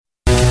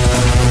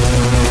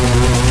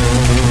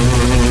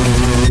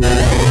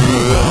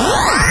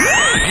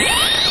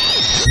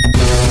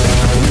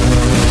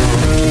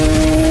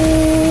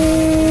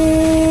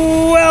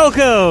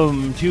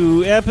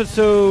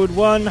episode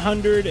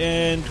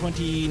 129?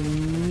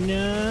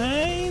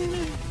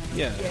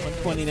 Yeah,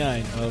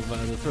 129 of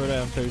the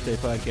Throwdown Thursday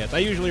podcast. I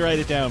usually write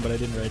it down, but I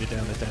didn't write it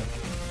down this time.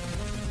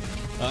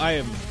 I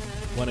am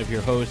one of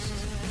your hosts,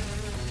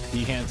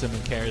 the handsome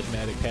and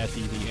charismatic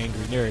Patsy the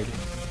Angry Nerd.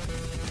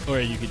 Or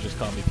you could just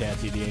call me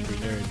Patsy the Angry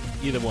Nerd.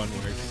 Either one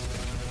works.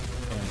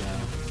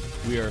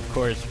 And we are, of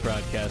course,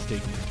 broadcasting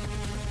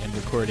and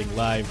recording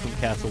live from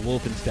Castle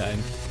Wolfenstein.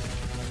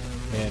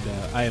 And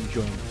I am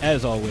joined,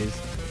 as always,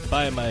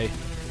 by my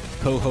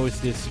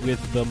co-hostess with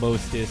the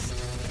mostest,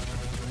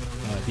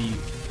 the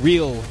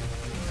real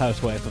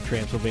housewife of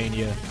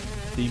Transylvania,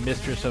 the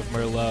mistress of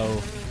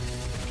Merlot,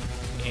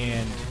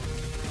 and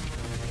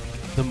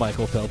the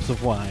Michael Phelps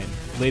of wine.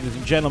 Ladies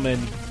and gentlemen,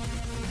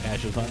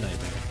 Ashes on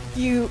Nightmare.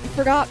 You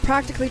forgot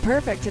practically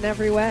perfect in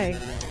every way.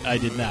 I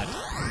did not.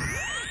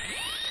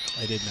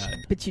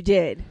 But you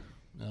did.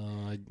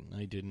 No,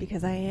 I didn't.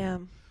 Because I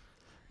am.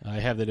 I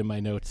have that in my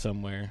notes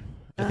somewhere.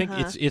 I think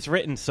it's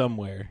written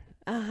somewhere.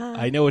 Uh-huh.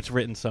 I know it's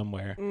written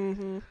somewhere.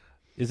 Mm-hmm.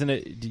 Isn't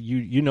it?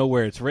 You know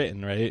where it's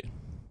written, right?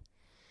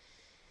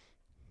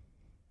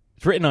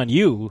 It's written on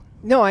you.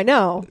 No, I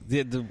know.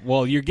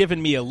 Well, you're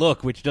giving me a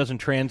look which doesn't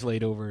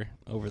translate over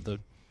the.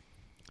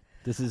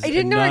 This is. I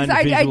didn't know.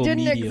 I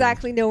didn't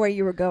exactly know where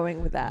you were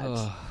going with that.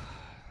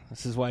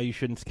 This is why you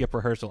shouldn't skip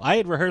rehearsal. I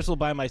had rehearsal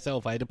by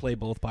myself. I had to play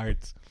both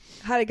parts.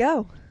 How'd it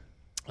go?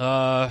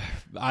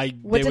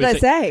 What did I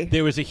say?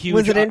 There was a huge.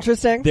 Was it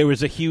interesting? There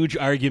was a huge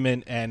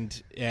argument, and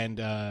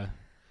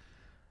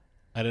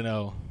I don't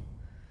know.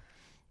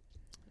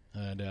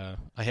 And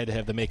I had to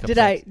have the makeup.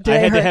 I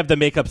had to have the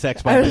makeup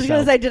sex by myself. I was going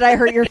to say, did I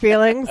hurt your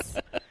feelings?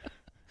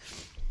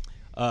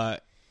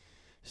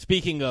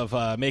 Speaking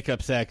of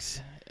makeup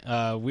sex,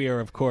 we are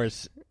of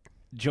course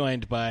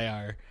joined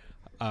by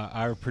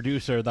our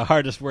producer, the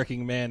hardest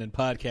working man in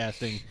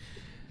podcasting.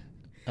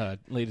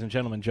 Ladies and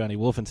gentlemen, Johnny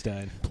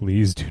Wolfenstein.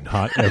 Please do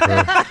not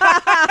ever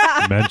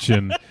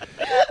mention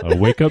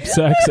wake-up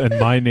sex and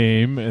my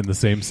name in the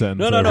same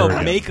sentence. No,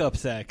 makeup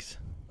sex.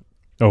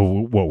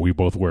 Oh, what, we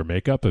both wear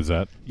makeup? Is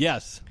that?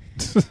 Yes.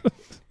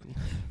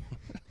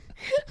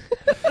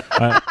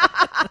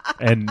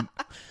 And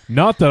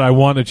not that I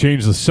want to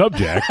change the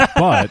subject,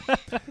 but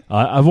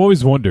I've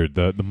always wondered,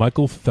 the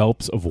Michael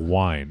Phelps of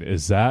wine,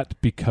 is that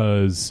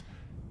because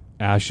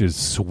Ashes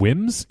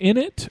swims in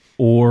it,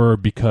 or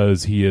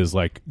because he is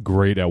like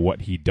great at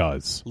what he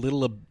does?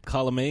 Little of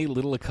column A,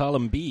 little of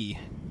column B.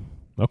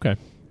 Okay.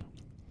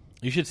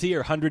 You should see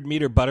your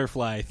 100-meter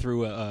butterfly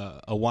through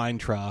a wine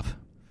trough.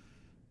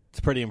 It's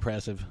pretty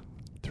impressive.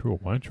 Through a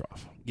wine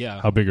trough? Yeah.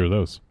 How big are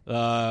those?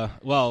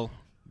 Well,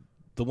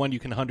 the one you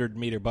can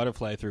 100-meter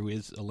butterfly through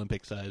is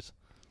Olympic size.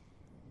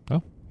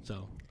 Oh.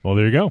 So. Well,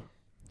 there you go.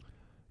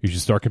 You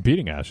should start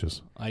competing,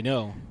 Ashes. I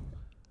know.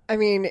 I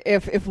mean,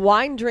 if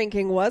wine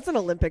drinking was an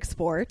Olympic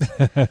sport,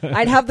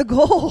 I'd have the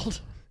gold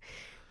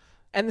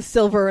and the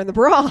silver and the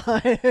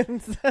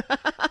bronze.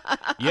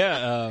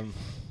 Yeah,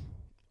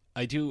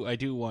 I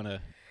do want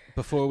to.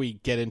 Before we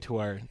get into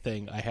our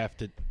thing, I have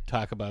to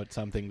talk about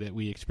something that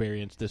we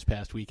experienced this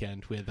past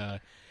weekend with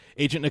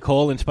Agent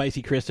Nicole and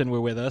Spicy Kristen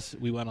were with us.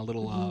 We went on a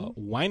little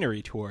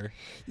winery tour.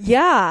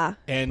 Yeah.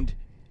 And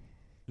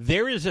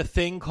there is a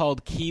thing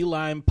called key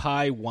lime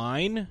pie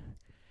wine,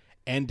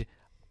 and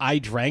I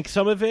drank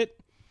some of it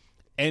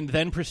and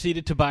then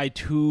proceeded to buy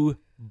 2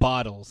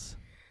 bottles.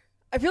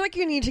 I feel like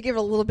you need to give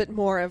a little bit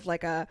more of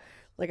like a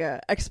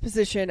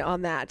exposition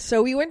on that.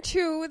 So we went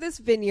to this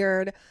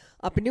vineyard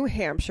up in New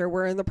Hampshire.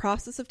 We're in the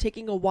process of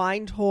taking a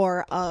wine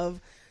tour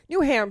of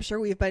New Hampshire.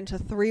 We've been to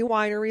 3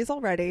 wineries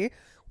already.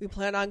 We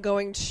plan on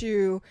going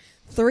to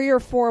 3 or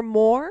 4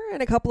 more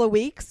in a couple of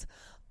weeks.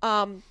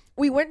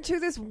 We went to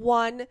this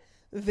one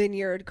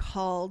vineyard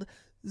called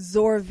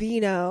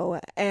Zorvino,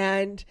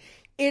 and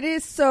it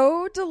is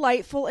so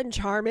delightful and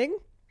charming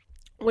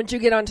once you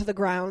get onto the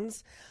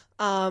grounds.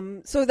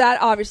 So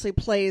that obviously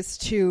plays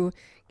to,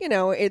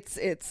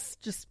 it's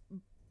just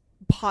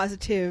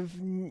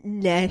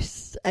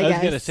positiveness, I guess. was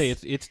going to say,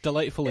 it's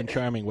delightful and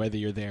charming whether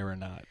you're there or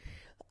not.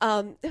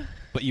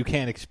 But you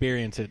can't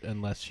experience it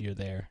unless you're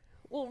there.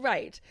 Well,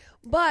 right.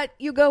 But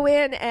you go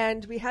in,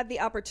 and we had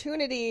the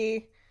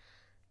opportunity.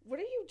 What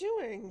are you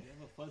doing? You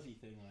have a fuzzy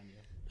thing on you.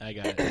 I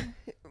got it.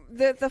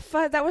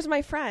 That was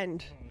my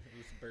friend. It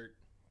was Bert.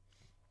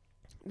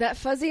 That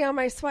fuzzy on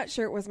my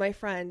sweatshirt was my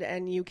friend,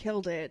 and you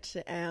killed it,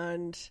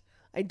 and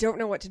I don't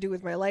know what to do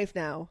with my life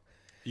now.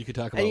 You could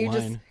talk about and you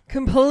wine. Just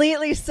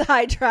completely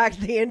sidetracked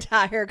the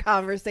entire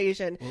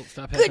conversation. Well,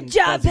 stop Good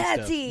job,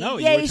 Patsy! No,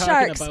 Yay, you were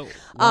Sharks! talking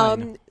about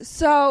wine.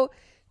 So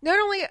not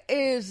only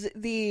is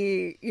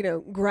the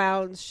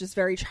grounds just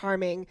very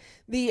charming,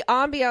 the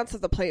ambiance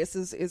of the place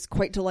is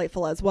quite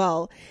delightful as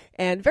well,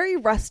 and very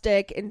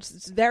rustic, and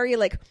just very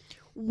like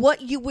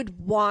what you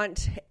would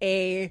want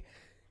a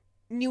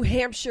New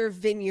Hampshire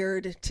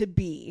vineyard to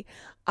be.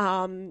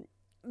 The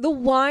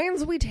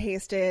wines we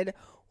tasted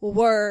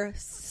were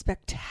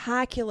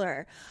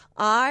spectacular.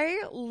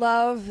 I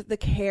love the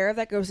care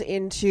that goes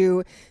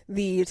into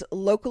these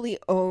locally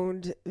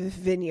owned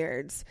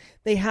vineyards.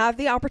 They have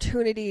the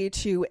opportunity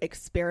to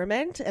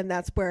experiment, and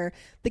that's where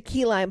the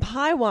key lime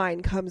pie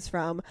wine comes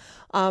from.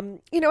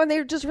 And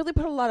they just really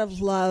put a lot of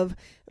love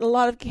and a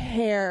lot of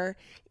care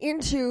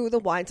into the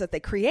wines that they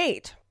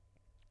create.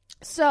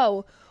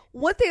 So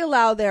what they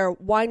allow their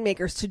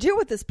winemakers to do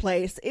with this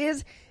place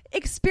is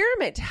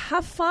experiment,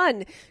 have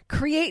fun,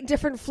 create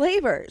different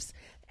flavors.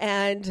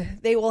 And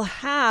they will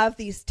have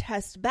these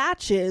test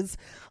batches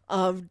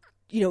of,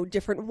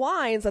 different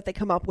wines that they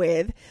come up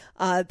with,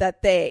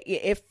 that they,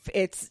 if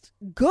it's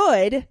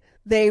good,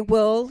 they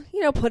will,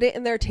 put it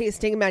in their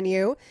tasting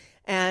menu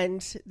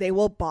and they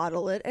will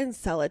bottle it and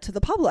sell it to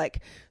the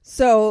public.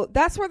 So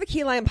that's where the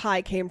key lime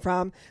pie came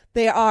from.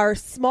 They are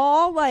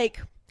small,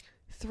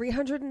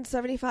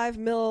 375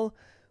 ml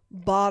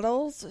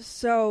bottles.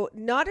 So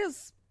not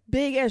as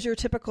big as your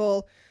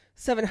typical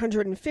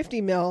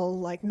 750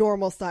 ml,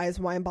 normal size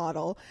wine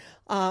bottle.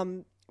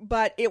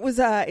 But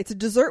it's a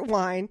dessert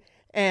wine,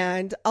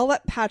 and I'll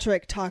let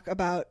Patrick talk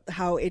about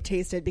how it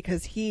tasted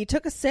because he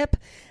took a sip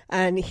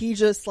and he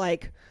just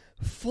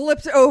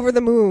flipped over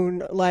the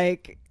moon.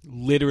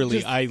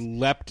 Literally, I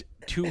leapt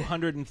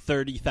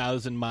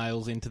 230,000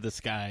 miles into the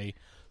sky,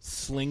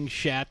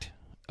 slingshot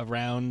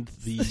around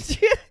the...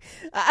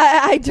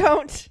 I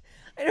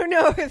don't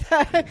know if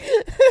that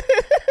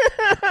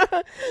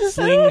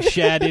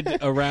slingshotted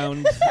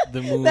around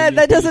the moon.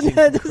 That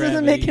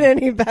doesn't make it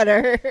any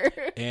better.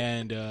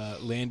 And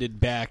landed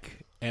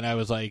back, and I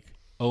was like,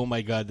 "Oh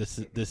my god,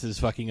 this is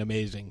fucking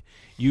amazing."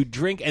 You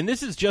drink, and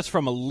this is just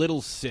from a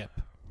little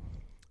sip,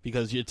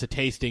 because it's a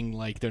tasting.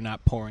 They're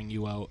not pouring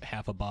you out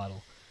half a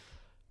bottle.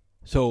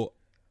 So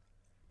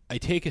I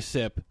take a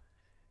sip,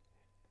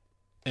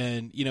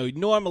 and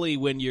normally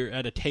when you're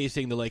at a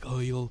tasting, they're like,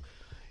 "Oh,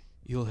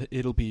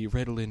 it'll be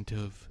redolent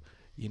of,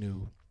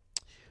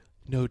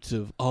 notes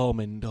of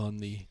almond on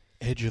the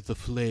edge of the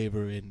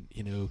flavor and,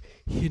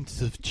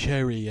 hints of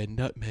cherry and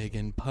nutmeg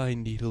and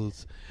pine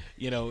needles,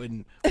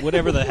 and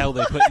whatever the hell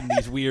they put in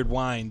these weird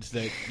wines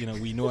that,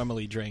 we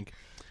normally drink."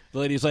 The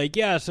lady's like,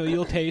 "Yeah, so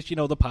you'll taste,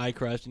 the pie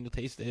crust and you'll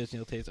taste this and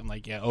you'll taste..." I'm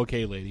like, "Yeah,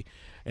 okay, lady."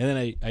 And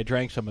then I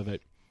drank some of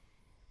it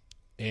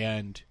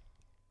and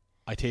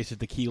I tasted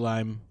the key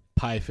lime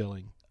pie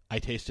filling. I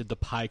tasted the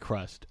pie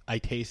crust. I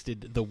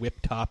tasted the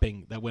whipped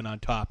topping that went on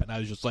top. And I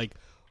was just like,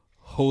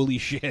 holy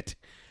shit,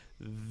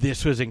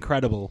 this was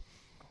incredible.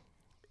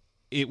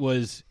 It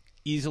was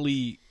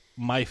easily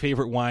my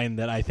favorite wine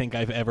that I think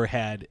I've ever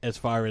had as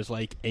far as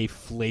a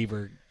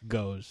flavor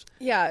goes.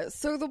 Yeah,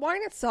 so the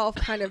wine itself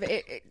kind of,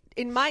 it,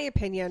 in my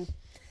opinion,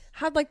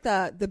 had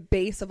the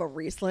base of a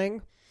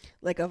Riesling,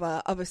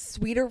 of a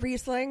sweeter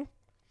Riesling.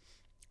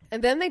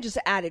 And then they just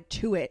added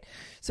to it.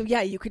 So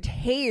yeah, you could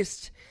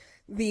taste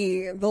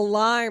the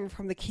lime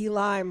from the key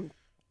lime,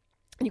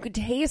 and you could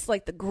taste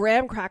the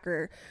graham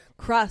cracker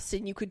crust,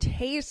 and you could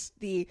taste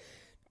the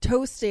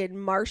toasted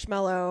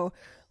marshmallow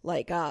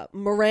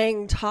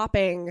meringue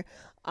topping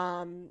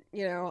on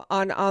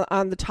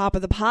the top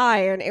of the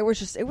pie, and it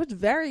was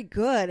very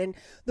good. And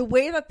the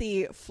way that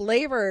the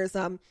flavors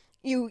they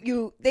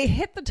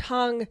hit the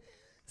tongue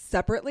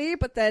separately,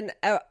 but then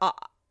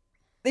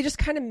they just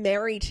kind of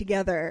marry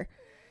together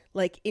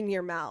in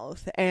your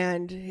mouth,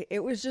 and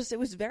it was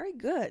very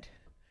good.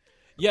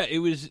 Yeah, it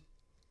was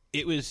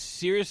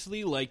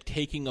seriously like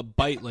taking a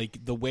bite,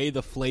 the way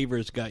the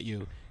flavors got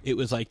you. It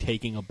was like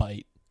taking a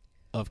bite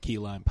of key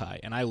lime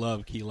pie, and I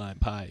love key lime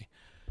pie.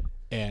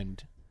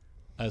 And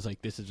I was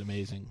like, this is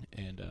amazing,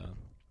 and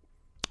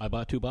I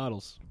bought 2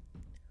 bottles.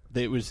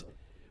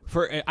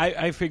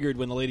 I figured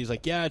when the lady's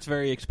like, yeah, it's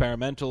very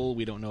experimental,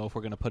 we don't know if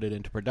we're going to put it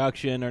into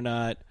production or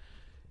not,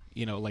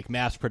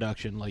 mass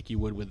production like you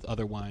would with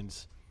other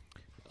wines.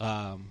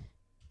 I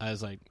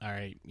was like, all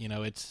right,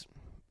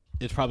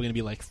 it's probably going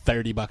to be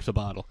 $30 a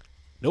bottle.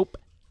 Nope,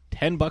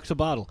 $10 a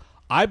bottle.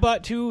 I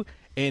bought 2,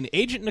 and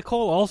Agent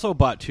Nicole also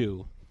bought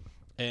 2.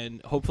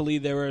 And hopefully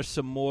there are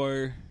some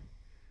more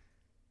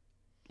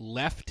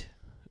left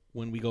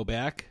when we go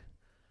back.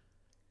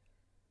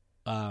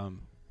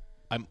 I'm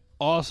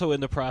also in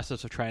the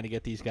process of trying to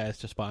get these guys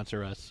to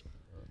sponsor us,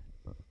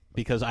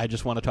 because I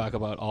just want to talk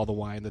about all the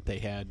wine that they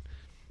had,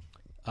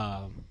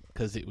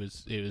 because it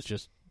was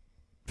just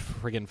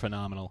friggin'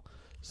 phenomenal.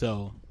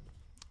 So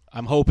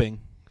I'm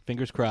hoping,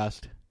 fingers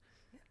crossed.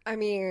 I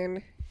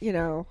mean,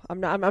 I'm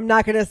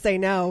not going to say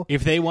no.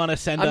 If they want to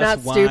send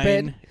us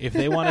wine, if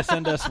they want to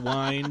send us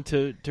wine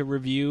to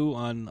review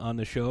on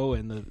the show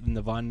in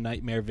the Von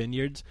Nightmare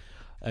Vineyards,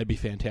 that'd be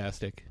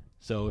fantastic.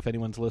 So if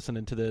anyone's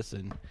listening to this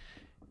and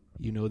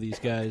these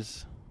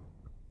guys,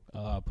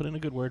 put in a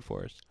good word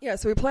for us. Yeah,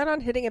 so we plan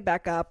on hitting it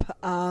back up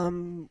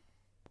on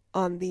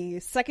the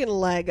second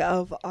leg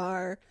of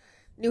our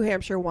New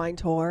Hampshire wine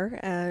tour,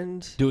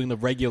 and doing the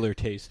regular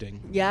tasting.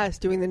 Yes,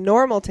 doing the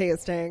normal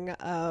tasting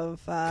of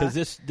because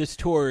this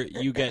tour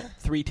you get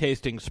 3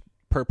 tastings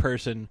per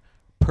person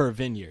per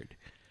vineyard.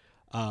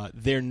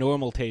 their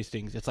normal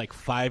tastings, it's like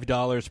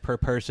 $5 per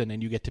person,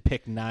 and you get to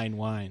pick 9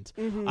 wines.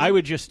 Mm-hmm. I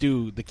would just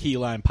do the key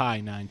lime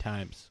pie 9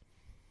 times.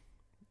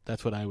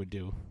 That's what I would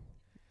do.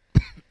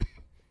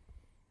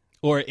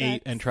 Or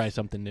 8 and try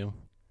something new.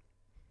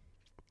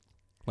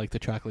 Like the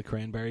chocolate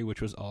cranberry,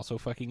 which was also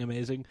fucking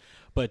amazing.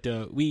 But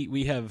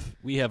we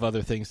have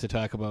other things to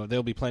talk about.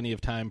 There'll be plenty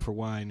of time for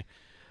wine,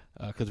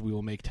 because we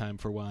will make time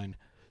for wine.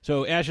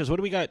 So, Ashes, what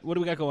do we got? What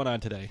do we got going on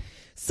today?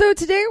 So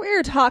today we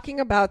are talking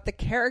about the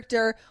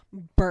character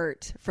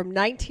Bert from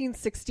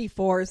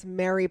 1964's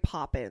Mary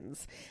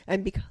Poppins,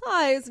 and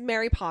because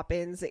Mary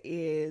Poppins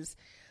is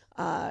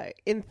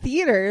in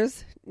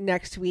theaters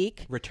next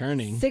week,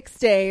 Returning 6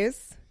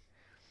 days,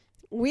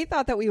 we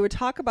thought that we would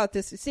talk about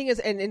this, seeing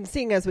as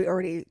we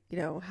already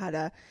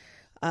had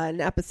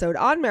an episode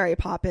on Mary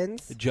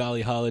Poppins. The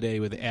Jolly Holiday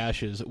with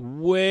Ashes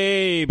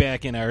way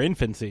back in our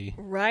infancy.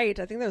 Right.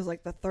 I think that was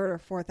like the 3rd or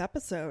 4th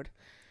episode.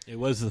 It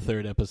was the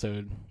 3rd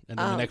episode. And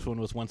then the next one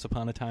was Once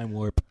Upon a Time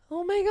Warp.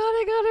 Oh my God,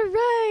 I got it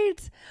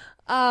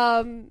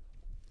right.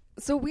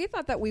 So we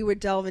thought that we would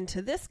delve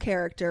into this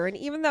character. And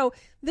even though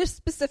this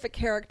specific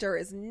character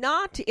is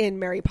not in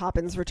Mary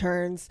Poppins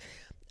Returns,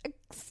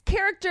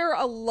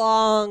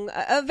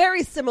 a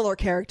very similar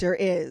character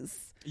is.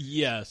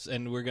 Yes,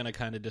 and we're going to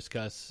kind of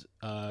discuss...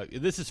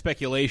 this is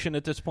speculation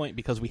at this point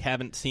because we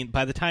haven't seen...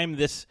 By the time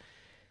this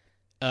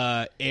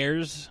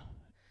airs,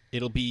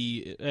 it'll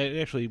be...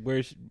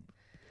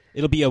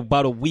 it'll be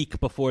about a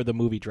week before the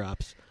movie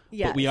drops.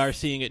 Yes. But we are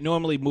seeing it.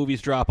 Normally,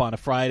 movies drop on a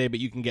Friday,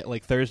 but you can get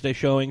like Thursday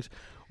showings.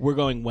 We're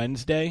going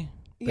Wednesday,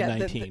 the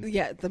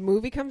 19th. The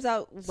movie comes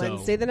out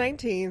Wednesday the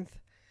 19th.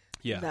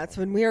 Yeah. That's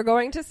when we are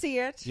going to see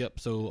it. Yep,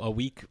 so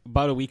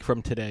about a week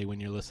from today when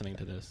you're listening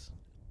to this.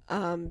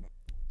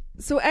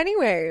 So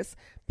anyways,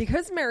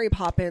 because Mary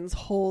Poppins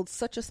holds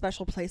such a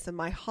special place in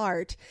my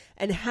heart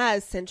and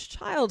has since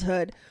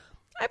childhood,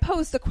 I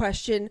posed the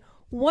question,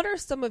 what are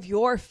some of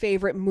your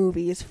favorite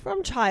movies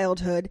from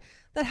childhood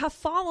that have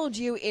followed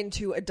you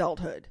into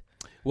adulthood?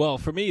 Well,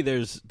 for me,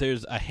 there's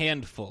a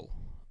handful.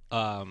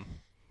 And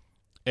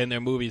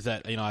they're movies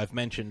that I've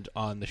mentioned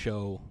on the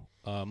show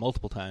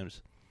multiple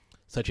times,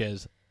 such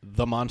as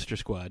The Monster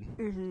Squad.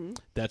 Mm-hmm.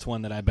 That's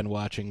one that I've been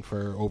watching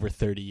for over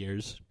 30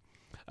 years.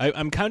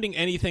 I'm counting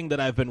anything that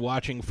I've been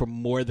watching for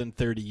more than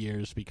 30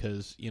 years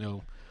because,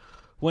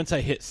 once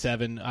I hit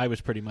 7, I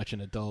was pretty much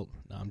an adult.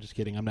 No, I'm just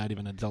kidding. I'm not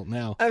even an adult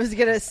now. I was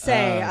going to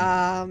say,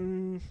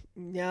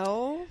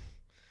 no.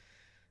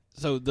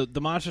 So the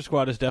Monster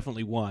Squad is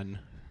definitely one.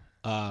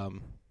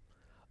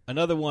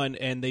 Another one,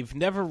 and they've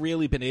never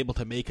really been able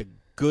to make a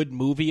good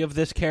movie of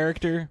this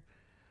character.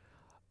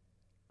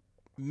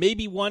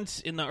 Maybe once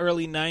in the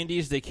early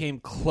 90s they came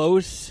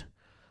close.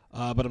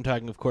 But I'm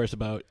talking, of course,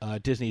 about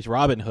Disney's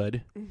Robin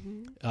Hood.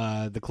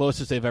 Mm-hmm. The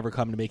closest they've ever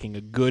come to making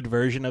a good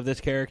version of this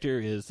character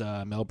is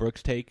Mel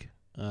Brooks' take,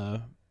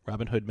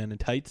 Robin Hood Men in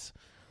Tights.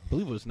 I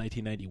believe it was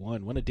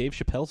 1991, one of Dave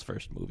Chappelle's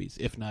first movies,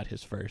 if not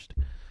his first.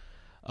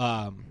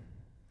 That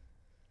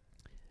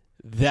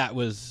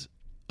was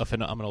a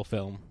phenomenal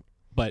film.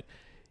 But,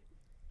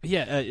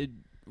 yeah,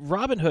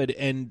 Robin Hood,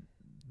 and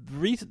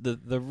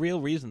the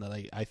real reason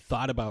that I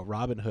thought about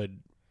Robin Hood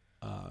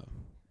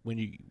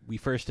when we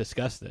first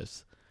discussed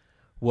this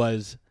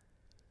was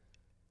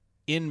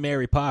in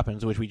Mary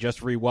Poppins, which we just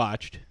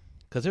rewatched,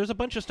 because there's a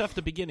bunch of stuff at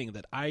the beginning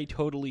that I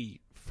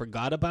totally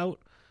forgot about.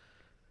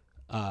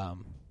 The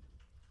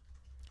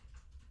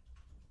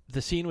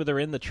scene where they're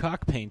in the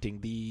chalk painting,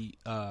 the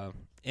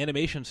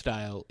animation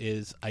style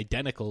is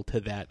identical to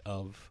that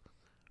of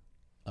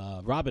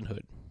Robin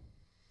Hood.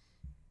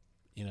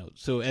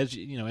 So as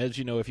you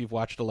know, if you've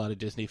watched a lot of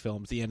Disney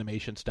films, the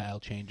animation style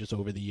changes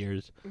over the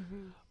years.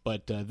 Mm-hmm.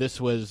 But this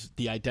was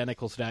the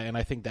identical style, and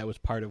I think that was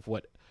part of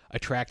what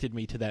attracted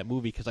me to that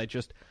movie because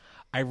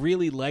I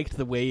really liked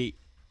the way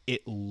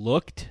it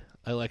looked.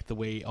 I liked the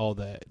way all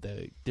the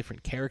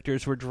different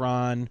characters were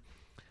drawn.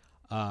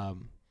 I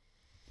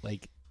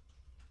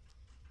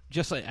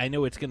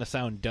know it's gonna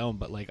sound dumb,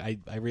 but I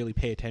really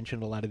pay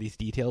attention to a lot of these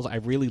details. I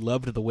really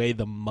loved the way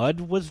the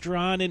mud was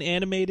drawn and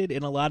animated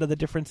in a lot of the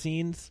different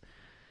scenes.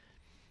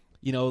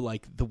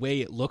 The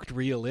way it looked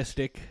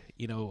realistic.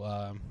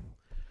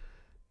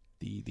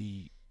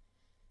 The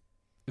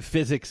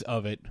physics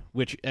of it,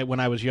 which when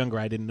I was younger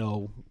I didn't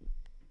know.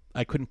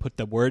 I couldn't put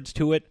the words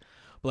to it,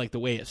 but the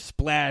way it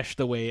splashed,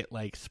 the way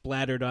it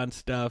splattered on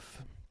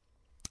stuff,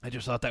 I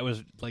just thought that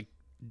was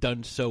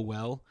done so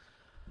well.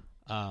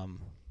 And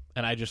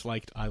I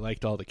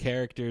liked all the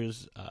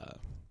characters.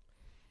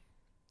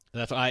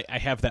 That's why I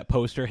have that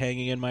poster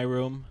hanging in my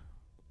room.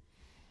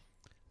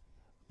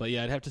 But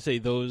yeah, I'd have to say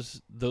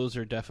those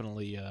are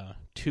definitely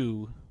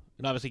two,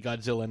 and obviously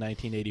Godzilla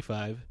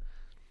 1985.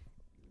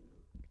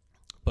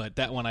 But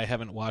that one I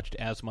haven't watched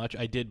as much.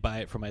 I did buy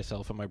it for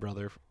myself and my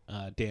brother,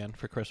 Dan,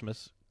 for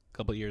Christmas a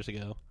couple years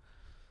ago.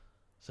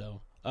 So,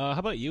 how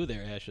about you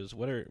there, Ashes?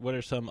 What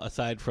are some,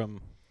 aside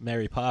from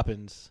Mary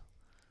Poppins?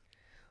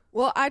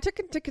 Well, I took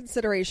into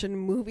consideration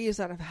movies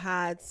that have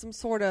had some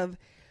sort of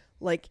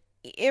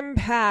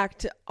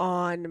impact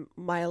on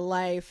my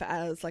life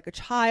as like a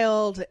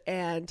child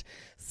and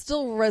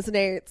still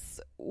resonates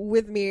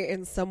with me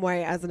in some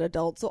way as an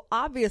adult. So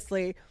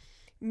obviously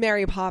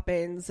Mary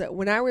Poppins,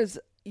 when I was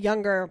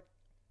younger,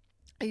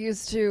 I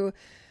used to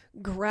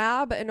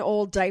grab an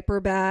old diaper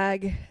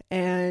bag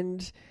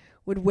and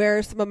would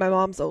wear some of my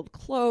mom's old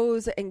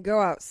clothes and go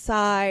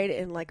outside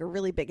in like a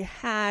really big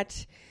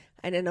hat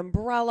and an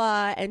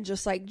umbrella and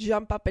just like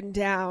jump up and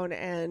down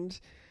and,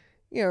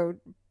 you know,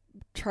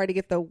 try to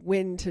get the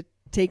wind to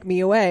take me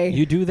away.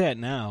 You do that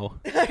now.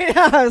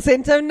 I know,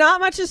 so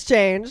not much has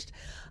changed.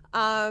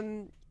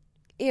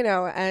 You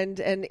know, and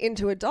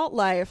into adult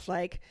life,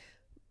 like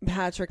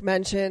Patrick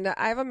mentioned,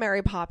 I have a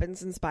Mary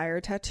Poppins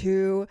inspired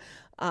tattoo.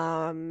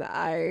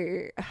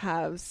 I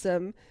have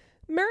some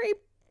Mary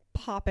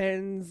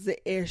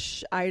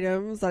Poppins-ish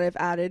items that I've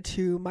added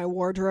to my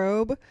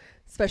wardrobe,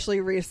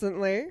 especially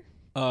recently.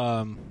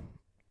 I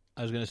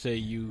was going to say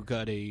you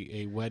got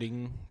a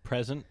wedding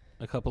present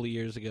a couple of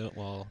years ago.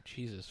 Well,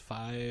 Jesus,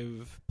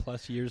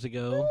 5+ years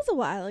ago. That was a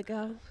while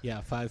ago.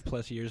 Yeah,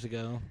 5+ years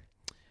ago.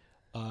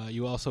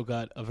 You also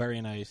got a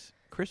very nice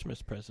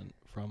Christmas present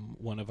from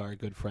one of our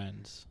good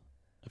friends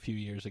a few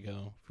years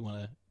ago. If you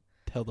want to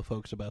tell the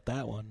folks about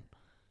that one.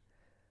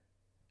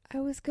 I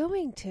was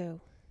going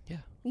to. Yeah.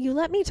 You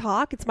let me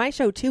talk. It's my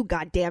show too,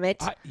 God damn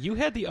it. You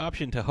had the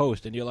option to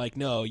host, and you're like,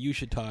 no, you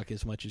should talk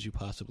as much as you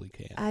possibly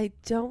can. I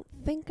don't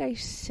think I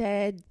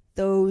said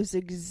those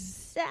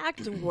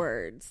exact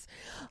words.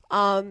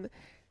 No,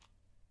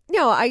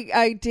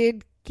 I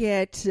did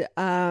get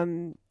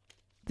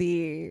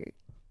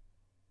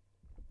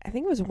I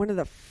think it was one of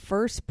the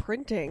first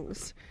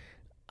printings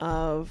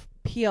of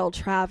P.L.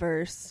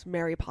 Travers,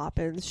 Mary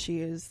Poppins. She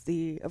is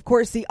of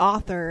course, the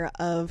author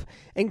of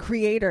and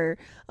creator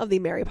of the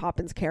Mary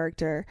Poppins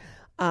character.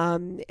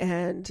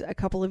 And a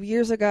couple of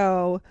years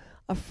ago,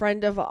 a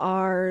friend of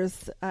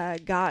ours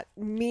got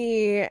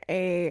me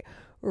a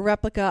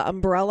replica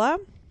umbrella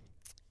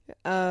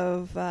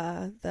of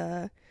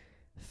the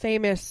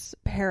famous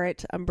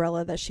parrot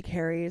umbrella that she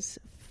carries,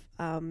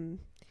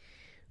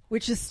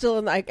 which is still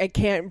in I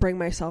can't bring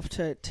myself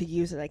to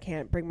use it. I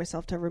can't bring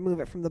myself to remove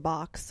it from the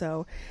box.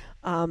 So,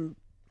 you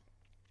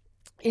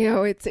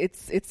know,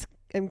 it's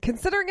I'm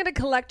considering it a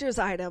collector's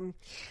item.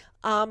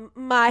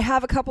 I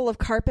have a couple of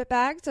carpet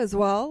bags as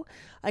well.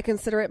 I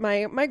consider it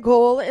my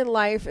goal in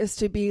life is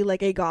to be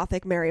like a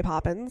gothic Mary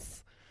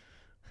Poppins.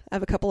 I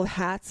have a couple of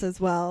hats as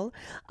well.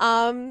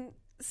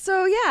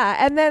 So yeah,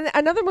 and then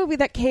another movie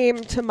that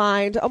came to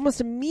mind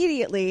almost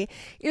immediately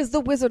is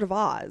The Wizard of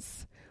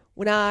Oz.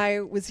 When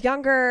I was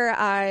younger,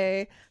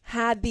 I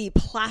had the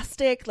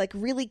plastic, like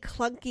really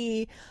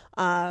clunky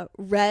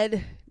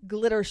red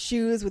glitter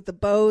shoes with the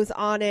bows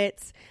on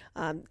it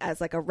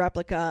as like a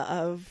replica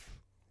of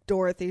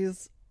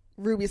Dorothy's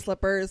ruby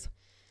slippers.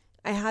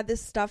 I had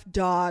this stuffed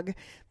dog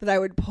that I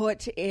would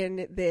put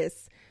in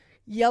this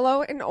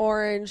yellow and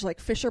orange, like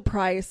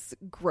Fisher-Price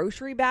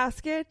grocery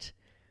basket.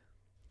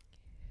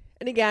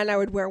 And again, I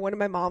would wear one of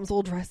my mom's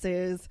old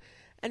dresses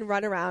and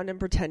run around and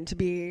pretend to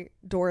be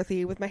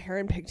Dorothy with my hair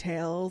in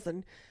pigtails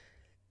and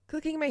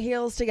clicking my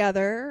heels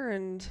together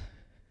and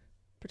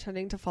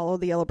pretending to follow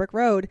the yellow brick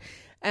road.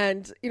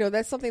 And, you know,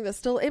 that's something that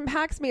still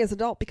impacts me as an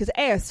adult because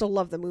I still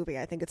love the movie.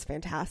 I think it's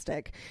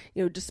fantastic.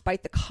 You know,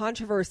 despite the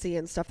controversy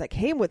and stuff that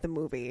came with the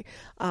movie,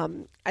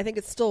 I think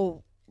it's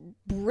still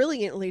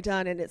brilliantly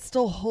done and it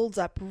still holds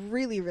up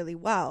really, really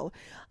well.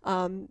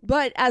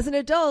 But as an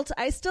adult,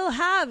 I still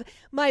have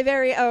my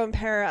very own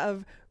pair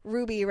of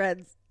ruby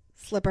red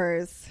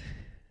slippers,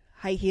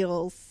 high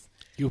heels.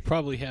 You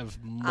probably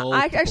have multiple.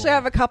 I actually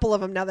have a couple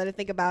of them now that I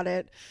think about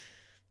it.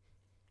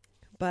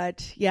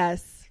 But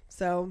yes,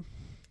 so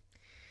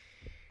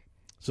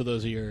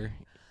those are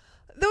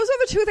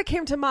the two that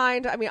came to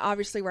mind. I mean,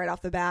 obviously right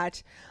off the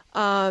bat.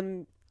 I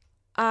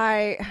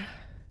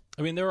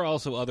mean, there are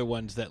also other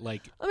ones that there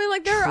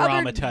are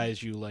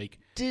traumatize other you, like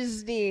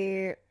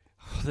Disney,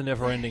 The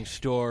Never-Ending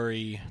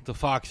Story, The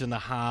Fox and the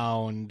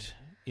Hound.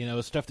 You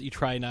know, stuff that you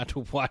try not to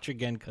watch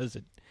again because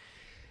it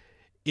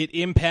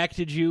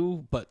impacted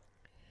you. But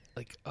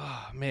like,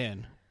 oh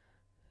man,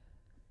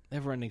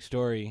 Never-Ending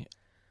Story.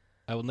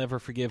 I will never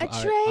forgive.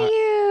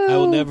 I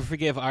will never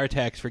forgive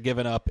Artax for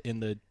giving up in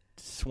the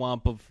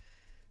swamp of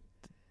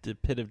the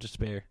pit of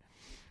despair,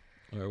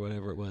 or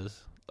whatever it was.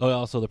 Oh,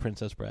 also The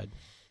Princess Bride.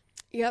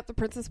 Yep, The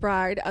Princess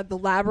Bride. The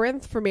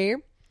Labyrinth for me.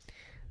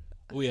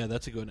 Oh yeah,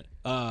 that's a good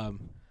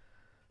one.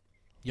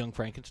 Young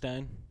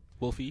Frankenstein,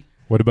 Wolfie.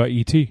 What about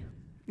E.T.?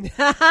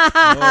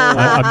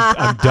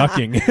 I'm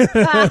ducking.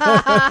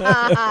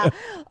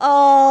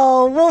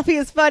 Oh, Wolfie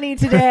is funny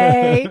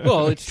today.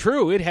 Well, it's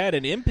true. It had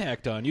an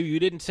impact on you. You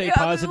didn't say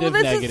positive,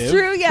 this negative. Is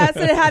true. Yes,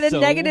 it had a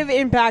negative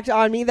impact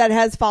on me that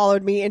has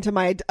followed me into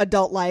my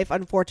adult life,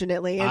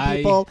 unfortunately. And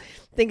people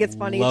think it's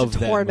funny to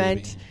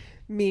torment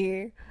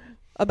me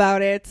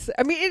about it.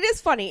 I mean, it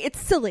is funny. It's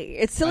silly.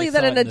 It's silly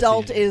that an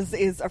adult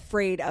is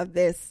afraid of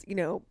this, you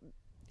know,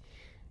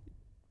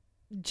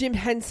 Jim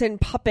Henson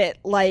puppet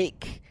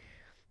like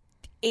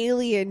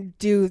alien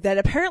dude that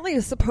apparently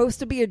is supposed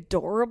to be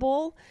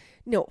adorable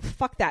No,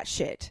 fuck that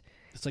shit.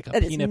 It's like a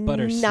That peanut is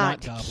butter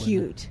not snot goblin.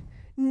 cute.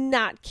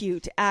 Not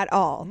cute at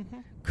all. Mm-hmm.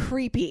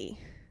 Creepy.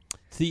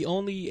 It's the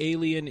only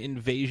alien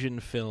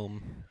invasion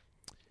film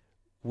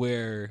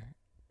where,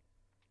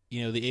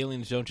 you know, the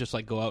aliens don't just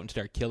like go out and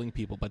start killing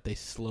people, but they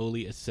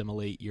slowly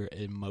assimilate your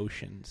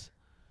emotions.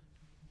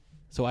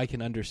 So I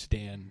can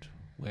understand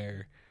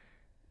where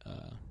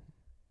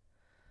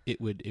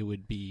it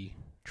would be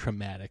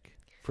traumatic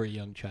for a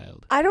young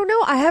child. I don't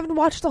know. I haven't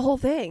watched the whole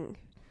thing.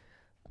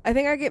 I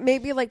think I get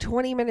maybe like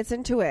 20 minutes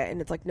into it,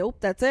 and it's like, nope,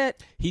 that's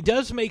it. He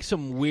does make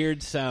some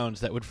weird sounds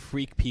that would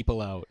freak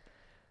people out.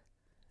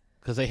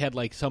 Because they had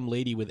like some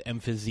lady with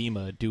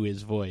emphysema do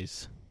his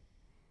voice.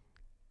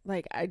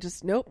 Like, I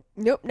just, nope,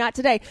 not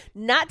today.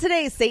 Not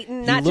today,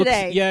 Satan, not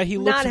today. Yeah, he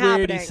looks not weird.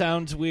 happening. He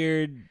sounds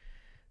weird.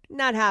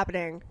 Not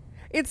happening.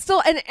 It's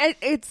still, and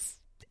it's,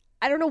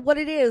 I don't know what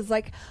it is.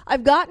 Like,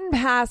 I've gotten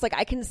past, like,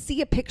 I can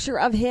see a picture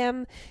of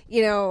him,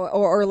 you know,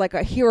 or like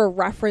hear a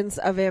reference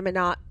of him and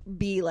not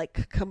be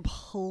like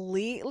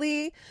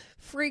completely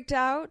freaked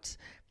out.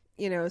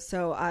 You know,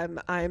 so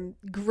I'm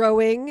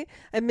growing,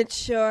 I'm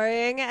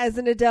maturing as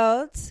an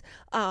adult,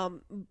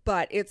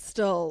 but it's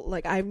still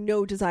like I have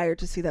no desire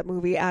to see that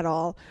movie at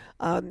all.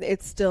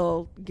 It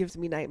still gives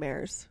me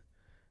nightmares.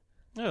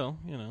 Oh,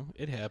 you know,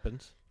 it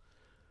happens.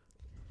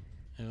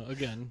 You know,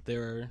 again,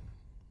 there are.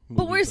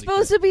 But we're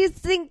supposed to be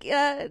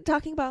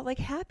talking about like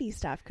happy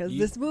stuff because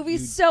this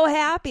movie's so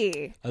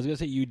happy. I was gonna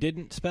say you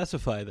didn't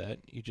specify that.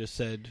 You just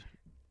said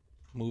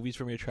movies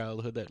from your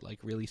childhood that like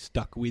really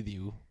stuck with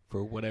you.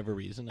 For whatever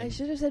reason. I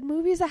should have said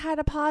movies that had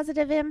a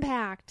positive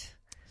impact.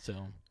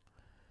 So.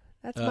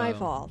 That's my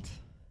fault.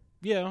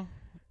 Yeah.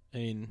 I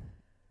mean,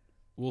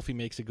 Wolfie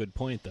makes a good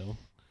point, though.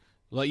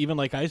 Well, even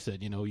like I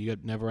said, you know, you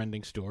got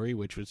Neverending Story,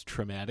 which was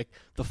traumatic.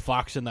 The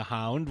Fox and the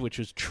Hound, which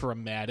was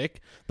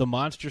traumatic. The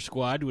Monster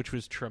Squad, which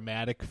was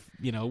traumatic,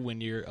 you know,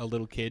 when you're a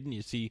little kid and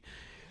you see,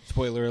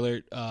 spoiler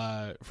alert,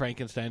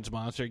 Frankenstein's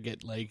monster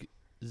get, like,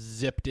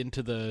 zipped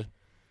into the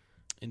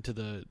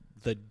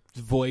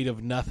void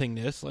of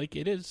nothingness. Like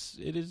it is,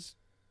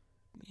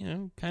 you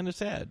know, kind of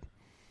sad,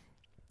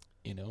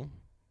 you know,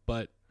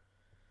 but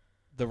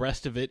the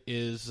rest of it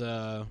is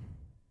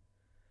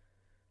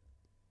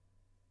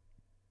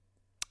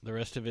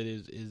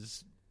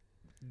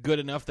good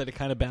enough that it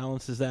kind of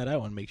balances that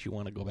out and makes you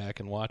want to go back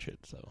and watch it.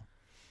 So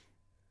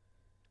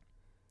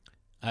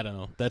I don't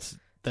know.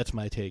 That's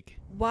my take.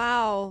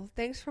 Wow.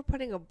 Thanks for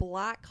putting a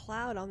black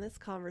cloud on this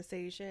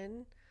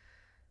conversation.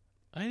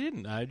 I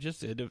didn't.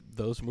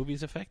 Those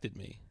movies affected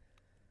me.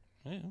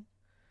 Yeah.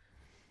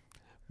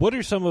 What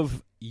are some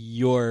of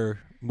your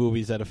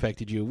movies that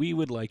affected you? We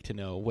would like to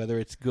know whether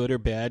it's good or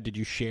bad. Did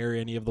you share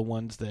any of the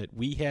ones that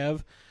we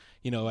have?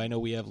 You know, I know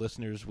we have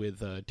listeners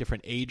with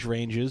different age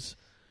ranges.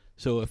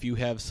 So if you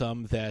have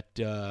some that,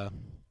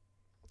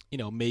 you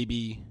know,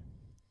 maybe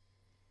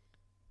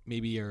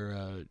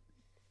are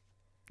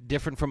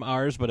different from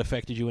ours but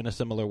affected you in a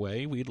similar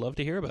way, we'd love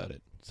to hear about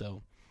it.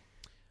 So,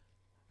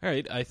 all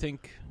right, I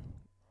think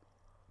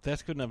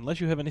that's good enough.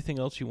 Unless you have anything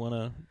else you want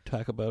to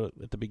talk about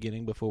at the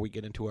beginning before we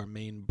get into our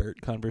main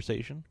Bert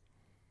conversation.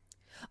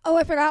 Oh,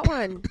 I forgot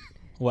one.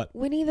 What?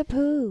 Winnie the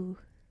Pooh.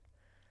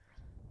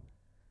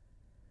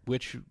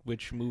 Which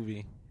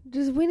movie?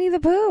 Just Winnie the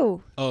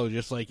Pooh. Oh,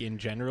 just like in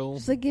general?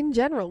 Just like in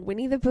general,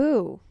 Winnie the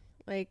Pooh.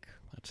 Like,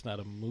 that's not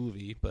a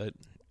movie, but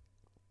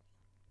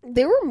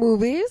there were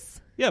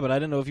movies. Yeah, but I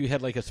don't know if you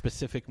had like a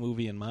specific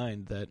movie in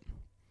mind that,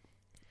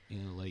 you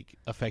know, like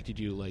affected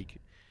you. Like,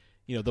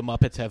 you know, the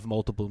Muppets have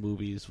multiple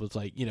movies. Was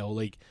like, you know,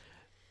 like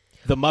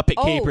the Muppet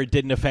Caper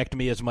didn't affect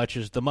me as much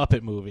as the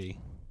Muppet movie.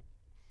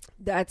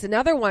 That's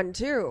another one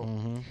too.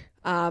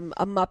 Mm-hmm.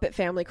 A Muppet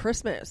Family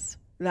Christmas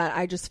that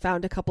I just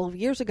found a couple of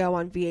years ago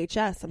on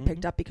VHS and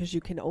picked up because you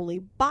can only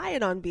buy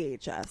it on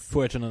VHS.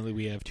 Fortunately,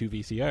 we have 2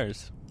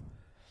 VCRs.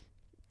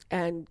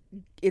 And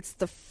it's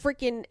the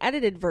freaking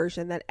edited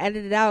version that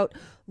edited out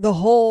the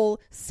whole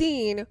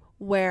scene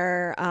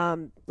where,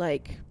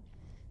 like,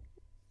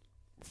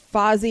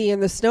 Fozzie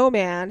and the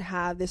Snowman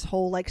have this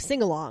whole, like,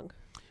 sing-along.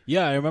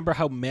 Yeah, I remember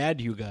how mad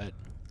you got.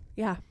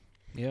 Yeah.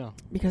 Yeah.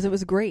 Because it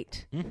was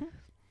great. Mm-hmm.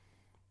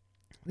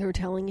 They were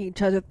telling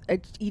each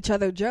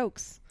other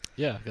jokes.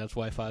 Yeah, that's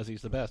why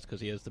Fozzie's the best,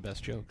 because he has the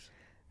best jokes.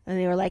 And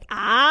they were like,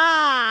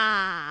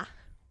 ah,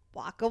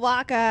 waka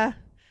waka.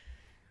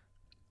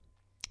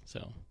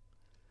 So,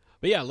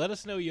 but yeah, let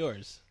us know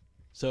yours.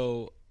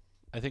 So,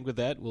 I think with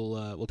that,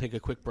 we'll take a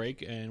quick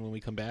break, and when we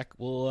come back,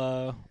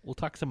 we'll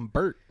talk some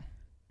Bert.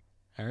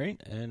 All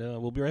right, and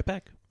we'll be right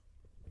back.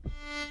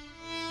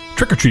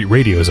 Trick or Treat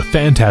Radio is a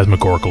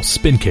phantasmagorical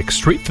spin kick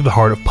straight through the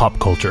heart of pop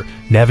culture,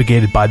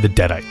 navigated by the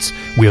Deadites.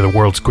 We are the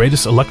world's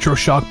greatest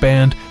electroshock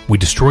band, we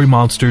destroy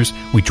monsters,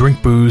 we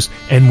drink booze,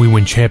 and we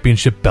win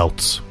championship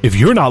belts. If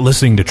you're not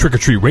listening to Trick or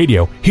Treat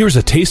Radio, here's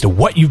a taste of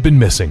what you've been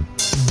missing.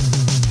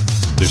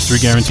 There's 3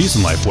 guarantees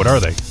in life. What are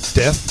they?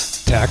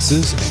 Death,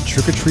 taxes, and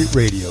Trick or Treat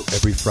Radio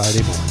every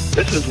Friday morning.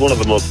 This is one of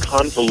the most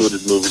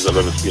convoluted movies I've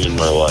ever seen in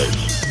my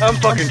life. I'm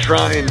fucking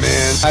trying,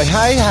 man.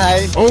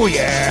 Hi. Oh,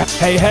 yeah.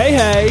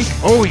 Hey.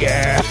 Oh,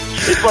 yeah.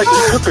 It's like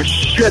he took a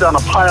shit on a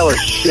pile of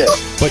shit.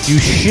 But you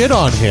shit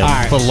on him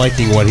for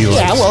liking what he likes.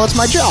 Yeah, well, it's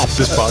my job.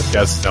 This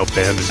podcast is now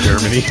banned in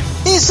Germany.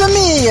 It's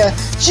me,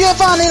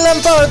 Giovanni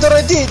Lombardo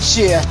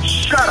Radici.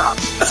 Shut up.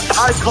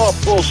 I call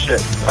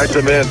bullshit. I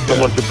demand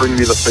someone to bring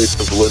me the face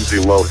of Lindsay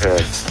Lohan.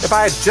 If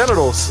I had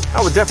genitals,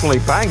 I would definitely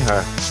bang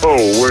her. Oh,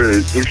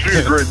 wait. Is she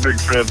a great big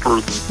fan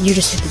person? You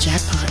just hit the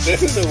jackpot.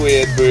 This is a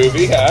weird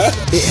movie, huh?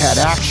 It had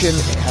action,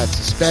 it had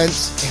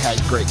suspense, it had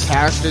great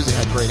characters, it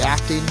had great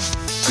acting.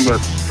 I'm going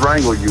to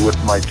strangle you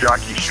with my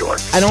jockey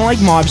shorts. I don't like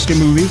mobster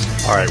movies.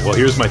 All right, well,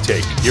 here's my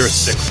take. You're a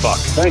sick fuck.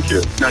 Thank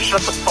you. Now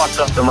shut the fuck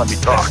up and let me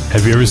talk.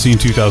 Have you ever seen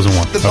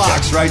 2001? The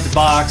box, right? The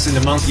box and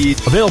the monkey.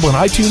 Available on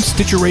iTunes,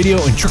 Stitcher Radio,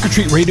 and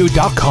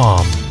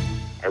TrickOrTreatRadio.com.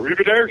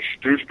 Arrivederci,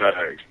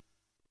 douchebags.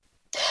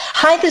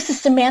 Hi, this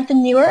is Samantha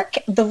Newark,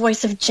 the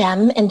voice of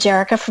Jem and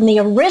Jerrica from the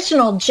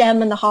original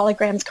Jem and the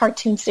Holograms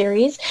cartoon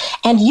series,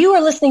 and you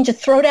are listening to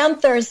Throwdown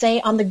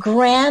Thursday on the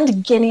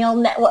Grand Guignol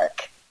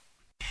Network.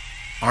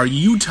 Are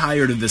you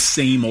tired of the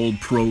same old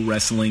pro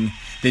wrestling?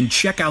 Then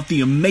check out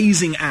the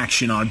amazing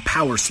action on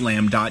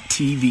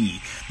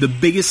Powerslam.tv, the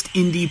biggest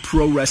indie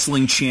pro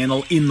wrestling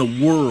channel in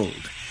the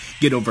world.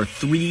 Get over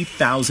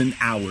 3,000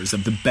 hours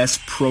of the best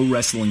pro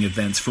wrestling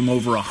events from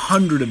over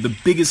 100 of the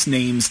biggest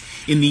names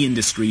in the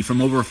industry from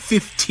over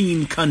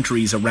 15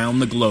 countries around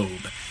the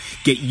globe.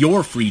 Get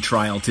your free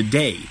trial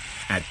today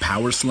at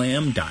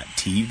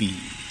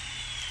Powerslam.tv.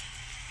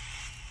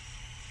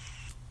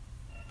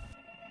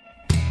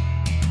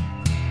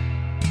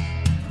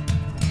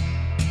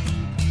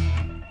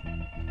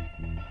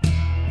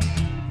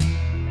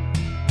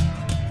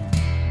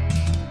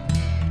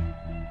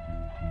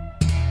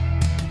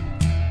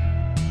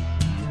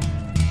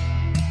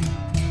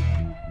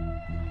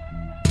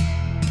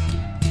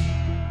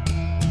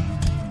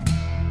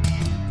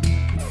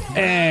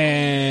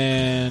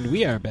 And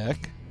we are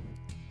back.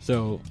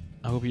 So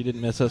I hope you didn't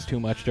miss us too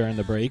much during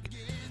the break.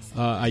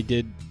 I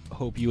did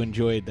hope you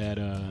enjoyed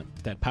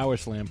that Power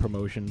Slam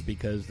promotion,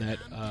 because that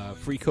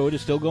free code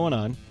is still going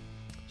on.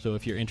 So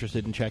if you're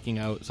interested in checking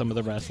out some of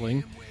the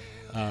wrestling,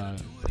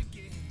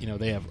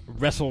 they have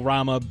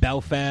WrestleRama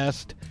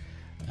Belfast.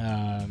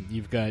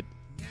 You've got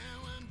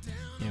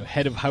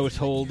Head of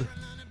Household,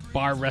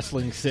 Bar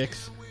Wrestling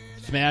 6,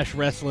 Smash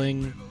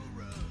Wrestling,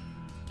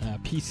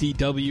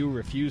 PCW,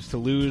 Refuse to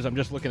Lose. I'm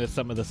just looking at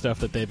some of the stuff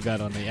that they've got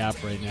on the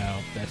app right now.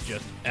 That's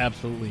just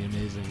absolutely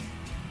amazing.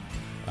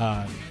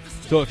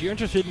 So if you're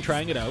interested in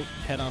trying it out,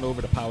 head on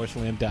over to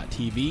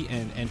Powerslam.tv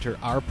and enter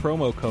our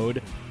promo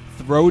code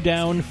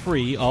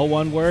THROWDOWNFREE, all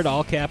one word,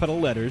 all capital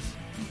letters,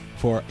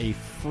 for a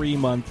free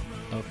month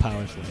of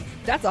Powerslam.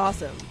 That's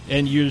awesome.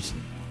 And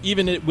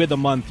even with a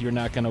month, you're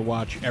not going to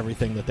watch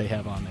everything that they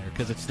have on there,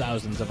 because it's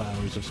thousands of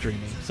hours of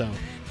streaming. So,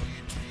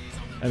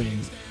 I mean,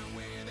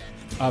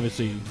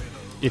 obviously,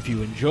 if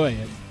you enjoy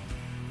it,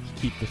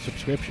 keep the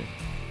subscription.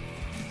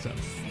 So,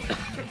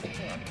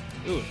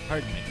 ooh,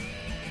 pardon me.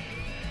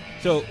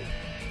 So,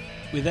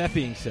 with that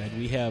being said,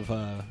 we have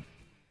a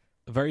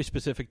very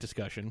specific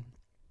discussion.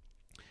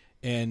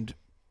 And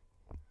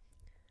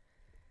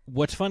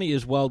what's funny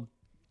is, while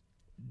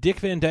Dick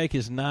Van Dyke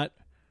is not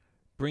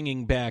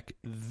bringing back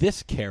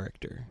this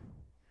character,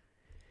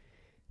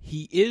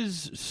 he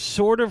is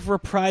sort of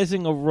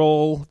reprising a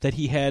role that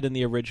he had in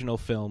the original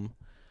film.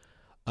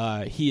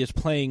 He is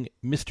playing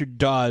Mr.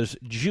 Dawes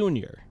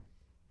Jr.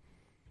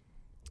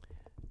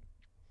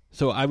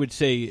 So I would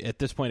say at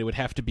this point it would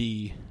have to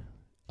be...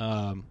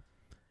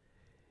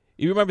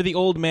 you remember the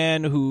old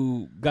man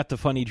who got the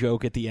funny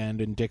joke at the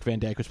end, and Dick Van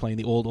Dyke was playing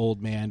the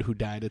old man who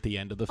died at the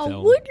end of the film?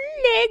 A wooden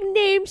leg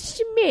named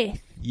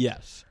Smith.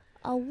 Yes.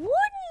 A wooden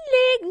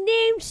leg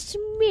named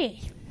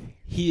Smith.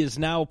 He is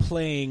now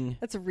playing...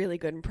 That's a really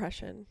good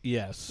impression.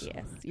 Yes.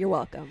 Yes, you're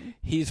welcome.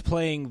 He's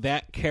playing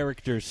that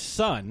character's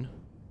son,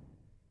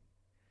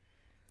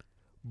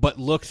 but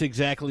looks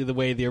exactly the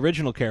way the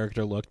original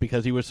character looked,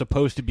 because he was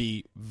supposed to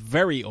be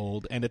very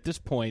old, and at this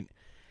point,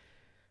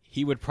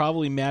 he would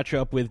probably match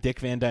up with Dick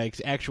Van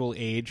Dyke's actual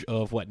age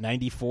of,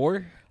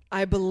 94?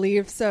 I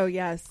believe so,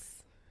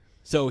 yes.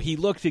 So he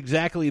looks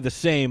exactly the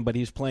same, but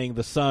he's playing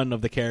the son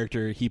of the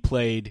character he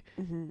played,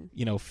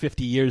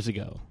 50 years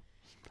ago.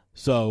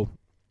 So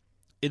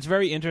it's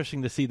very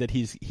interesting to see that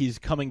he's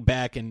coming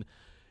back and,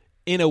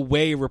 in a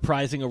way,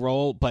 reprising a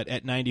role, but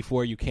at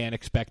 94, you can't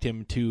expect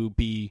him to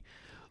be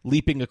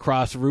leaping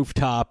across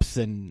rooftops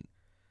and,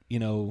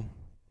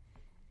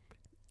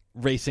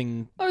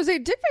 racing. I would say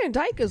Dick Van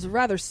Dyke is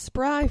rather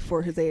spry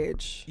for his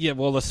age. Yeah,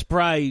 well, a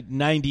spry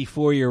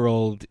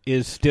 94-year-old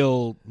is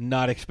still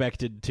not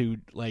expected to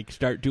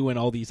start doing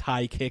all these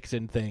high kicks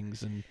and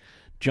things and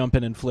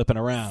jumping and flipping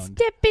around.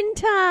 Step in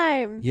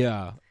time.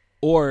 Yeah.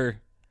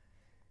 Or,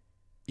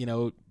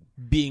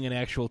 being an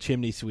actual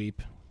chimney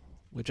sweep,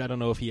 which I don't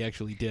know if he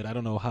actually did. I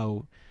don't know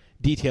how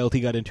detailed he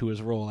got into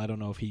his role. I don't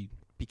know if he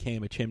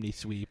became a chimney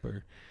sweep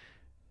or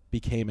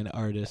became an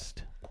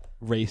artist,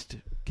 raced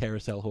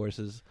carousel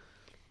horses.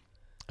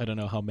 I don't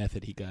know how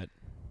method he got.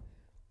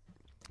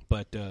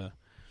 But the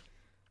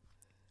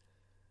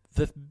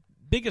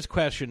biggest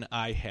question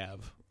I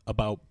have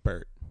about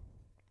Bert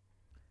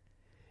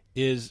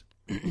is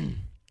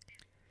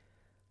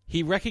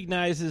he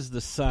recognizes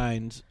the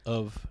signs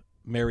of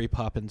Mary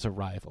Poppins'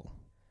 arrival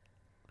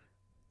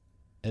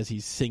as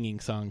he's singing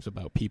songs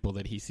about people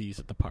that he sees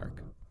at the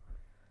park.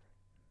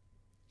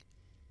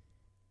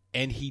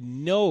 And he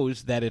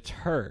knows that it's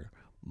her.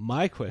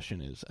 My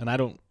question is, and I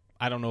don't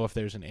know if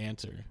there's an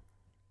answer,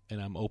 and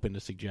I'm open to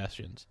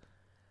suggestions.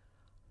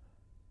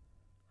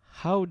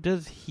 How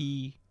does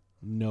he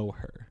know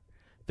her?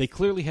 They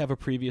clearly have a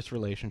previous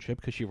relationship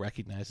because she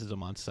recognizes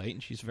him on sight,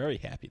 and she's very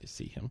happy to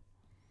see him.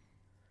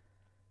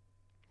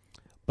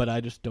 But I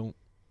just don't...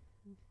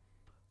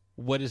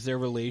 What is their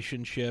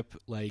relationship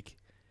like?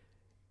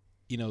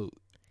 You know,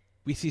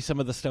 we see some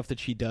of the stuff that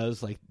she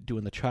does, like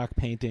doing the chalk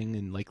painting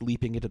and like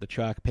leaping into the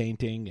chalk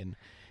painting. And,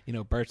 you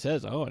know, Bert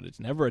says, oh, and it's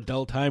never a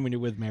dull time when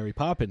you're with Mary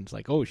Poppins.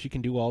 Like, oh, she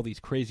can do all these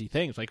crazy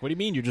things. Like, what do you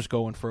mean you're just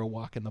going for a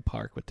walk in the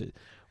park with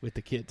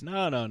the kids?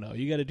 No.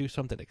 You got to do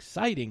something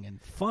exciting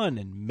and fun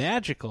and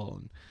magical.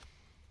 And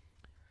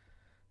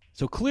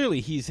so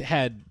clearly he's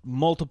had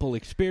multiple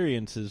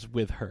experiences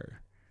with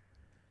her.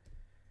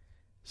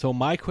 So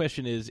my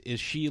question is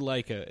he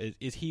like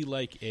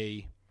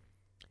a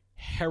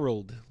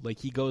herald? Like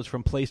he goes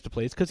from place to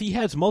place because he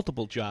has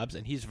multiple jobs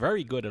and he's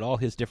very good at all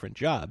his different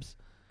jobs.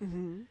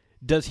 Mm-hmm.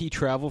 Does he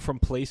travel from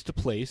place to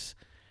place,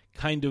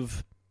 kind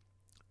of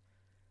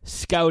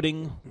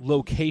scouting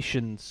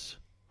locations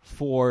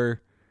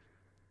for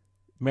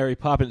Mary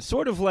Poppins?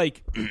 Sort of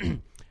like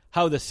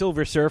how the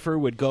Silver Surfer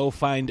would go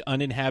find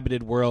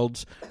uninhabited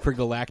worlds for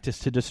Galactus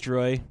to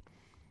destroy.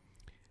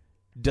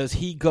 Does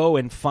he go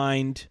and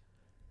find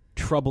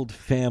troubled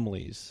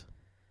families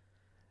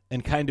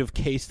and kind of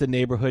case the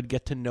neighborhood,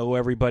 get to know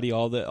everybody,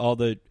 all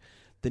the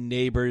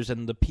neighbors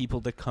and the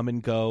people that come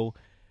and go,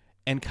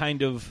 and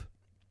kind of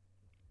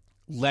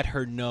let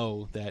her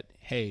know that,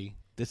 hey,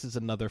 this is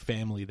another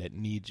family that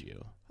needs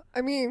you?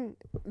 I mean,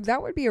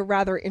 that would be a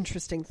rather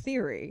interesting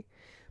theory,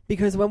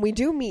 because when we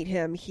do meet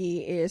him,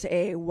 he is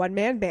a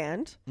one-man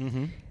band,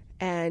 mm-hmm.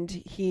 and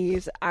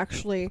he's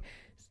actually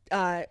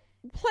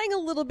playing a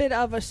little bit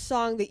of a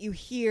song that you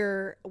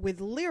hear with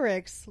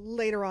lyrics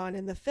later on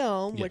in the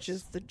film, yes. which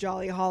is the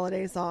Jolly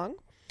Holiday song,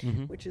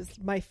 mm-hmm. which is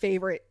my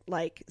favorite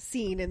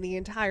scene in the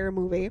entire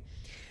movie.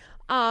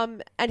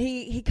 And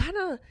he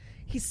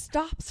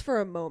stops for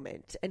a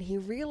moment and he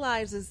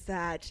realizes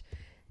that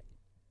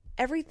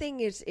everything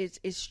is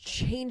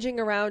changing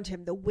around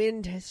him. The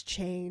wind has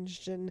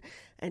changed and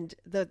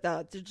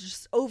the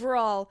just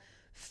overall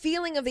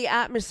feeling of the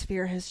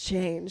atmosphere has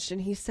changed.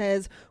 And he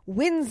says,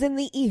 winds in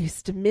the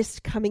east,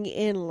 mist coming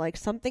in, like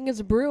something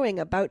is brewing,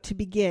 about to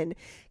begin.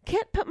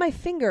 Can't put my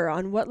finger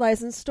on what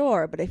lies in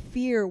store, but I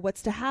fear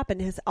what's to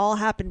happen has all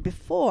happened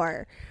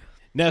before.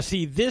 Now,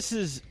 see, this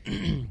is...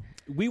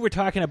 we were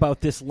talking about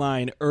this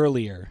line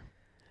earlier,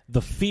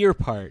 the fear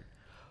part,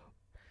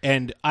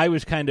 and I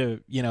was kind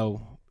of,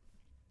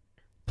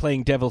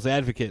 playing devil's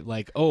advocate,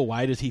 like, oh,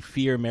 why does he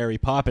fear Mary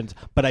Poppins?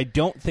 But I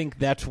don't think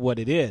that's what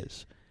it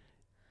is.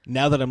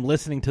 Now that I'm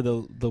listening to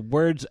the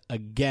words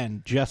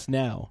again just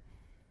now,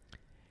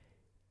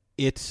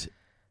 it's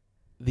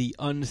the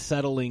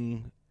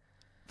unsettled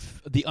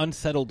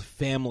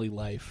family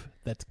life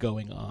that's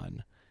going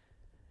on.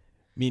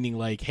 Meaning,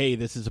 like, hey,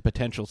 this is a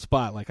potential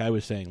spot. Like I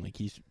was saying, like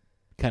he's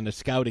kind of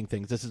scouting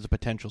things. This is a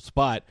potential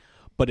spot.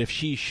 But if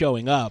she's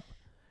showing up,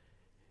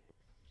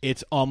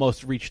 it's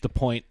almost reached the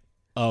point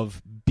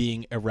of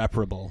being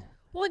irreparable.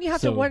 Well, and you have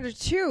to wonder,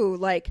 too,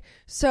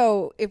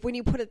 so if when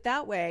you put it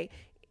that way,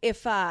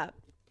 if a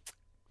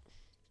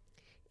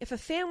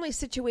family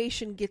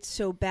situation gets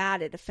so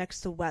bad it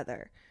affects the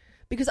weather,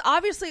 because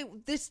obviously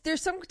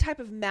there's some type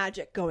of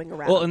magic going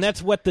around. Well, and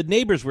that's what the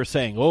neighbors were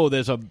saying. Oh,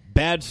 there's a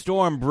bad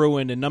storm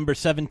brewing in number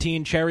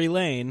 17 Cherry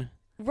Lane.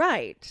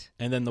 Right.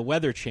 And then the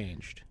weather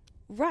changed.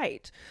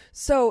 Right.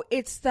 So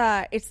it's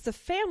the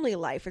family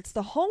life, it's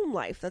the home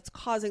life that's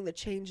causing the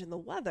change in the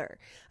weather.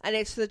 And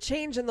it's the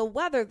change in the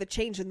weather, the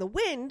change in the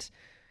wind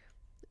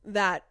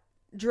that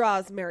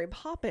draws Mary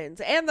Poppins,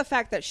 and the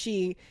fact that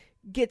she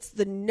gets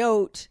the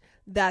note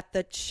that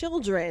the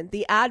children,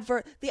 the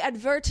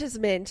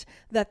advertisement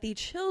that the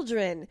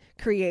children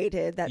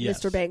created, that yes.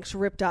 Mr. Banks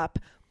ripped up,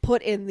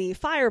 put in the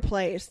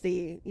fireplace,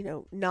 the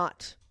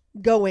not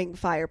going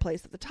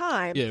fireplace at the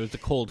time. Yeah, it was the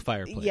cold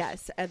fireplace.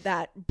 Yes, and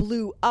that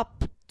blew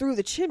up through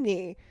the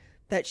chimney,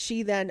 that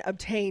she then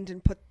obtained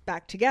and put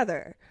back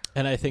together.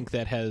 And I think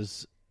that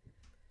has,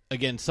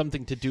 again,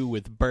 something to do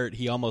with Bert.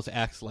 He almost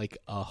acts like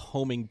a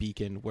homing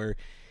beacon, where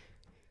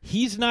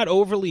he's not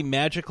overly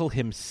magical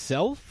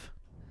himself,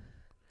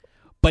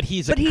 but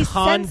he's a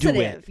conduit.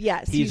 Sensitive.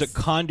 Yes, he's a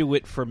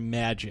conduit for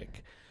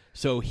magic.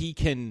 So he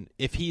can,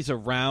 if he's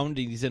around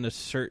and he's in a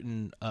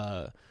certain,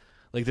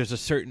 there's a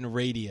certain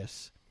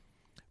radius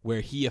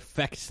where he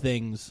affects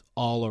things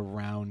all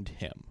around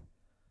him.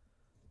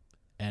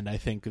 And I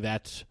think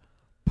that's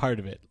part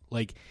of it.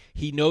 Like,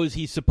 he knows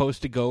he's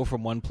supposed to go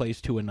from one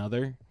place to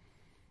another,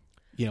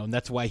 And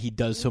that's why he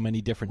does so many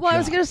different Well, jobs. I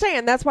was going to say,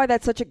 and that's why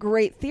that's such a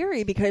great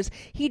theory, because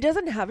he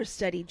doesn't have a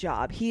steady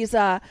job. He's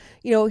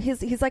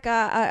he's like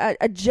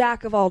a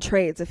jack of all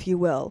trades, if you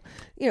will.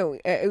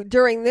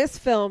 During this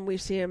film, we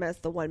see him as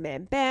the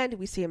one-man band.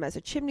 We see him as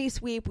a chimney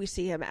sweep. We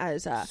see him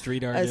as a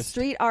street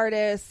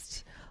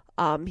artist.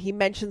 He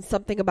mentions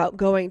something about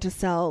going to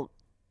sell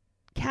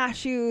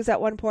cashews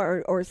at one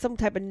point, or some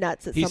type of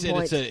nuts at some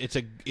point.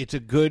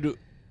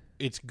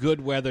 It's good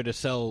weather to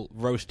sell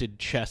roasted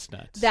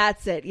chestnuts.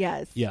 That's it.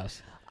 Yes.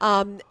 Yes.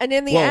 And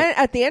in the end,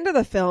 at the end of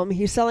the film,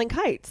 he's selling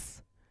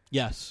kites.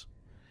 Yes.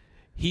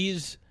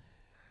 It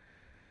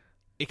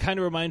kind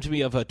of reminds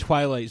me of a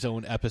Twilight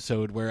Zone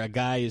episode where a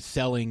guy is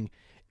selling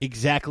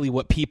exactly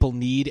what people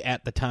need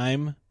at the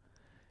time.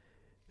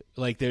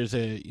 Like there's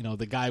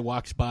the guy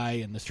walks by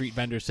and the street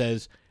vendor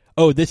says,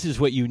 "Oh, this is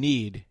what you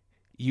need.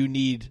 You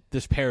need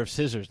this pair of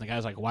scissors." And the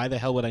guy's like, "Why the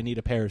hell would I need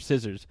a pair of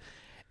scissors?"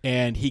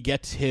 And he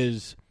gets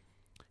his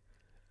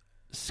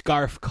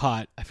scarf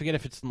caught. I forget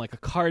if it's in like a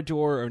car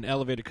door or an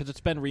elevator, because it's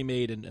been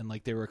remade, and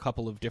like there were a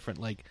couple of different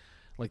like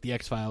the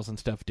X-Files and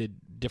stuff did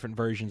different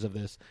versions of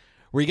this,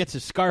 where he gets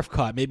his scarf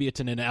caught. Maybe it's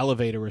in an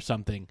elevator or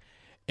something,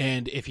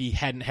 and if he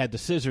hadn't had the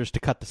scissors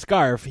to cut the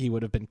scarf, he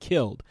would have been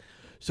killed.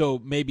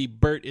 So maybe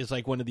Bert is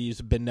like one of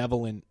these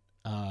benevolent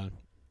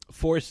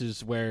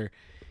forces where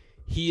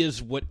he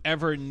is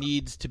whatever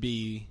needs to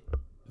be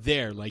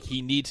there. Like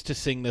he needs to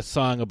sing this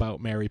song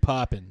about Mary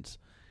Poppins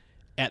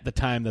at the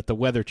time that the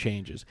weather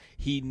changes.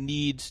 He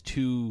needs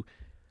to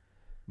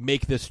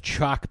make this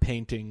chalk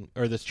painting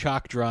or this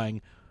chalk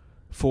drawing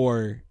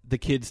for the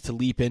kids to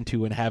leap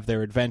into and have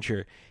their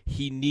adventure.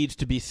 He needs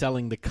to be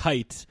selling the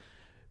kites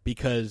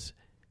because,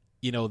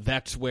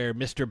 that's where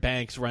Mr.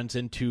 Banks runs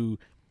into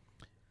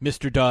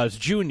Mr. Dawes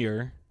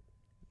Jr.,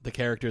 the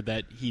character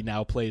that he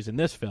now plays in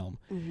this film.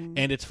 Mm-hmm.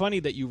 And it's funny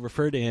that you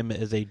refer to him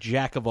as a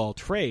jack of all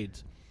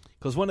trades,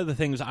 because one of the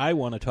things I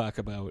want to talk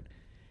about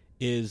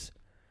is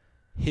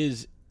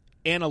his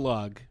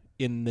analog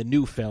in the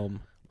new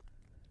film.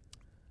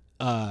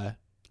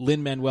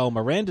 Lin-Manuel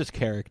Miranda's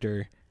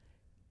character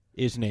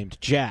is named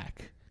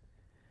Jack.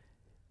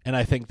 And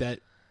I think that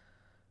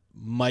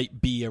might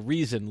be a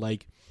reason.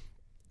 Like,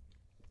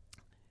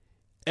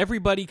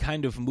 everybody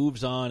kind of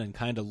moves on and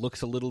kind of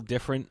looks a little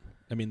different.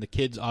 I mean, the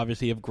kids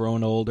obviously have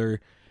grown older.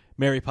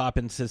 Mary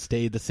Poppins has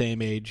stayed the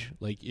same age.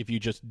 Like, if you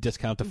just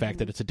discount the fact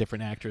that it's a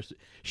different actress,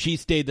 she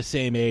stayed the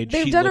same age.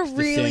 They've she done a looks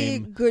really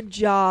the same. good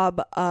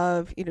job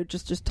of,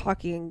 just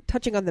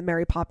touching on the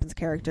Mary Poppins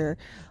character.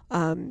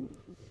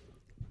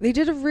 They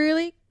did a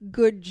really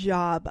good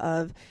job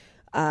of,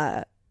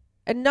 and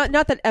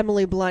not that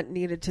Emily Blunt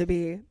needed to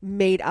be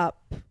made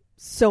up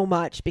so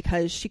much,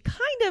 because she kind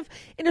of,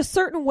 in a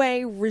certain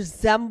way,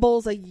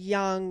 resembles a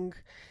young.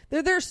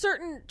 There are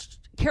certain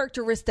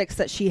characteristics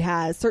that she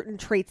has, certain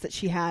traits that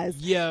she has,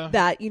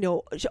 that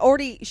she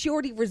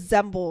already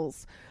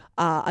resembles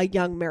a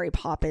young Mary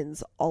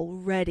Poppins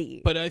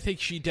already. But I think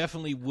she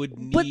definitely would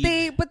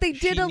need. But they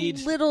did a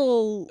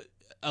little.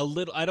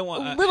 I don't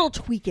want a little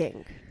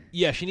tweaking.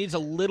 Yeah, she needs a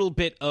little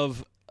bit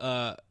of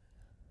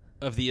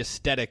the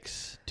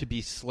aesthetics to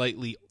be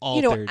slightly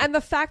altered. And the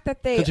fact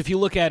that because if you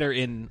look at her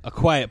in A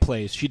Quiet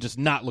Place, she does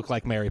not look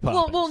like Mary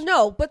Poppins. Well,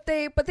 no, but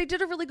they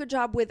did a really good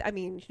job with. I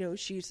mean,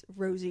 she's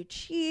rosy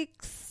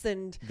cheeks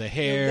and the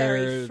hair,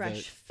 very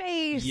fresh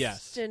face.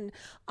 Yes, and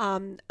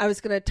I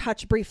was going to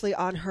touch briefly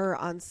on her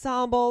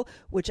ensemble,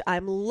 which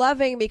I'm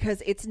loving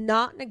because it's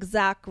not an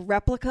exact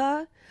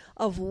replica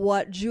of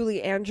what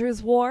Julie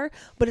Andrews wore,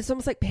 but it's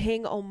almost like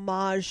paying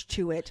homage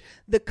to it.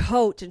 The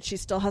coat, and she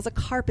still has a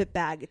carpet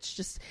bag. It's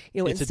just,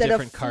 it's instead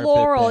of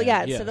floral,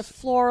 instead of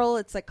floral,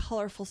 it's like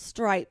colorful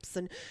stripes,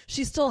 and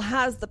she still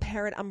has the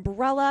parrot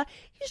umbrella.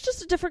 It's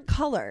just a different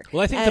color.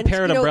 Well, I think the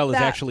parrot umbrella is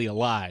actually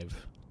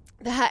alive.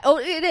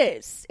 It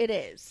is. It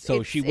is.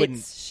 So she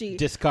wouldn't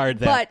discard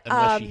that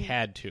unless she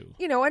had to.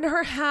 And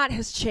her hat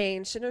has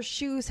changed, and her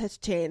shoes has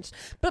changed,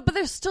 but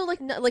there's still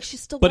like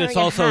she's still. But wearing it's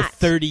also a hat.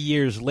 30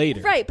 years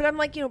later, right? But I'm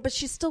like, but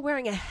she's still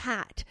wearing a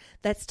hat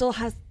that still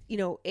has,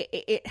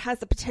 it has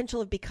the potential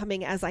of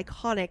becoming as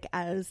iconic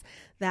as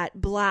that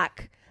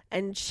black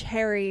and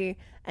cherry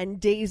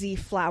and daisy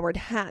flowered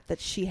hat that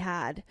she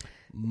had.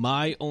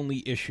 My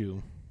only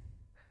issue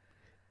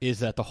is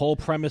that the whole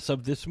premise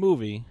of this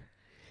movie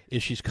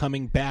is she's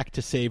coming back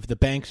to save the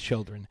Banks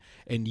children.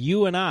 And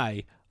you and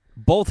I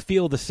both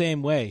feel the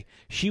same way.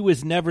 She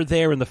was never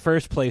there in the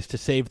first place to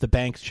save the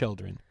Banks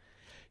children.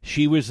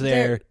 She was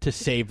there to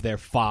save their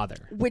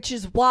father. Which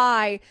is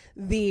why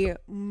the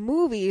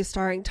movie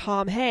starring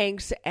Tom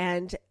Hanks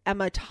and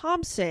Emma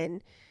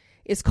Thompson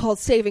is called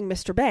Saving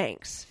Mr.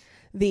 Banks.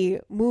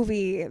 The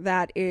movie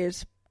that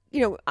is,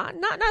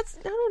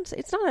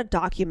 it's not a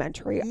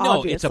documentary, no,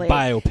 obviously. It's a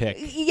biopic.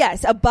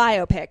 Yes, a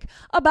biopic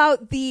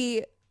about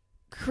the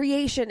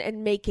creation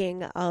and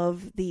making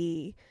of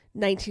the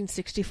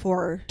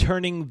 1964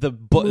 turning the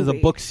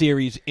book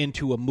series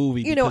into a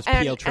movie, because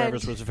P.L.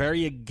 Travers was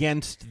very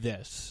against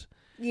this.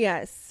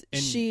 Yes,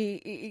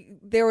 And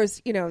there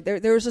was,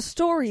 there was a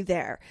story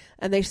there,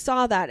 and they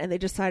saw that, and they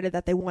decided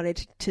that they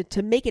wanted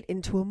to make it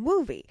into a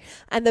movie.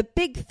 And the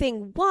big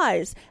thing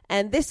was,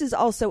 and this is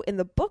also in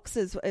the books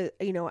as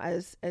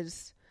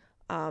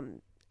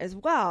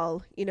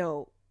well.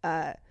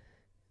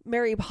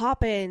 Mary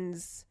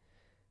Poppins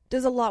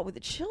does a lot with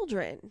the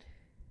children,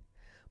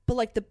 but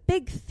like the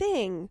big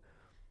thing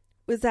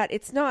was that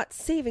it's not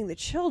saving the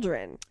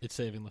children; it's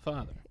saving the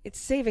father. It's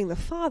saving the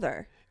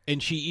father.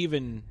 And she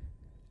even,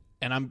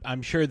 and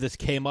I'm sure this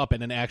came up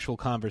in an actual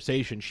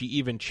conversation, she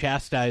even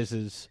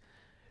chastises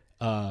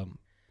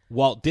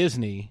Walt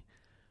Disney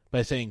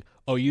by saying,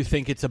 "Oh, you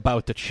think it's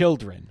about the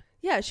children?"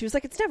 Yeah, she was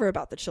like, "It's never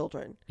about the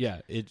children."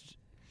 Yeah, it's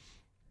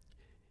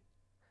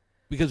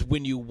because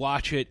when you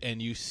watch it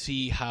and you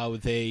see how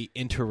they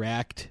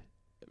interact,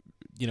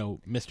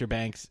 Mr.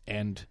 Banks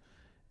and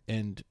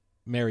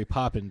Mary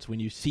Poppins, when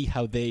you see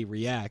how they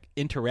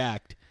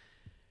interact,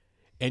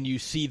 and you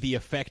see the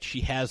effect she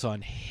has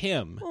on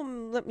him. Well,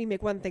 let me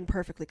make one thing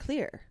perfectly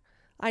clear.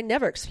 I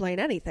never explain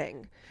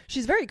anything.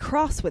 She's very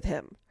cross with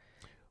him.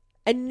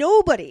 And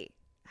nobody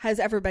has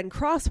ever been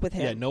cross with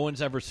him. Yeah, no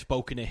one's ever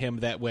spoken to him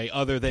that way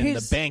other than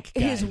the bank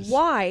guys. His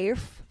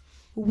wife,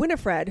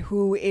 Winifred,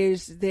 who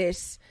is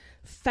this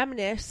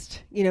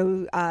feminist,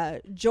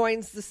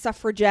 joins the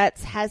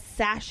suffragettes, has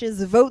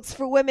sashes, votes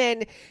for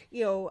women,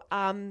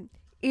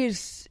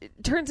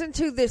 turns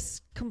into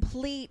this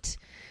complete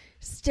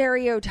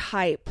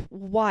stereotype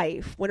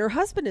wife when her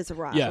husband is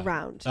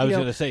around. I was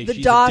going to say, the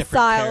she's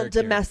docile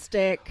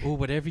domestic. Oh,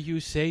 whatever you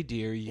say,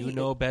 dear, you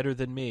know better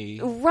than me.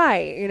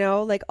 Right,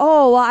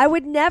 oh, well, I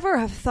would never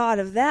have thought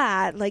of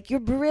that. Like,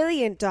 you're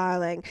brilliant,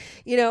 darling.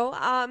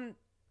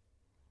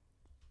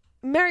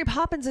 Mary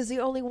Poppins is the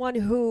only one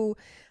who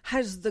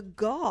has the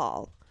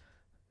gall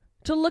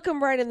to look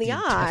him right in the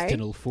eye.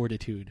 Intestinal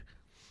fortitude.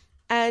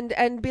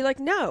 And be like,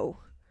 no.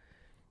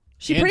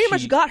 She pretty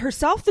much got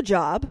herself the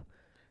job.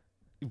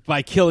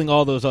 By killing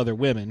all those other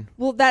women.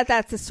 Well,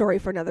 that's a story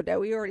for another day.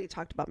 We already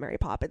talked about Mary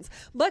Poppins.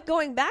 But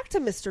going back to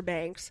Mr.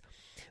 Banks,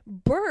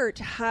 Bert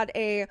had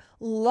a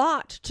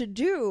lot to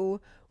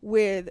do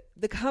with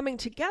the coming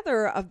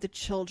together of the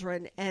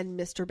children and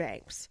Mr.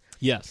 Banks.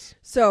 Yes.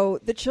 So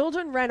the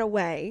children ran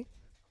away,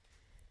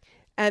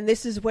 and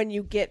this is when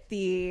you get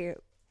the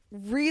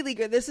really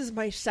good, this is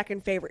my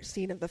second favorite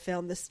scene of the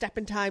film, the step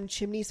in time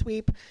chimney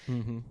sweep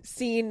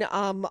scene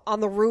on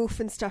the roof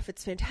and stuff.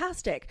 It's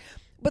fantastic.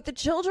 But the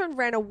children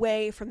ran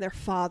away from their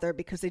father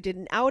because they did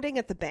an outing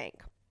at the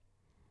bank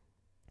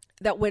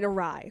that went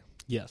awry.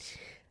 Yes.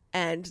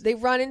 And they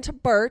run into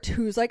Bert,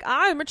 who's like,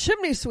 I'm a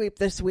chimney sweep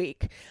this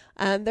week.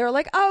 And they're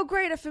like, oh,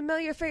 great, a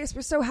familiar face.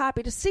 We're so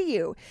happy to see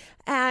you.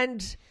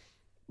 And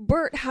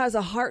Bert has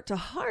a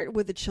heart-to-heart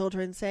with the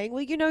children saying,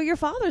 well, your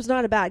father's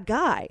not a bad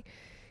guy.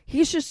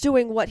 He's just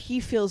doing what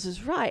he feels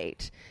is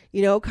right.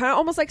 Kind of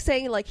almost like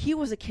saying, like, he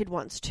was a kid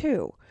once,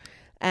 too.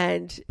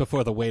 And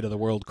before the weight of the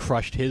world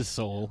crushed his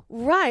soul.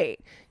 Right.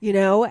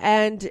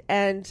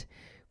 And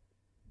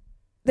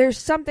there's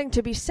something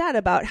to be said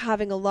about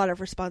having a lot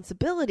of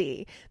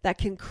responsibility that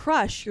can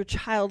crush your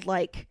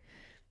childlike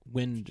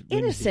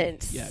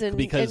innocence. Yeah,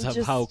 because of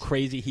how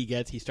crazy he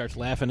gets. He starts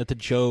laughing at the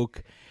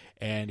joke,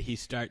 and he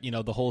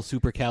the whole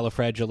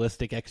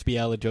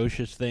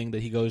supercalifragilisticexpialidocious thing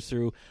that he goes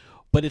through.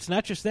 But it's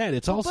not just that.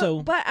 It's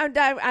also... But I'm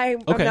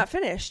not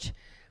finished.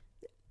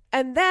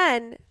 And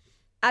then,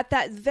 at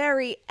that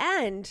very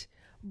end,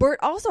 Bert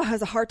also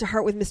has a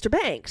heart-to-heart with Mr.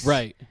 Banks.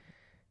 Right.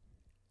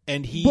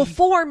 And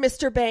before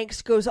Mr.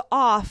 Banks goes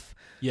off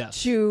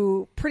yes.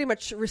 to pretty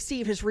much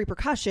receive his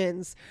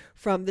repercussions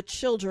from the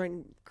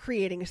children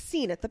creating a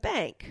scene at the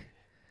bank.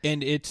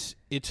 And it's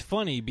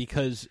funny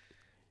because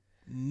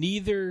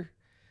neither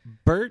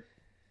Bert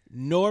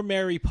nor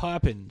Mary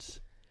Poppins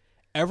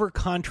ever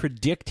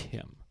contradict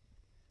him.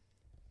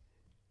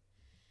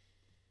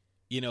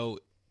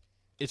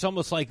 It's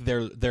almost like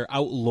they're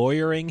out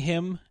lawyering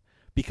him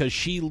because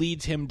she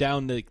leads him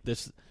down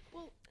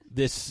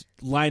this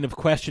line of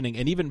questioning,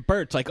 and even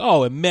Bert's like,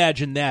 "Oh,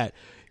 imagine that,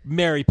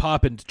 Mary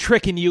Poppins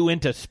tricking you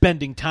into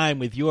spending time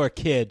with your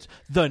kids.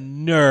 The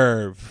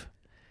nerve!"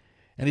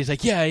 And he's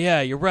like,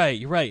 "Yeah, you're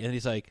right." And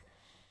he's like,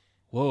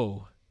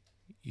 "Whoa,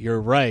 you're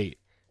right."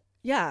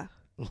 Yeah.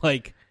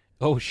 Like,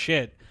 oh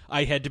shit,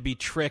 I had to be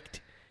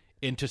tricked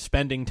into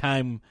spending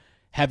time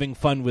having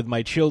fun with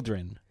my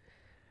children.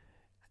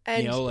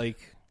 And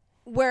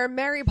where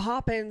Mary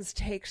Poppins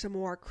takes a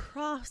more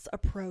cross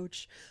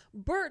approach,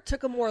 Bert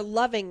took a more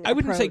loving approach. I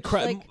wouldn't say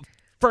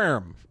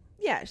firm.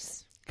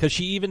 Yes. Because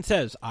she even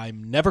says,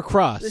 I'm never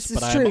cross, this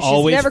but is true. I'm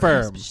always never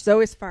firm. Cross, she's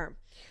always firm.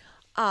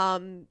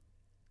 And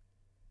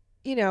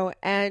Mr.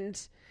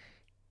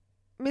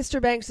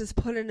 Banks is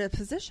put in a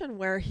position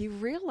where he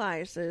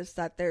realizes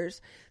that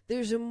there's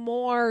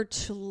more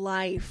to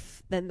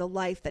life than the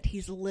life that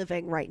he's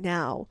living right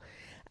now.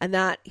 And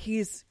that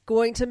he's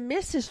going to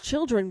miss his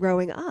children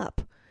growing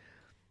up.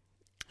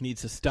 He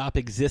needs to stop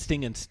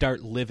existing and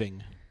start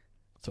living.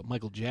 That's what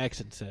Michael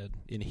Jackson said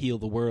in Heal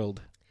the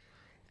World.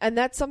 And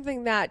that's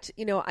something that,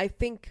 I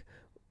think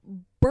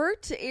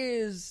Bert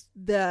is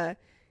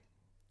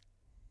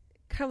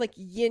kind of like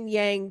yin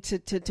yang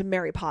to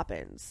Mary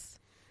Poppins,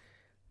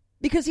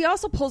 because he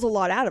also pulls a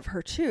lot out of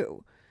her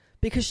too,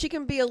 because she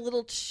can be a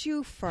little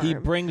too firm. He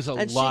brings a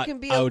and lot she can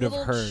be out a of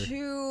little her.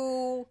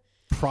 Too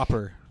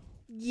Proper.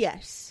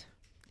 Yes.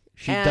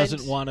 She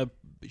doesn't want to.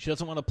 She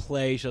doesn't want to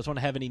play. She doesn't want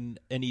to have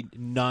any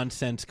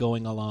nonsense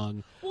going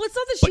along. Well, it's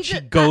not that but she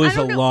goes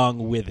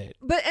along with it.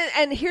 But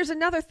and here's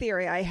another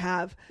theory I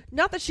have: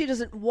 not that she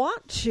doesn't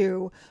want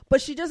to,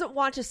 but she doesn't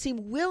want to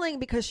seem willing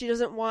because she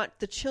doesn't want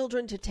the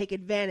children to take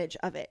advantage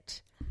of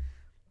it.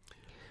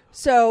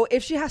 So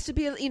if she has to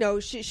be,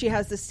 she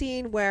has the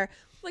scene where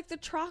like the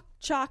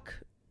chalk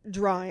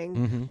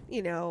drawing,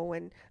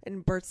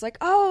 and Bert's like,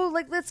 oh,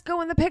 like let's go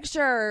in the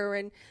picture,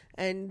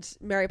 and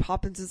Mary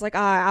Poppins is like,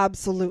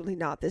 absolutely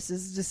not. This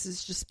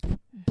is just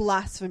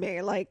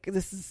blasphemy. Like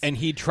this is. And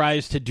he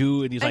tries to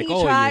do, and he's like,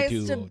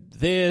 you do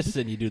this,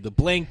 and you do the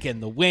blink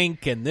and the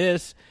wink and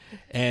this,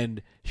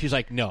 and she's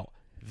like, no,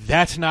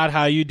 that's not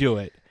how you do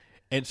it.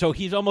 And so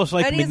he's almost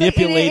like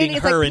manipulating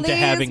her into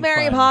having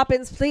Mary fun.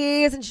 Poppins,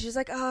 please. And she's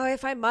like, oh,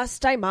 if I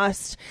must, I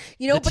must.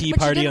 The tea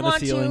party on the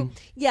ceiling.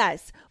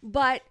 Yes,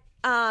 but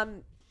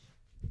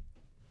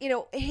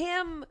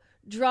him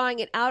drawing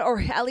it out, or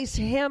at least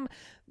him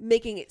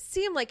making it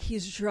seem like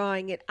he's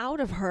drawing it out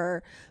of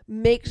her,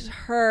 makes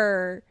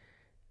her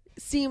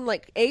seem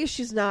like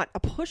she's not a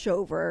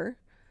pushover,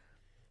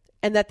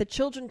 and that the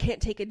children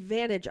can't take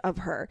advantage of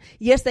her.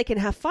 Yes, they can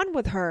have fun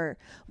with her,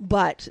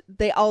 but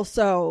they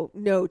also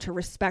know to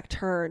respect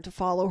her and to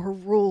follow her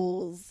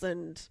rules,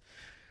 and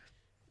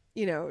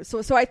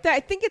so I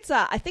think it's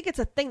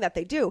a thing that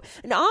they do.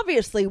 And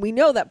obviously we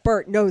know that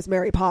Bert knows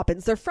Mary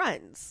Poppins. They're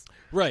friends.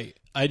 Right.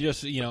 I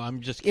just, I'm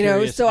just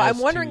curious. So I'm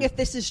wondering if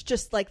this is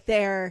just like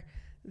their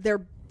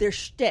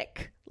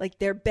shtick, like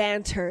their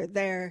banter,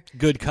 their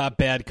good cop,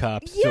 bad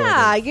cop.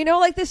 Yeah, sort of.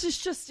 Like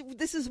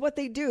this is what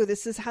they do.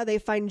 This is how they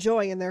find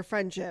joy in their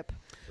friendship.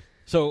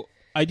 So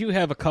I do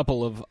have a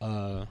couple of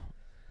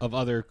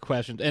other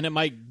questions, and it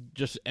might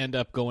just end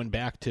up going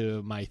back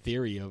to my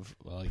theory of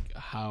like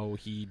how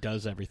he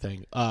does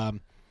everything.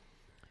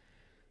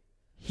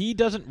 He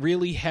doesn't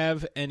really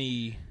have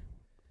any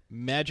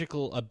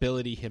magical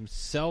ability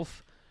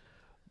himself,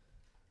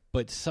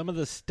 but some of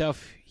the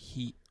stuff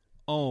he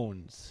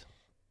owns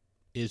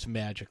is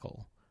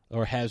magical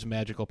or has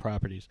magical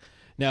properties.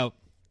 Now,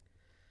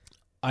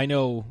 I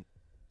know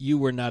you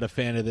were not a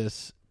fan of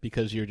this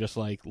because you're just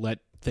like, let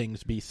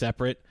things be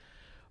separate,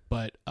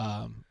 but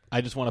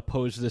I just want to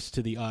pose this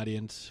to the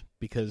audience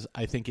because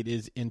I think it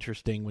is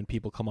interesting when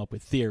people come up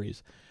with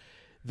theories.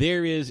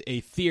 There is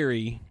a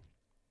theory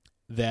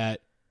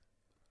that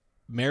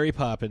Mary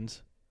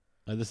Poppins,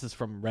 this is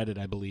from Reddit,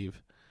 I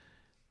believe,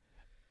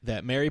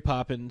 that Mary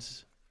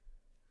Poppins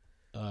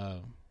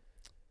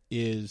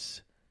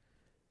is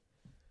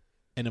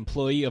an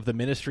employee of the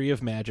Ministry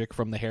of Magic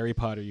from the Harry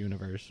Potter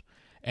universe,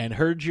 and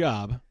her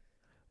job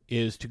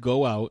is to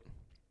go out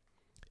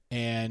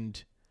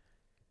and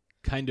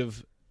kind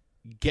of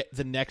get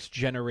the next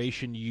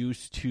generation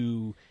used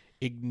to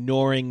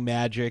ignoring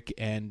magic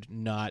and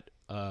not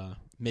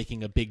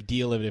making a big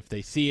deal of it if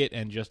they see it,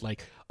 and just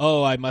like,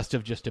 oh, I must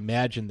have just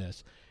imagined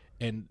this.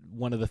 And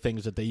one of the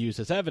things that they use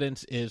as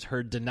evidence is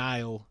her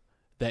denial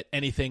that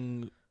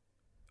anything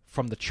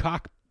from the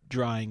chalk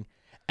drawing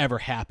ever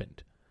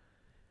happened.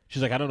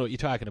 She's like, I don't know what you're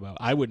talking about.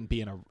 I wouldn't be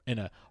in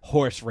a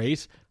horse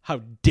race.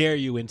 How dare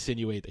you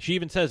insinuate that? She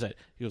even says that.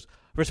 He goes,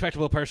 a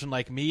respectable person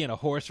like me in a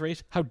horse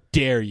race? How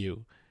dare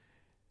you?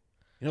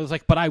 It's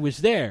like, but I was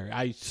there.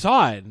 I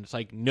saw it. And it's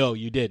like, no,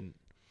 you didn't.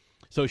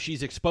 So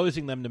she's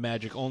exposing them to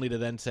magic only to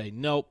then say,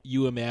 nope,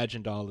 you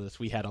imagined all this.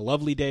 We had a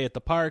lovely day at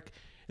the park,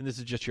 and this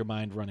is just your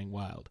mind running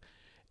wild.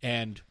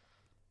 And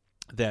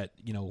that,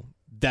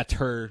 that's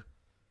her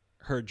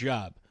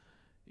job,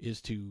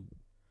 is to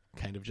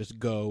kind of just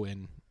go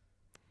and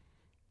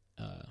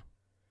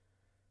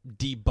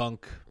debunk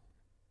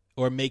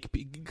or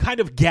kind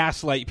of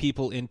gaslight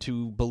people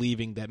into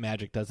believing that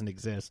magic doesn't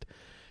exist,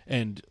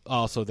 and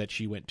also that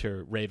she went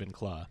to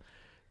Ravenclaw.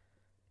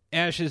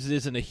 Ashes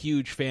isn't a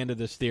huge fan of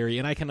this theory,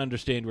 and I can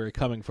understand where you're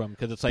coming from,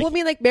 because it's like... Well, I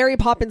mean, like, Mary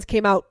Poppins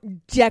came out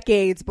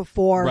decades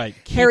before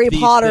Harry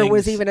Potter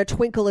was even a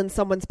twinkle in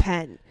someone's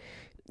pen.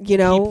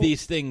 Keep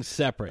these things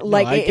separate.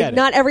 Like, I get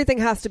not everything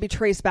has to be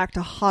traced back to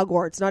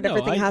Hogwarts. Not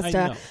everything has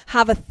to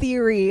have a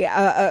theory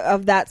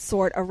of that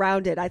sort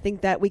around it. I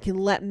think that we can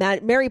let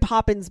Mary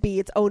Poppins be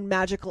its own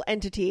magical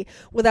entity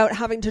without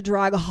having to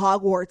drag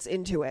Hogwarts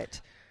into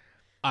it.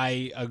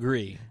 I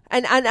agree.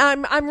 And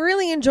I'm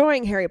really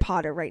enjoying Harry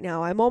Potter right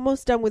now. I'm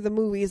almost done with the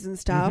movies and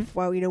stuff. Mm-hmm.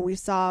 Well, we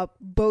saw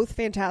both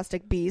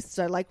Fantastic Beasts.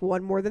 I like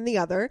one more than the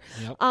other.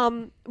 Yep.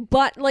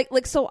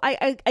 But so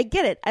I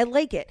get it. I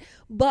like it.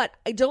 But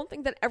I don't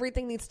think that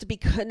everything needs to be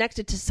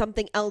connected to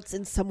something else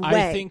in some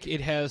way. I think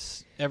it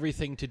has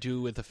everything to do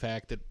with the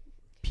fact that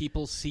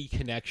people see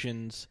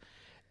connections,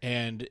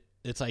 and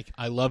it's like,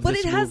 I love this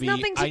movie. But it has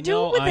nothing to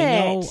do with it.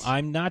 I know.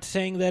 I'm not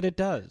saying that it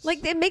does.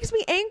 Like, it makes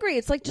me angry.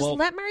 It's like, just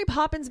let Mary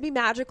Poppins be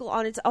magical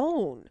on its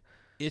own.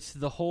 It's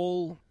the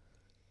whole,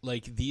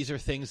 like, these are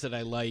things that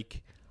I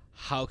like.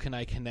 How can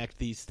I connect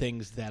these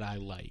things that I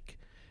like?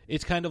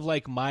 It's kind of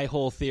like my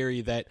whole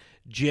theory that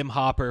Jim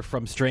Hopper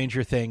from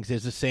Stranger Things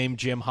is the same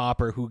Jim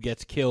Hopper who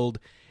gets killed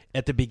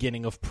at the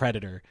beginning of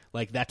Predator.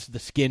 Like, that's the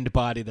skinned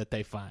body that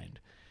they find.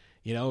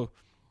 You know,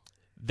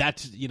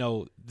 that's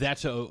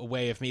a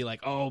way of me like,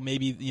 oh,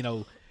 maybe,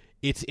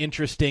 it's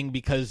interesting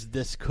because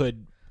this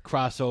could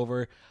cross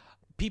over.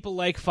 People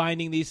like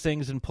finding these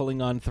things and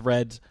pulling on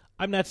threads.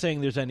 I'm not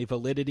saying there's any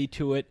validity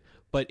to it,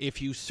 but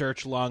if you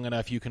search long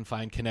enough, you can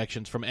find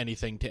connections from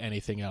anything to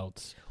anything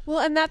else. Well,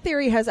 and that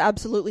theory has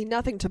absolutely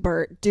nothing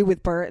to do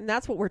with Bert, and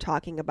that's what we're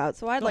talking about.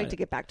 So I'd like to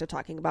get back to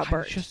talking about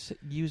Bert. I'm just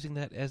using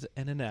that as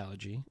an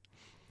analogy.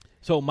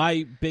 So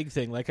my big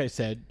thing, like I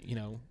said,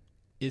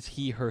 is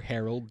he her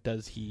herald?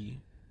 Does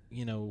he,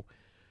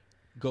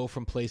 go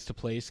from place to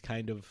place,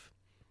 kind of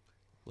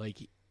like,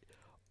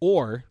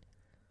 or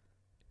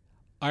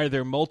are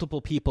there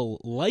multiple people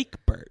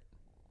like Bert?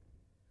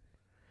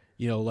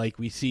 Like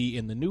we see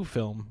in the new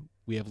film,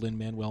 we have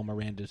Lin-Manuel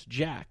Miranda's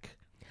Jack.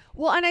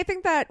 Well, and I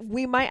think that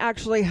we might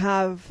actually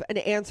have an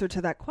answer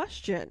to that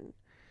question.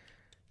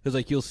 Because,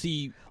 like, you'll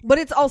see... But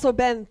it's also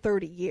been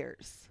 30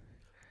 years.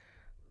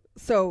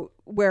 So,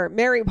 where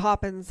Mary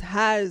Poppins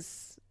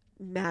has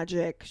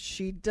magic,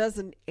 she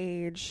doesn't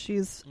age.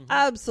 She's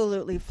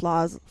absolutely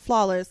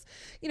flawless.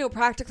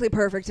 Practically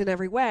perfect in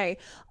every way.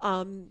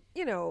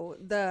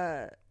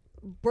 The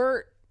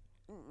Bert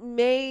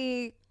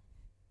may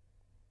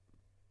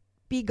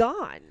be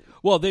gone.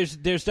 Well, there's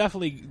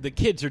definitely, the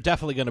kids are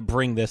definitely going to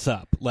bring this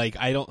up. Like,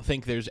 I don't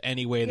think there's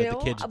any way that the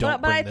kids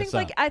don't bring this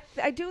up. But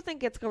I do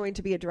think it's going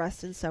to be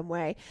addressed in some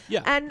way.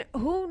 Yeah. And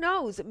who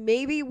knows?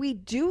 Maybe we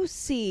do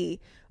see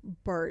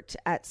Bert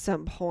at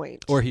some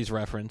point. Or he's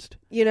referenced.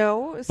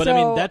 But I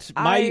mean, that's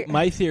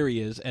my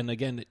theory is, and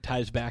again, it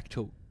ties back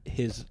to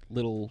his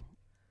little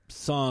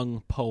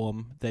song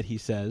poem that he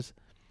says.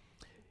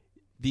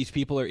 These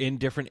people are in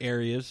different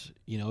areas.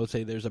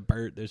 Say there's a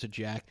Bert, there's a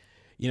Jack.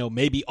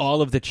 Maybe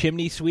all of the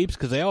chimney sweeps,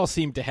 because they all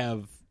seem to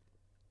have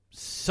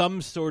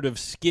some sort of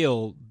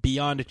skill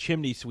beyond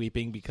chimney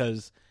sweeping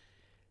because,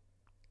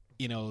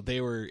 they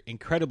were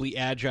incredibly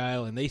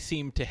agile and they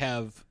seem to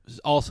have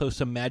also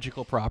some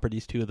magical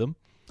properties to them.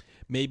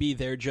 Maybe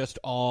they're just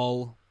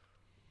all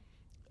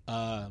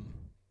a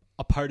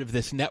part of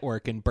this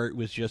network and Bert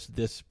was just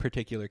this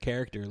particular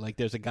character. Like,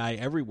 there's a guy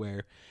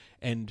everywhere.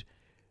 And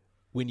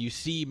when you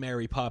see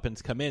Mary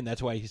Poppins come in,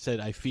 that's why he said,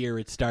 I fear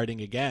it's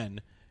starting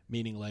again,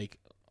 meaning like,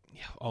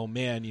 oh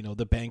man,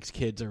 the Banks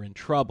kids are in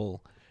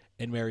trouble,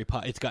 and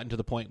it's gotten to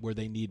the point where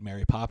they need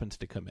Mary Poppins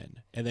to come in,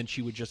 and then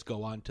she would just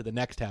go on to the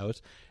next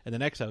house and the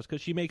next house,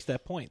 because she makes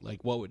that point, like,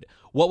 what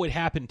would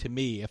happen to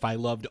me if I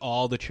loved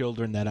all the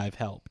children that I've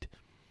helped?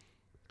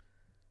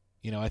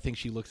 I think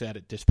she looks at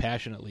it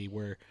dispassionately,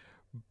 where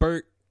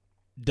Bert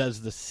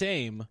does the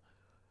same,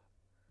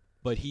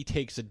 but he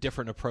takes a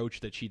different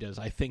approach that she does.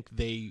 I think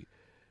they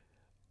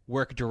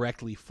work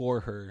directly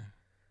for her,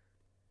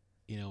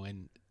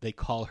 and they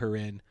call her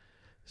in.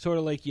 Sort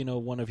of like,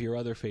 one of your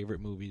other favorite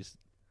movies,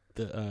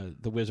 the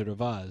Wizard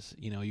of Oz.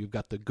 You've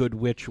got the good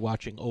witch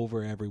watching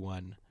over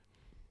everyone.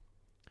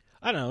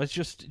 I don't know. It's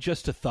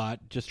just a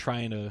thought. Just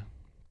trying to...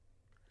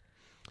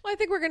 Well, I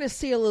think we're going to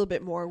see a little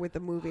bit more with the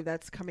movie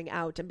that's coming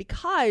out. And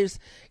because,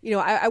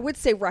 I would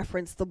say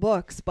reference the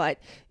books, but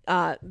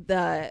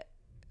the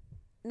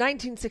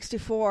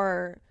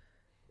 1964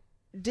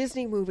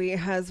 Disney movie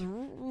has,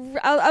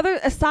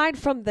 aside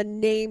from the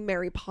name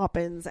Mary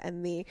Poppins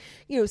and the,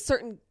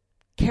 certain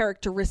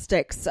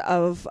characteristics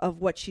of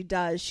what she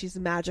does, she's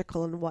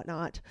magical and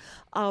whatnot,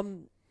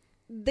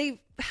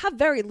 they have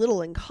very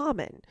little in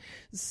common.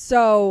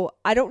 So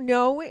I don't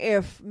know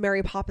if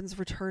Mary Poppins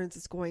Returns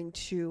is going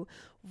to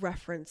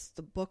reference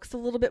the books a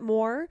little bit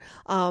more.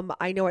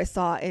 I know I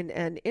saw in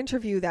an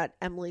interview that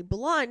Emily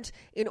Blunt,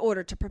 in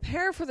order to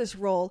prepare for this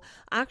role,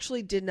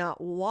 actually did not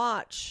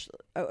watch.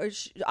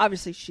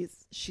 Obviously,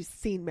 she's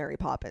seen Mary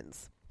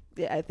Poppins.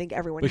 Yeah, I think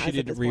everyone. But has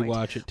she didn't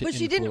rewatch it. But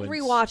she didn't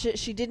rewatch it.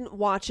 She didn't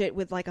watch it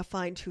with like a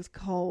fine-tooth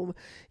comb,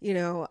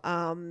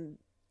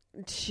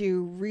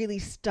 to really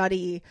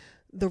study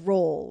the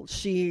role.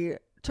 She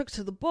took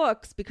to the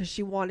books because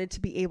she wanted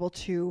to be able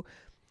to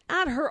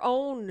add her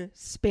own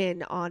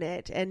spin on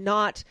it and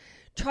not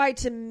try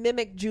to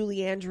mimic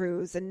Julie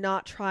Andrews and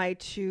not try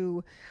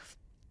to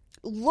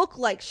look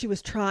like she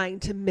was trying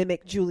to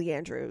mimic Julie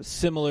Andrews.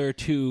 Similar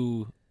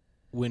to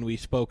when we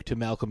spoke to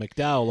Malcolm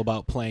McDowell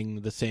about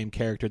playing the same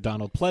character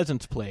Donald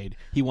Pleasance played.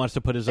 He wants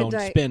to put his own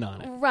spin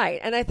on it. Right.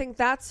 And I think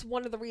that's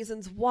one of the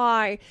reasons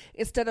why,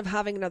 instead of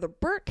having another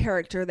Bert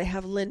character, they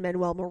have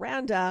Lin-Manuel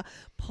Miranda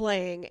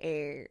playing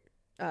a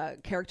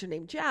character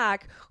named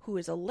Jack, who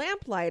is a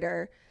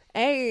lamplighter.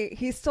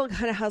 He still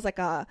kind of has like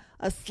a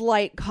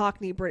slight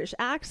Cockney British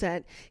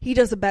accent. He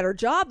does a better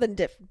job than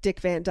Dick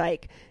Van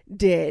Dyke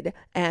did.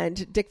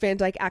 And Dick Van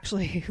Dyke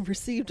actually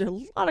received a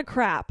lot of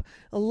crap,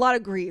 a lot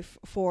of grief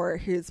for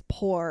his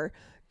poor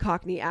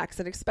Cockney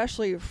accent,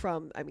 especially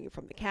from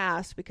the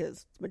cast,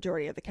 because the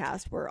majority of the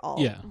cast were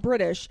all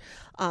British.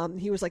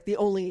 He was like the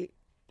only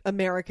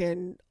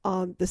American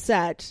on the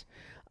set.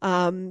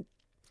 And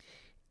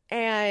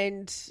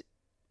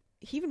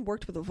he even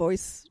worked with a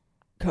voice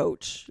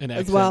coach An as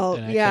accent- well.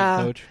 an accent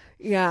Yeah. coach.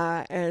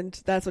 Yeah.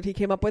 And that's what he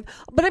came up with.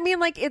 But I mean,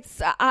 like,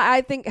 it's,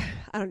 I think,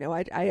 I don't know.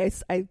 I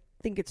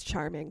think it's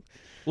charming.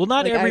 Well,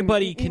 not Like,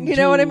 everybody can. You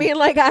know what I mean?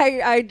 Like,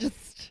 I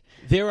just,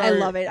 There I are-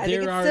 love it. I think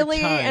there it's are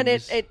silly and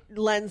times- it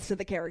lends to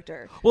the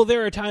character. Well,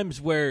 there are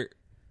times where,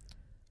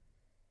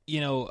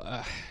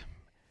 an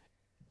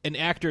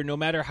actor, no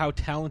matter how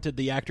talented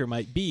the actor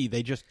might be,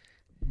 they just,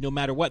 no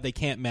matter what, they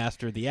can't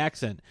master the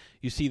accent.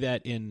 You see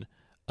that in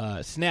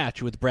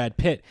Snatch with Brad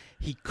Pitt.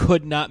 He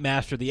could not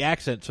master the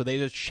accent, so they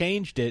just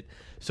changed it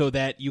so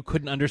that you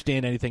couldn't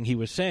understand anything he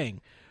was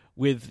saying.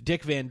 With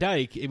Dick Van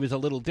Dyke, it was a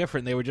little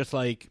different. They were just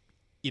like,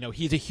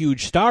 he's a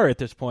huge star at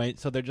this point,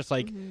 so they're just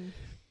like,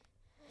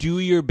 do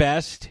your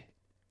best,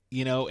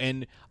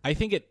 and I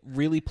think it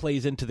really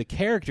plays into the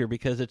character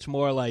because it's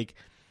more like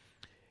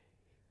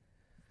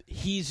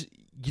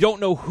you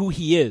don't know who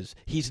he is.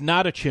 He's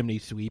not a chimney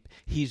sweep.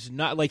 He's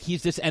not like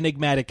he's this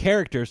enigmatic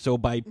character. So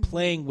by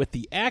playing with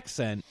the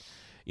accent,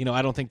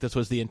 I don't think this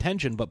was the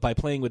intention, but by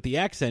playing with the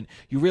accent,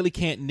 you really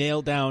can't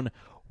nail down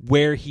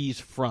where he's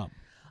from.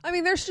 I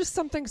mean, there's just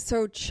something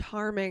so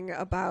charming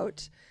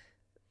about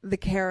the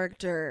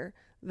character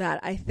that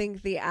I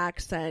think the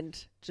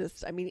accent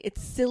just,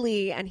 it's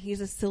silly and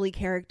he's a silly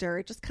character.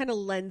 It just kind of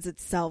lends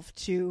itself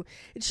to,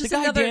 it's just the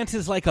guy another...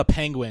 dances like a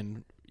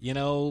penguin,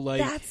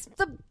 like... That's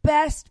the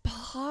best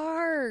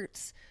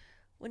part.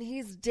 When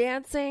he's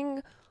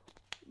dancing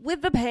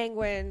with the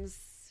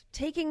penguins,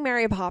 taking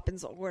Mary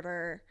Poppins'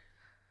 order.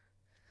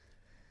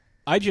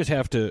 I just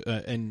have to,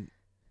 and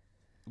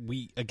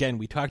we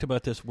talked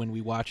about this when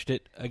we watched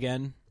it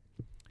again.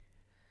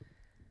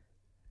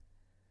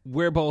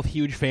 We're both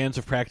huge fans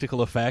of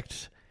practical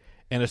effects,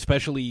 and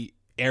especially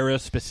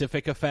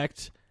era-specific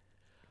effects.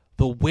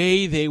 The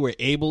way they were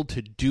able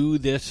to do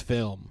this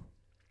film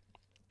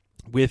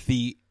with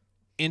the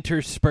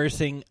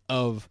interspersing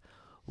of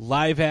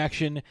live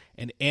action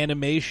and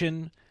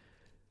animation,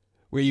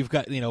 where you've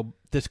got,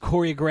 this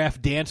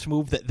choreographed dance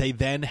move that they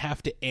then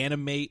have to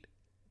animate,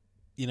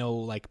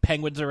 like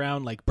penguins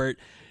around, like Bert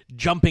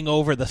jumping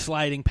over the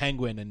sliding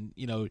penguin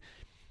and,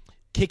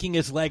 kicking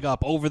his leg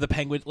up over the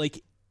penguin.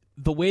 Like,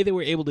 the way they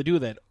were able to do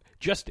that,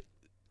 just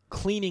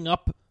cleaning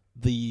up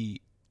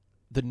the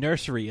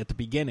nursery at the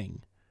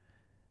beginning,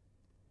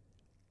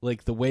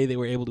 like the way they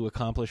were able to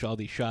accomplish all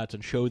these shots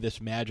and show this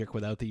magic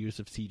without the use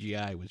of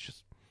CGI was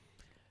just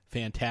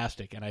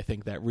fantastic. And I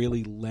think that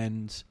really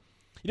lends,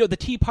 the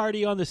tea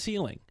party on the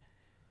ceiling.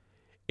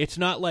 It's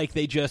not like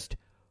they just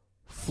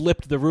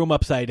flipped the room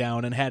upside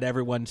down and had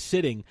everyone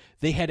sitting.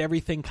 They had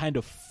everything kind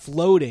of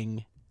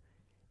floating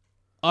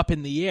up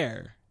in the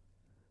air.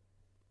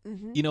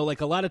 Mm-hmm.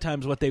 Like a lot of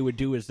times what they would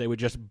do is they would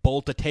just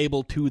bolt a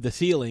table to the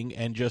ceiling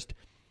and just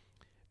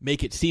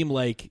make it seem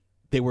like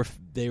they were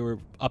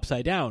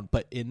upside down.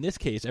 But in this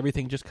case,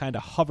 everything just kind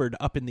of hovered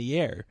up in the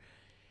air.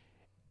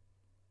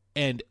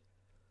 And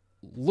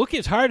look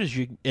as hard as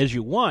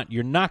you want,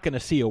 you're not going to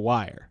see a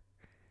wire.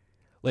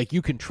 Like,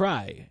 you can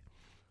try.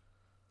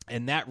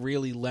 And that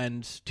really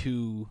lends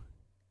to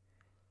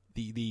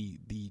the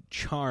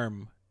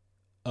charm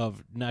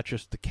of not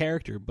just the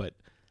character, but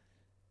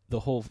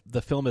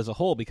the film as a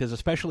whole, because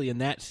especially in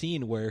that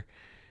scene where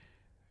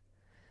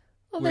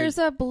there's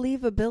a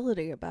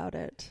believability about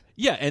it.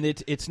 Yeah, and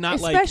it's not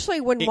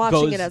especially when it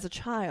watching goes, it as a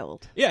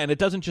child. Yeah, and it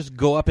doesn't just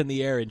go up in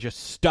the air and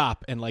just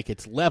stop and like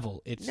it's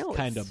level. It's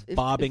kind of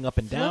bobbing up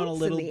and down a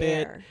little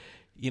bit. Air.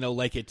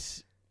 Like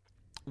it's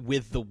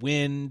with the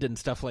wind and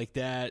stuff like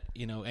that.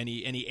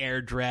 Any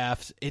air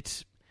drafts.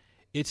 It's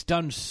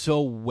done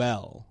so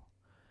well,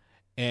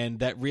 and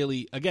that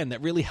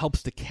really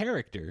helps the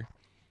character.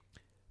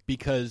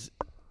 Because,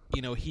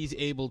 he's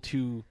able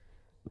to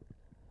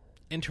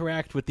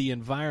interact with the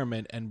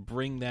environment and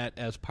bring that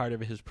as part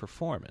of his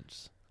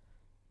performance.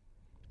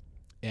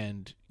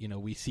 And,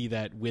 we see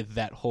that with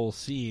that whole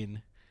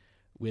scene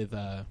with,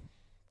 I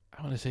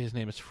want to say his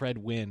name is Fred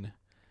Wynn.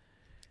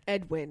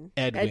 Edwin.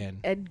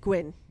 Ed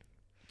Gwynn.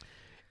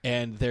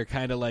 And they're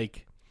kind of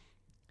like,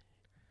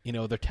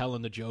 they're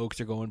telling the jokes,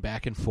 they're going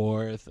back and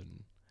forth,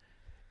 and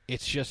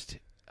it's just,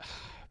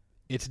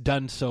 it's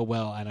done so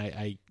well, and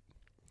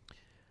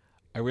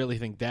I really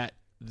think that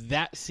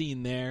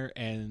scene there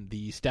and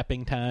the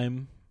stepping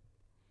time,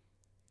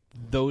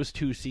 those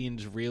two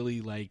scenes really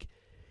like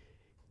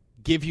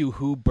give you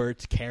who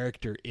Bert's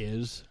character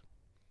is.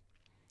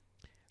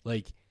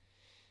 Like,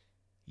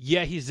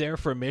 yeah, he's there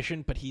for a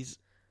mission, but he's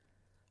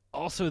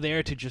also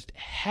there to just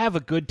have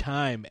a good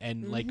time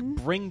and like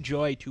bring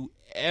joy to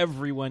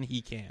everyone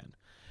he can,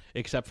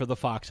 except for the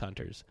fox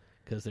hunters,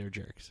 because they're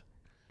jerks.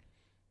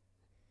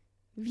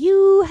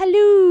 View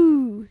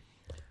halloo.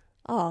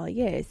 Oh,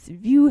 yes,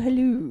 view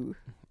halloo.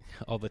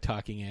 All the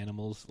talking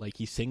animals. Like,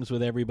 he sings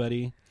with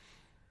everybody.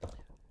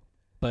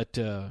 But,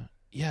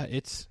 yeah,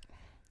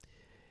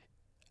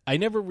 I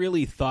never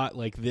really thought,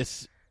 like,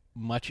 this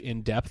much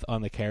in depth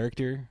on the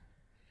character.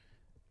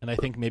 And I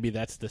think maybe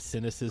that's the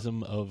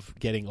cynicism of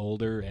getting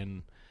older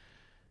and,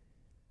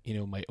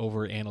 my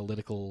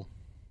over-analytical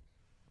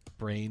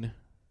brain.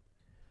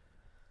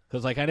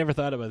 Because, like, I never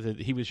thought about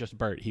it. He was just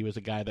Bert. He was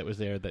a guy that was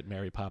there that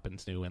Mary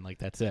Poppins knew, and, like,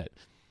 that's it.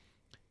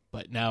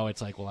 But now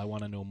it's like, well, I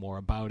want to know more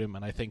about him,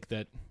 and I think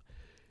that,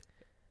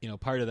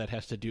 part of that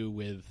has to do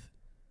with,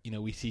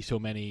 we see so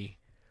many,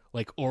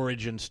 like,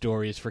 origin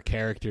stories for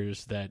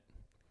characters that,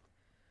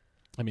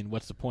 I mean,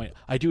 what's the point?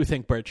 I do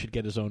think Bert should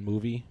get his own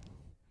movie.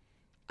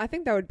 I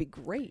think that would be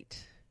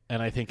great.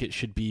 And I think it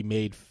should be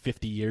made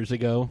 50 years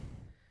ago.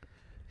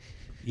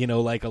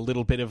 Like a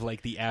little bit of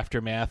like the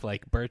aftermath,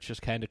 like Bert's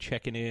just kind of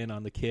checking in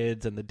on the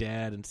kids and the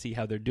dad and see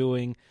how they're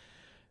doing.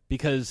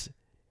 Because,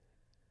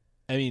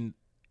 I mean,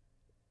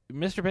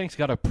 Mr. Banks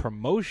got a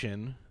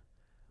promotion,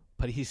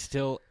 but he's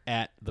still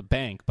at the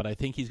bank. But I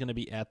think he's going to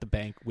be at the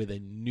bank with a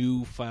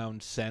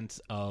newfound sense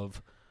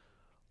of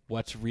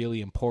what's really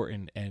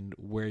important and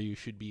where you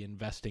should be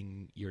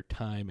investing your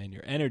time and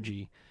your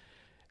energy.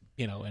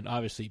 And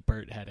obviously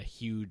Bert had a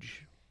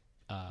huge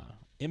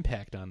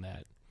impact on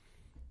that.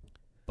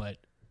 But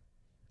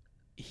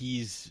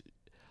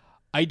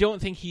I don't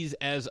think he's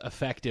as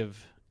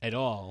effective at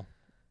all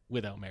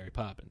without Mary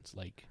Poppins.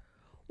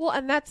 Well,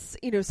 and that's,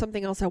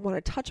 something else I want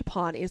to touch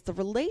upon is the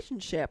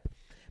relationship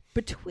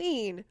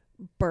between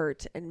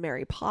Bert and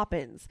Mary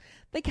Poppins.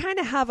 They kind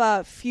of have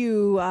a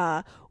few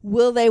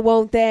will they,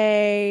 won't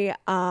they,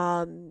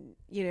 a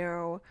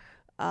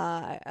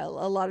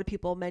lot of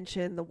people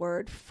mention the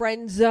word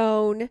friend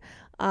zone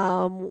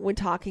when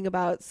talking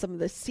about some of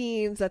the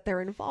scenes that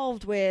they're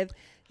involved with.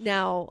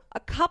 Now,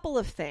 a couple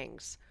of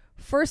things.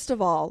 First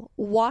of all,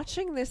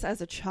 watching this as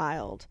a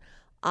child,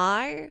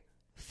 I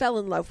fell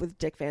in love with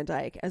Dick Van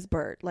Dyke as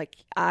Bert. Like,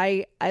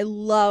 I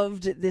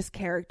loved this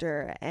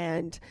character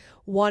and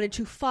wanted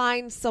to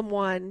find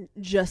someone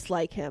just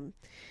like him.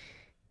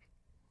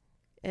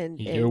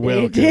 And you're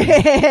welcome.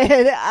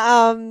 Did.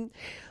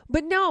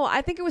 But no,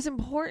 I think it was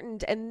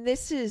important, and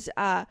this is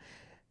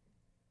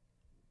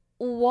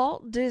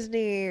Walt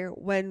Disney,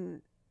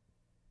 when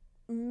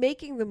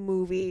making the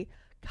movie,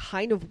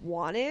 kind of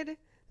wanted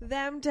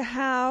them to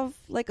have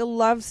like a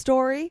love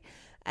story,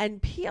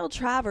 and P.L.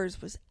 Travers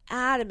was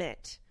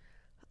adamant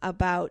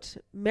about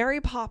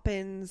Mary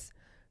Poppins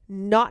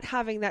not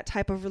having that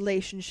type of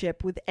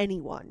relationship with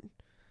anyone.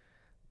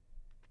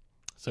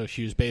 So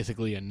she was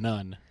basically a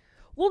nun.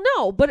 Well,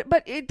 no, but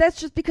that's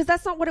just because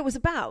that's not what it was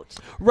about.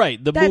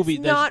 Right, the movie.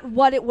 That's not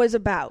what it was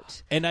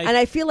about. And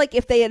I feel like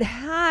if they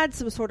had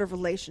some sort of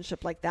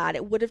relationship like that,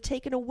 it would have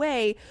taken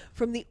away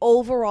from the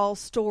overall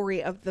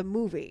story of the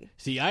movie.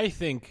 See, I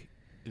think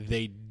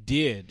they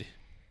did.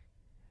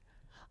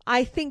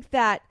 I think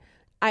that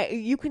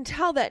you can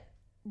tell that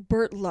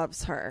Bert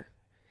loves her.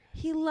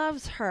 He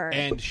loves her.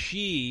 And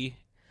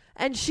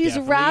she's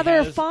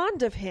rather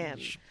fond of him.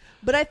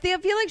 But I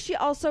feel like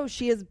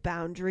she has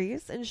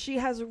boundaries and she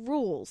has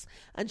rules,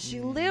 and she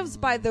lives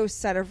by those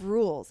set of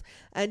rules.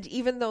 And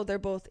even though they're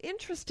both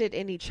interested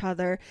in each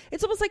other,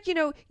 it's almost like,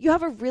 you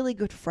have a really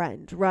good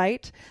friend,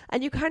 right?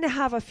 And you kind of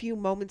have a few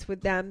moments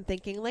with them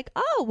thinking like,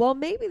 oh, well,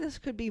 maybe this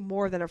could be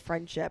more than a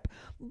friendship.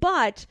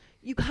 But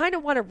you kind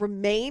of want to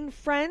remain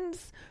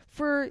friends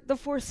for the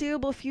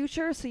foreseeable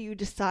future, so you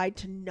decide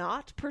to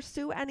not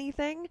pursue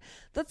anything.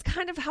 That's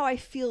kind of how I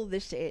feel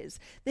this is.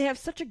 They have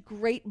such a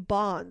great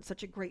bond,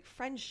 such a great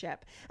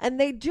friendship, and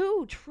they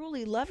do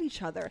truly love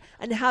each other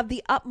and have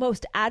the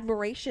utmost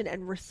admiration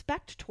and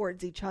respect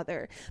towards each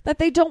other, that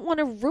they don't want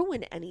to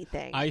ruin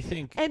anything. I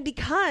think... And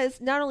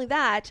because, not only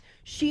that,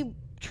 she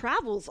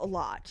travels a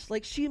lot.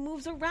 Like, she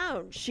moves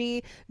around.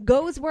 She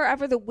goes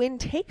wherever the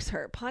wind takes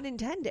her, pun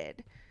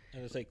intended.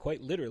 I would say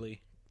quite literally.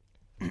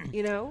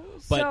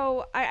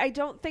 So I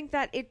don't think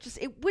that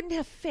it wouldn't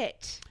have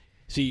fit.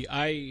 See,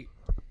 I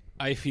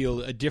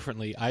feel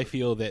differently. I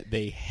feel that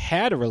they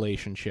had a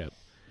relationship,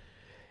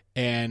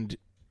 and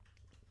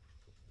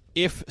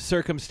if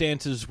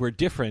circumstances were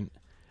different,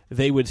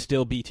 they would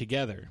still be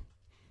together.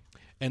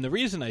 And the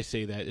reason I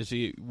say that is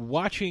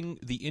watching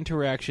the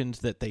interactions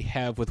that they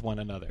have with one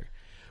another.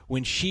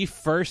 When she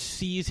first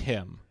sees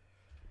him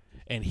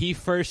and he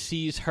first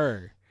sees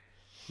her,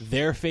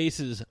 their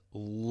faces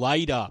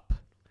light up.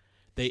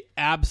 They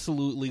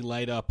absolutely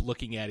light up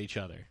looking at each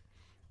other.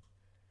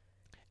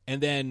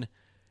 And then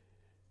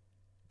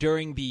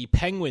during the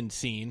penguin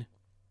scene,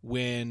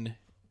 when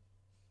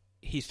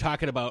he's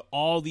talking about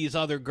all these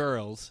other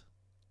girls,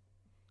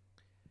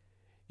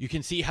 you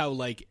can see how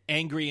like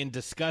angry and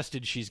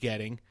disgusted she's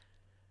getting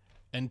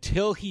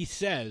until he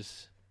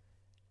says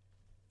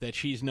that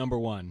she's number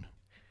one.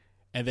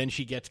 And then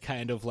she gets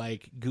kind of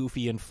like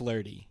goofy and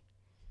flirty.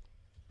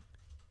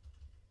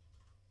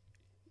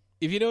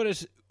 If you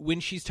notice, when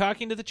she's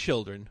talking to the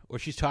children or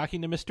she's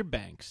talking to Mr.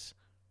 Banks,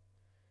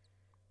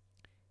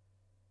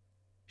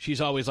 she's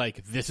always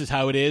like, this is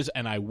how it is,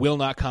 and I will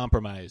not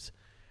compromise.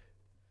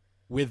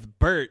 With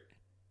Bert,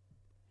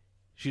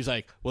 she's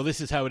like, well,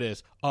 this is how it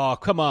is. Oh,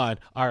 come on.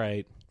 All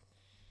right.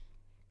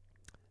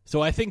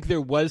 So I think there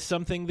was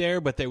something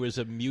there, but there was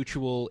a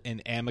mutual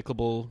and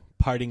amicable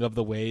parting of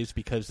the ways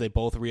because they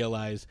both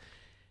realized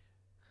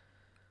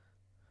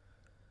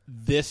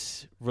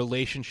this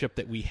relationship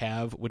that we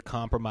have would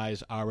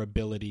compromise our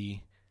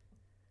ability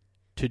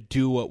to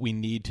do what we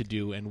need to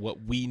do, and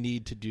what we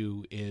need to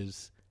do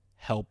is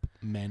help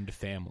mend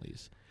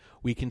families.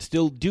 We can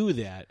still do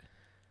that,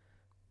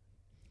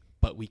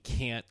 but we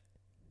can't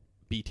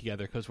be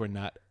together because we're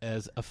not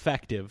as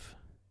effective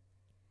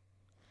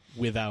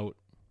without,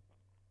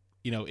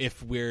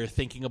 if we're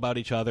thinking about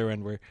each other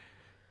and we're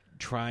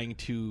trying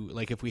to,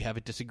 like, if we have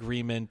a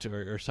disagreement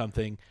or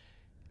something,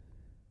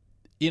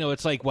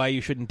 it's like why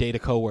you shouldn't date a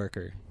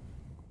coworker,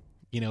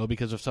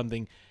 because if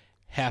something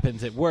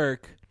happens at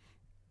work,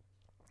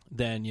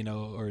 then,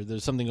 or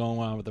there's something going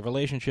on with the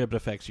relationship, it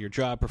affects your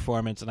job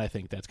performance, and I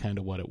think that's kind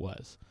of what it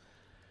was.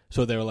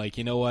 So they were like,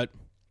 you know what?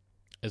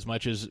 As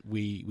much as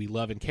we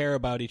love and care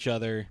about each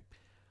other,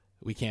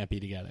 we can't be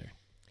together.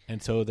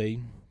 And so they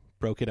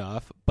broke it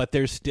off. But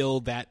there's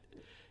still that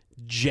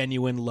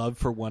genuine love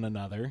for one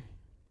another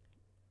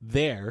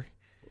there,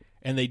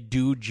 and they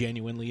do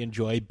genuinely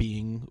enjoy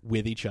being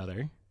with each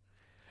other.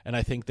 And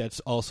I think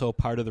that's also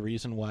part of the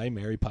reason why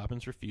Mary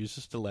Poppins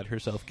refuses to let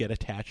herself get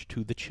attached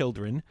to the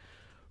children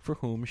for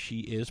whom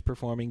she is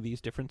performing these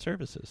different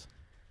services.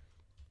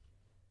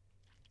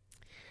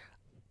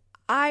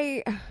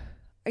 I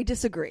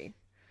disagree.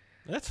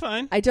 That's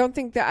fine. I don't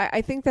think that.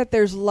 I think that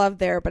there's love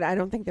there, but I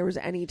don't think there was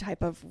any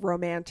type of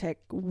romantic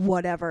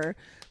whatever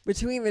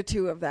between the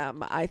two of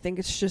them. I think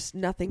it's just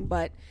nothing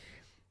but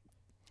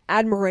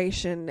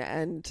admiration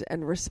and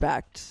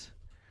respect.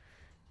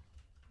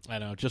 I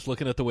know. Just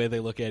looking at the way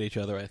they look at each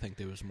other, I think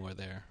there was more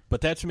there.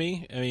 But that's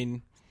me. I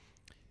mean,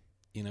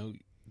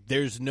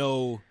 there's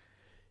no,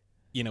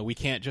 we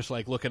can't just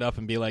like look it up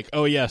and be like,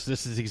 oh yes,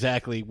 this is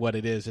exactly what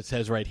it is. It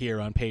says right here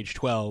on page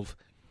 12.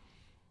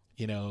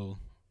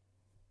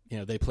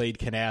 They played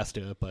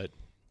canasta, but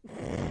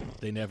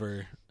they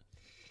never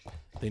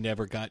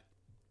got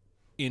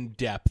in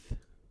depth,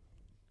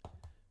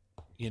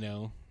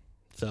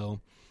 so,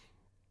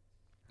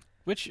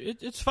 which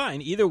it's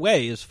fine. Either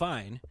way is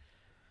fine.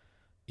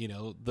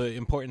 The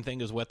important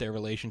thing is what their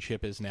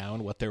relationship is now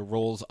and what their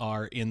roles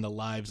are in the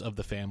lives of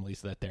the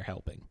families that they're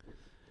helping.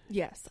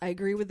 Yes, I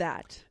agree with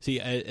that. See,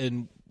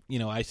 and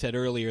I said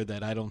earlier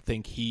that I don't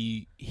think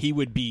he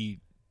would be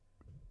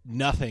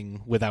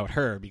nothing without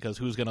her, because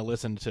who's going to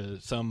listen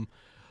to some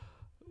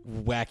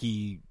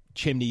wacky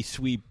chimney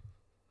sweep,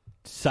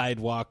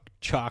 sidewalk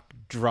chalk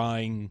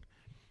drawing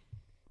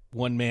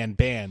one-man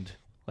band?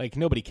 Like,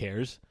 nobody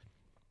cares.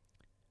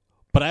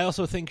 But I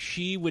also think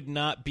she would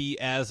not be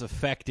as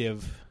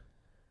effective,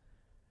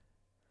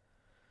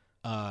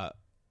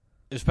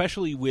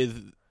 especially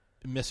with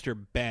Mr.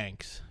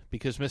 Banks,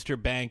 because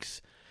Mr.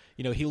 Banks,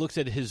 he looks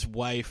at his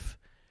wife,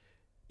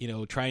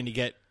 trying to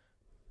get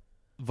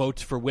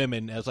votes for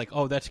women as like,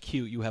 oh, that's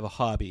cute, you have a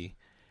hobby,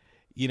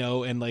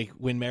 and like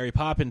when Mary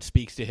Poppins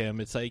speaks to him,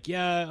 it's like,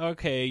 yeah,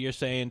 okay, you're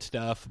saying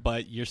stuff,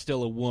 but you're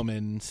still a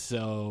woman,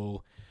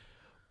 so.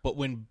 But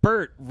when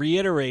Bert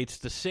reiterates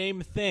the same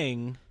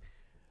thing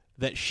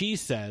that she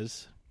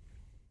says,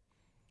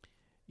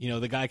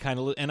 the guy kind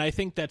of, and I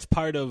think that's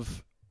part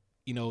of,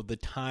 the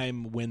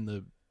time when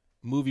the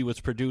movie was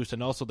produced,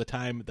 and also the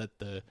time that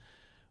the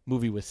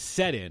movie was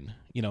set in,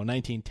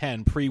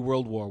 1910,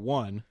 pre-World War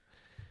I.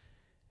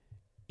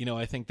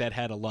 I think that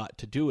had a lot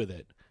to do with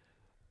it.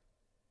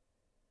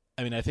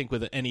 I mean, I think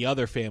with any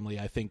other family,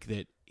 I think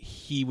that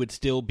he would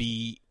still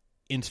be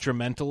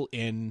instrumental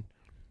in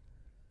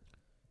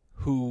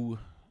who,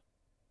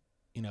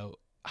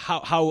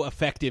 how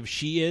effective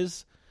she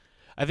is.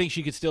 I think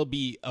she could still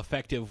be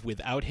effective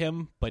without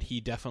him, but he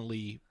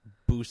definitely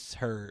boosts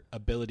her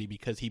ability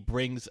because he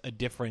brings a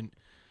different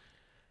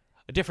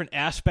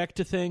aspect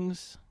to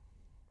things.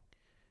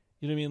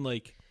 You know what I mean?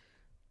 Like,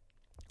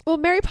 well,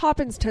 Mary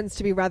Poppins tends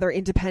to be rather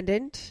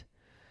independent,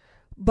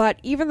 but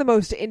even the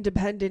most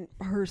independent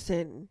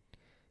person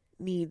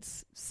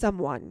needs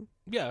someone.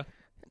 Yeah.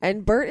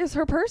 And Bert is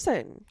her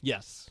person.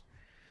 Yes.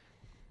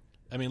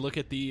 I mean, look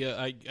at the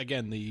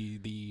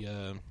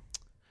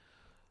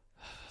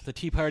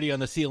tea party on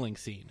the ceiling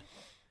scene.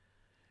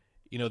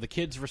 The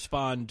kids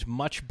respond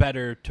much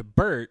better to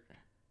Bert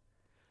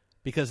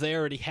because they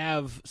already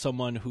have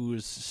someone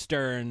who's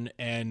stern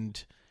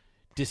and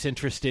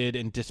disinterested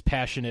and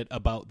dispassionate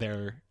about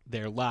their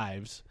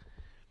lives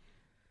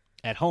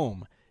at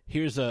home.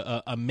 Here's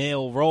a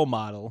male role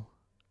model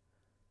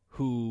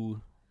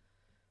who,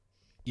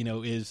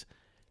 is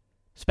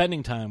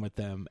spending time with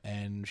them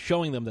and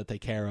showing them that they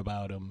care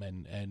about them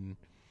and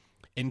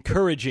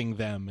encouraging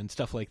them and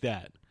stuff like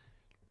that.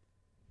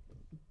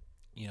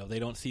 They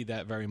don't see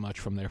that very much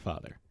from their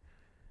father.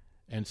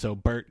 And so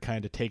Bert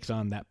kind of takes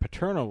on that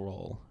paternal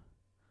role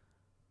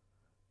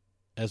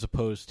as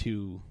opposed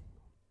to,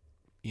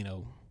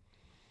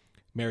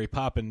 Mary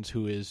Poppins,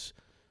 who is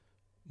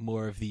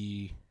more of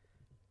the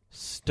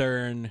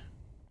stern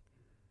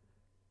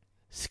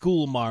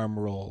school marm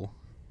role,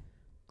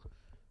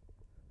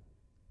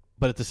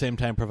 but at the same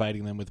time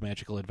providing them with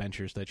magical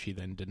adventures that she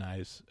then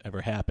denies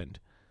ever happened.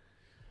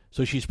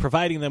 So she's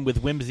providing them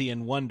with whimsy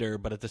and wonder,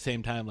 but at the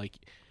same time, like,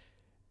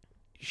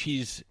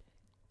 she's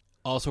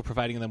also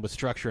providing them with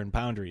structure and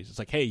boundaries. It's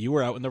like, hey, you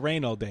were out in the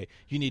rain all day.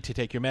 You need to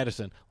take your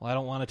medicine. Well, I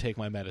don't want to take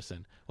my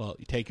medicine. Well,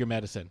 you take your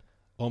medicine.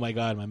 oh my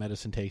God, my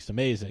medicine tastes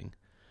amazing.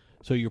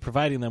 So you're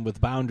providing them with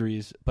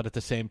boundaries, but at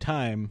the same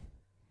time,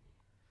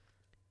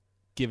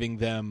 giving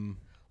them...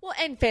 Well,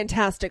 and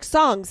fantastic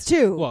songs,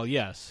 too. Well,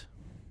 yes.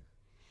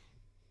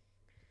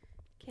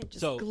 Can't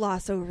just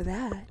gloss over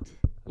that.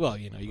 Well,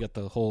 you got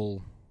the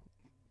whole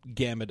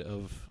gamut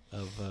of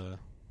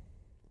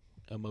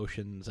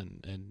emotions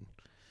and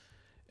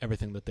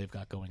everything that they've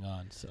got going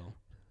on. So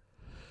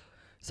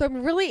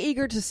I'm really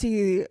eager to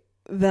see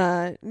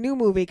the new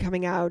movie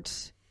coming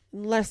out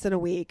in less than a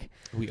week.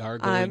 We are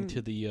going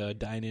to the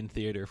dine-in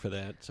theater for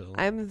that. So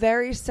I'm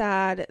very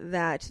sad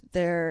that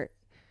there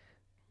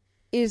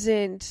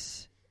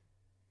isn't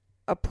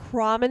a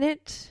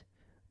prominent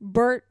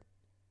Bert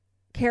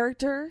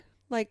character.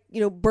 Like,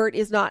 Bert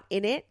is not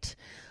in it.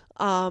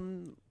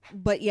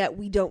 But yet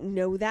we don't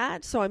know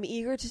that. So I'm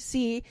eager to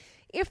see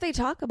if they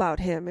talk about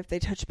him, if they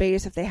touch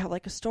base, if they have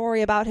like a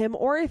story about him,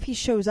 or if he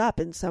shows up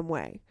in some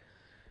way.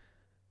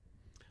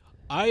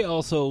 I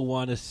also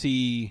want to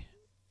see,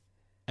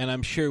 and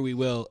I'm sure we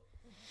will,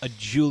 a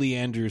Julie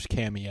Andrews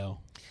cameo.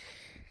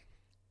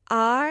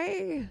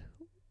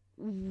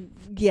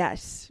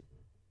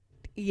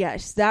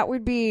 Yes, that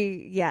would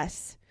be,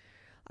 yes.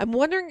 I'm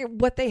wondering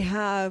what they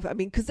have. I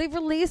mean, because they've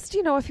released,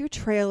 a few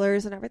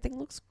trailers and everything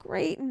looks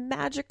great and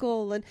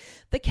magical and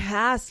the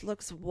cast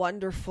looks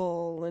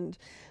wonderful and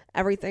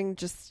everything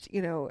just,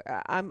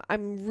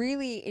 I'm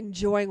really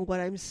enjoying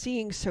what I'm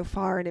seeing so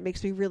far and it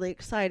makes me really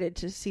excited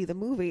to see the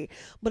movie.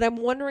 But I'm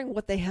wondering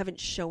what they haven't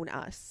shown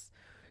us.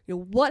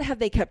 What have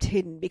they kept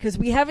hidden? Because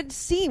we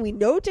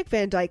know Dick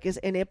Van Dyke is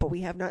in it, but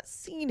we have not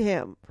seen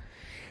him.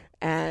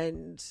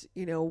 And,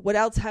 what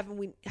else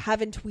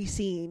haven't we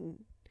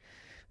seen?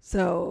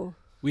 So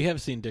we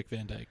have seen Dick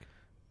Van Dyke.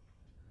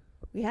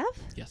 We have?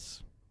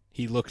 Yes.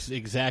 He looks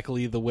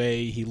exactly the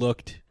way he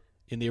looked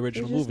in the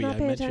original movie. Not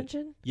pay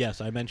attention?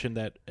 Yes, I mentioned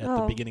that at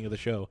the beginning of the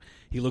show.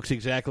 He looks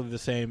exactly the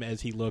same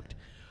as he looked,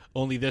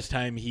 only this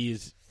time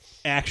he's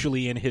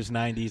actually in his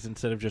 90s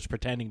instead of just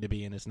pretending to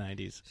be in his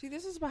 90s. See,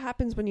 this is what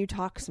happens when you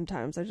talk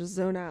sometimes. I just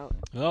zone out.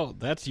 Oh,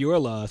 that's your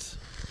loss.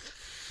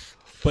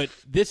 But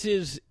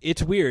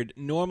it's weird.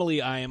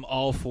 Normally I am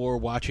all for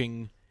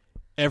watching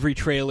every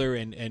trailer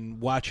and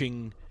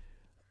watching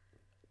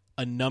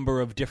a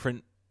number of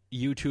different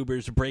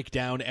YouTubers break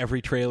down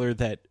every trailer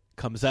that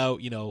comes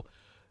out.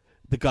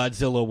 The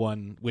Godzilla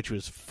one, which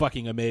was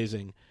fucking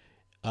amazing.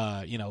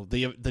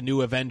 The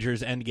new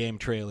Avengers Endgame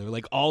trailer.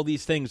 Like, all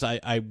these things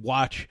I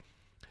watch.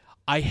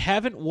 I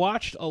haven't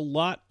watched a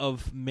lot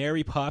of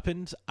Mary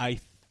Poppins, I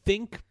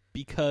think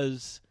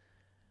because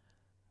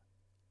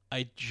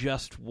I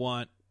just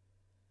want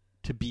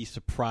to be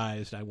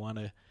surprised. I want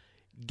to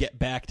get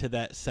back to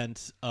that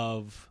sense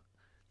of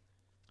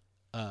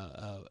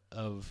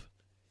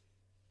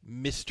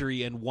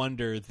mystery and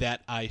wonder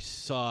that I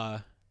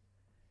saw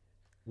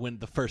when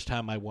the first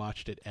time I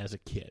watched it as a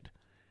kid.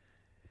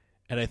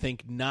 And I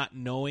think not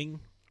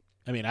knowing,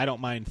 I mean, I don't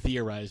mind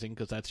theorizing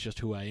because that's just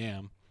who I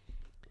am.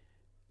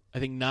 I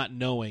think not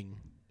knowing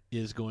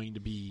is going to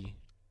be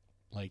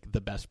like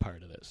the best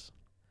part of this.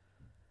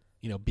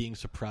 Being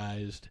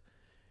surprised.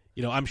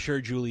 I'm sure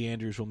Julie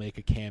Andrews will make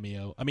a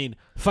cameo. I mean,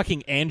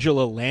 fucking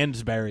Angela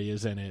Lansbury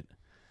is in it.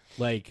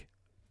 Like,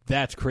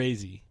 that's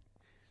crazy.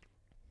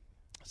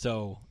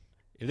 So,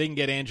 if they can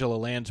get Angela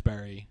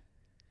Lansbury,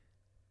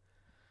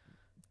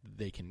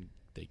 they can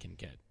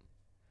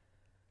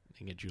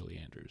get Julie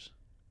Andrews.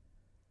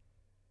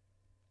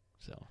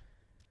 So,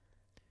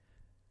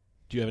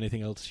 do you have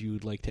anything else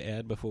you'd like to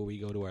add before we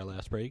go to our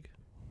last break?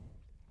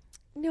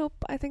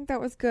 Nope, I think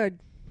that was good.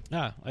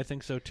 I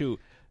think so too.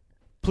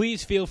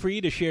 Please feel free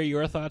to share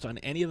your thoughts on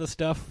any of the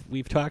stuff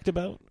we've talked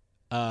about.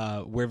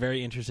 We're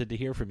very interested to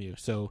hear from you.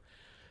 So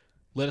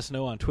let us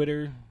know on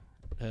Twitter,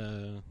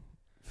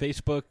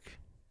 Facebook,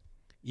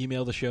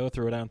 email the show,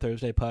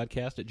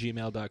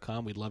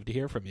 throwdownthursdaypodcast@gmail.com. We'd love to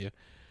hear from you.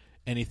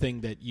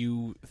 Anything that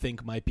you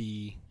think might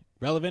be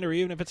relevant, or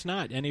even if it's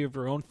not, any of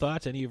your own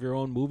thoughts, any of your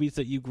own movies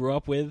that you grew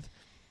up with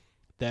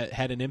that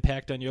had an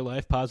impact on your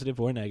life, positive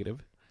or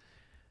negative.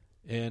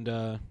 And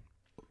I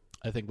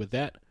think with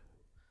that,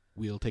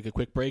 we'll take a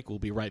quick break. We'll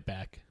be right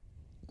back.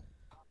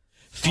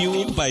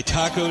 Fueled by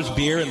tacos,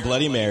 beer, and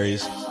Bloody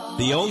Marys,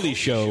 the only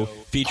show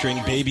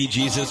featuring baby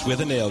Jesus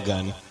with a nail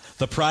gun,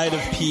 the pride of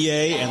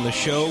PA, and the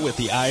show with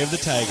the eye of the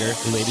tiger,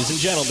 ladies and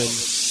gentlemen,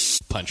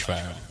 Punch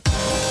Farm.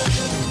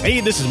 Hey,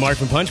 this is Mark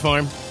from Punch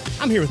Farm.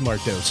 I'm here with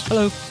Mark Dose.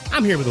 Hello.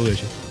 I'm here with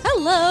Alicia.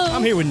 Hello.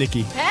 I'm here with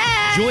Nikki.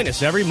 Hey. Join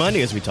us every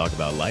Monday as we talk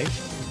about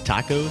life,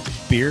 tacos,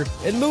 beer,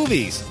 and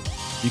movies.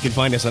 You can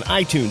find us on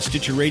iTunes,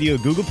 Stitcher Radio,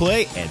 Google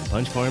Play, and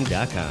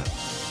punchfarm.com.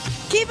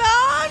 Keep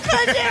on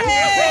punching!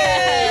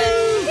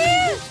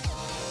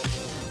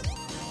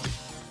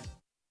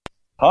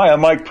 Hi,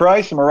 I'm Mike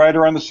Price. I'm a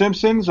writer on The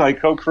Simpsons. I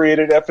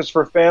co-created F is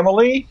for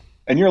Family,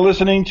 and you're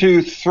listening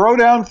to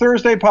Throwdown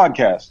Thursday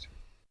Podcast.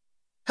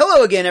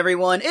 Hello again,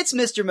 everyone. It's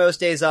Mr.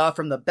 Most Days Off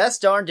from the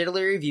Best Darn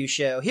Diddly Review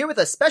Show, here with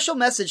a special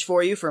message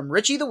for you from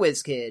Richie the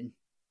Whiz Kid.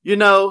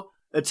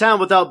 A town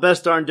without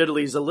Best Darn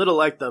Diddly is a little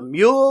like the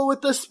mule with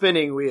the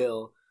spinning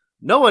wheel.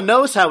 No one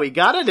knows how he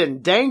got it,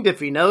 and danged if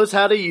he knows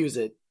how to use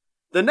it.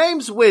 The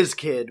name's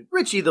WizKid,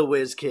 Richie the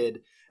WizKid,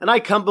 and I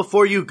come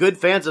before you good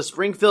fans of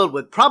Springfield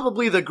with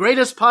probably the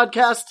greatest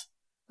podcast.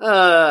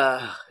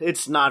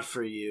 It's not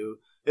for you.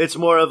 It's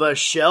more of a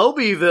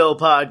Shelbyville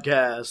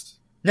podcast.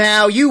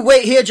 Now, you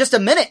wait here just a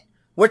minute.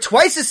 We're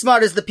twice as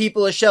smart as the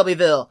people of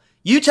Shelbyville.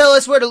 You tell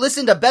us where to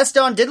listen to Best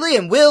Darn Diddley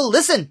and we'll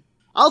listen.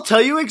 I'll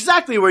tell you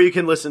exactly where you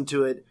can listen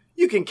to it.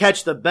 You can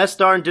catch the Best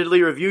Darn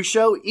Diddley review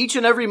show each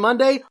and every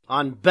Monday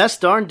on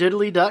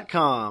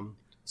bestdarndiddley.com.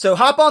 So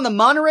hop on the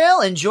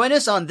monorail and join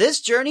us on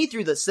this journey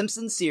through the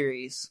Simpsons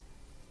series.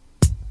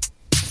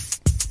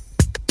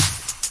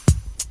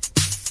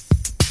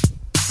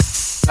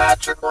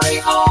 Patrick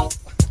Wayhall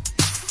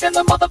in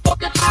the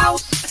motherfucking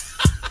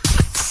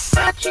house.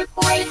 Patrick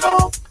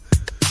Wayhall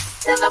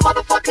in the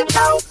motherfucking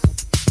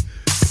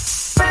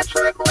house.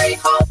 Patrick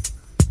Wayhall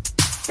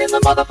in the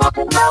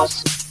motherfucking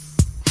house.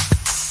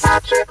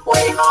 Patrick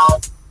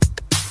Wayhall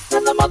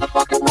in the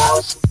motherfucking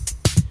house.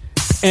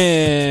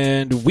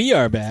 And we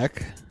are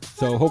back.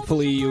 So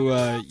hopefully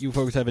you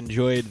folks have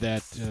enjoyed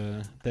that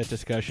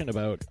discussion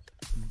about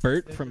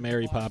Bert from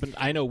Mary Poppins.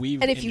 I know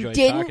we've enjoyed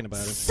talking about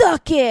him.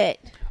 Suck it.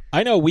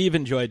 I know we've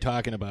enjoyed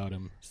talking about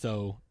him.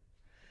 So,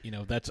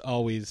 that's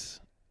always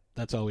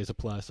a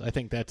plus. I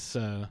think that's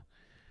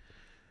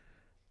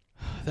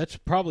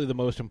probably the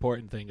most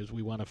important thing is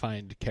we want to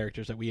find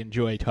characters that we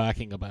enjoy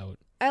talking about.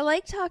 I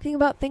like talking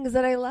about things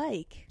that I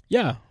like.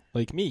 Yeah,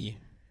 like me.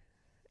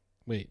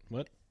 Wait,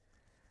 what?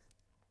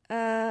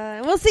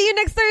 We'll see you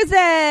next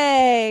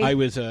Thursday. I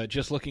was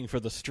just looking for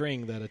the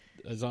string that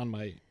is on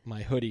my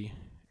hoodie,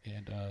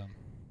 and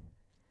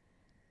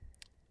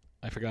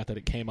I forgot that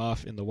it came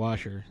off in the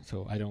washer,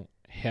 so I don't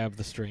have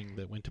the string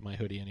that went to my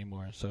hoodie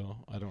anymore, so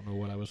I don't know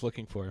what I was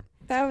looking for.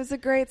 That was a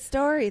great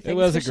story. Thanks it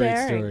was for a great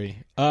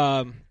sharing.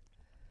 story.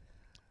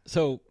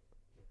 So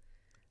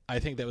I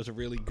think that was a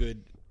really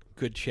good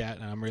chat,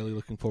 and I'm really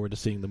looking forward to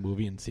seeing the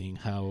movie and seeing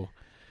how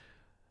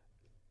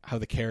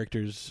the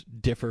characters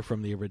differ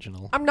from the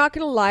original. I'm not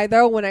going to lie,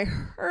 though, when I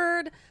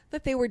heard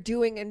that they were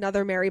doing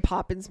another Mary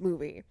Poppins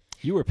movie,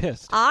 you were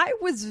pissed. I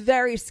was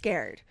very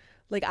scared.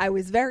 Like, I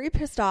was very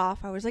pissed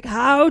off. I was like,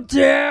 how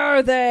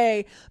dare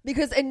they?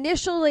 Because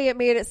initially it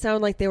made it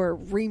sound like they were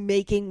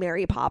remaking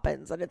Mary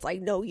Poppins. And it's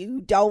like, no,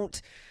 you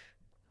don't.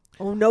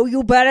 Oh, no,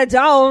 you better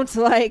don't.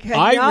 Like,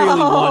 I no. really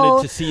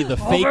wanted to see the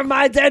fake. Over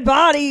my dead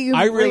body, you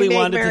I really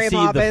wanted Mary to see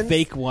Poppins. the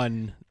fake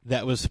one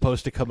that was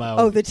supposed to come out.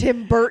 Oh, the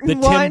Tim Burton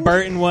one? The Tim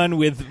Burton one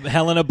with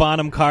Helena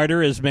Bonham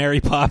Carter as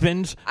Mary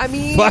Poppins. I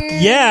mean, fuck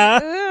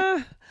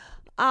yeah.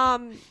 I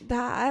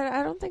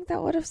don't think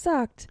that would have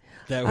sucked.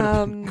 That would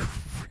have been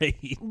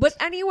great. But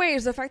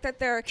anyways, the fact that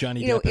they're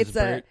Johnny Depp as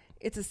Bert.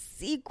 It's a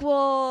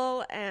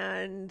sequel,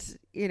 and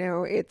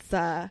it's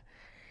not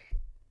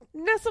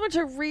so much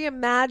a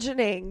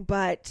reimagining,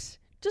 but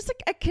just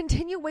like a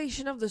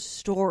continuation of the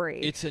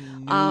story. It's a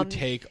new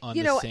take on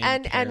the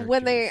same and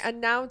when they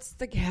announced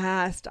the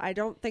cast, I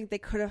don't think they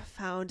could have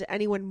found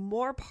anyone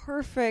more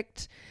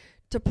perfect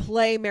to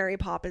play Mary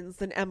Poppins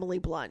than Emily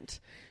Blunt.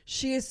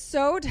 She is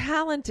so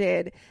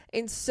talented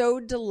and so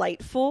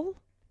delightful.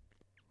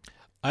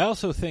 I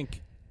also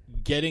think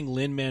getting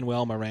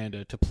Lin-Manuel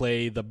Miranda to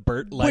play the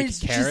Bert-like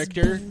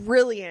character, just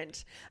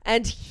brilliant.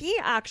 And he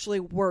actually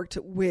worked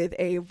with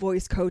a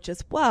voice coach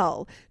as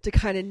well to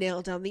kind of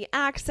nail down the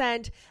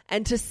accent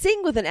and to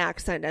sing with an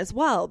accent as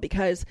well,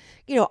 because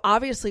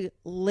obviously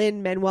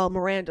Lin-Manuel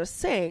Miranda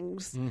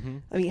sings. Mm-hmm.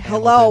 I mean,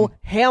 hello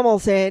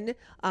Hamilton,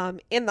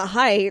 In the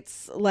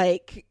Heights,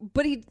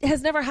 but he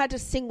has never had to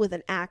sing with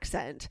an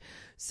accent.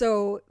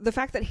 So the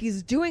fact that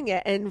he's doing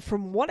it, and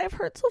from what I've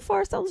heard so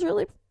far, sounds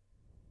really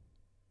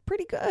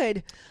pretty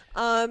good.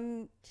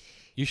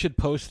 You should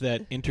post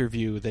that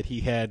interview that he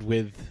had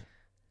with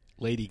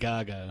Lady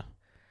Gaga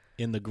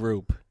in the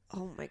group.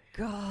 Oh my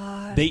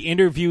god! They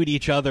interviewed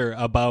each other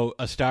about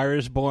A Star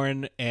Is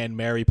Born and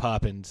Mary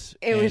Poppins.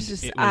 It was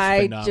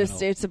phenomenal.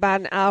 It's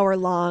about an hour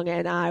long,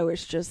 and I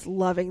was just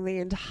loving the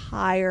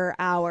entire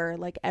hour.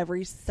 Like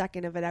every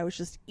second of it, I was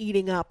just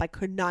eating up. I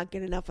could not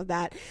get enough of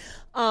that.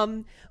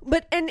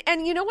 But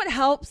you know what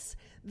helps?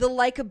 The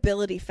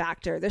likability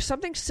factor. There's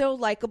something so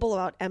likable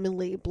about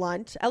Emily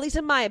Blunt, at least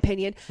in my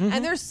opinion,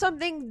 and there's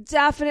something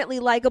definitely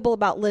likable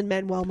about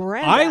Lin-Manuel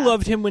Miranda. I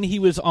loved him when he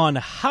was on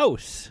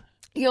House.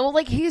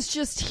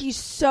 He's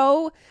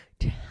so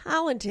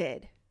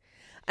talented.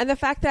 And the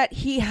fact that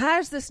he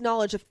has this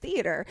knowledge of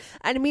theater,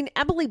 and I mean,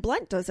 Emily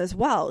Blunt does as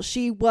well.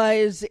 She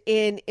was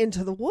in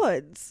Into the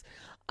Woods,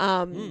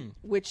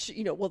 which,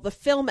 the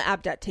film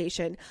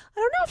adaptation. I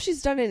don't know if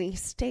she's done any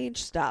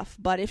stage stuff,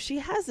 but if she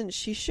hasn't,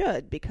 she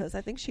should, because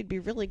I think she'd be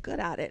really good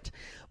at it.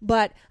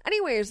 But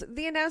anyways,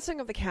 the announcing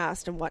of the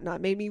cast and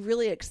whatnot made me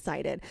really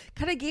excited.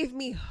 Kind of gave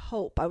me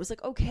hope. I was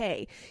like,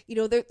 okay,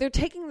 they're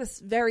taking this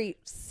very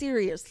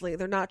seriously.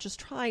 They're not just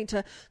trying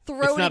to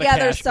throw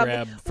together a cash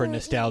grab for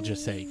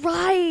nostalgia's sake.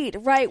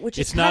 Right. Which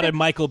it's is not a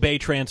Michael Bay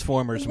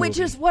Transformers movie. Which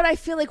is what I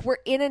feel like we're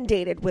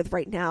inundated with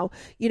right now.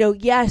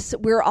 Yes,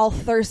 we're all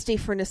thirsty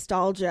for for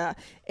nostalgia.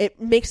 It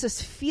makes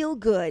us feel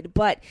good.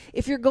 But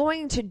if you're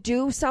going to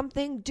do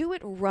something, do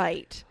it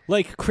right.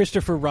 Like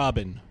Christopher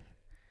Robin.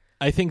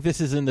 I think this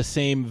is in the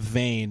same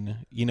vein,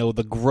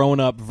 the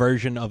grown-up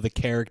version of the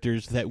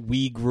characters that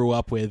we grew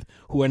up with,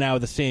 who are now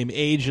the same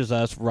age as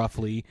us,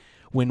 roughly,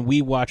 when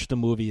we watched the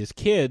movie as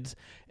kids,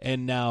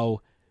 and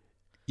now,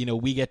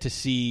 we get to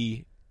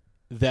see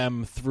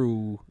them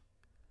through,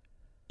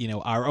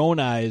 our own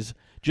eyes,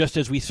 just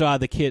as we saw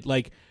the kid,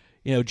 like,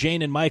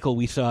 Jane and Michael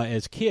we saw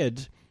as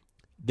kids,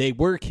 they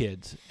were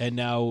kids, and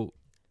now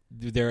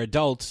they're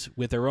adults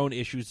with their own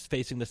issues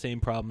facing the same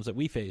problems that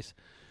we face.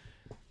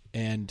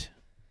 And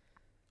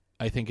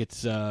I think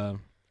it's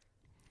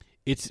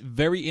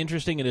very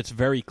interesting and it's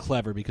very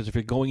clever, because if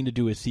you're going to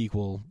do a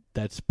sequel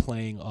that's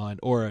playing on,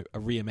 or a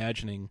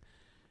reimagining.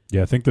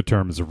 Yeah, I think the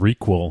term is a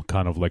requel,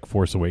 kind of like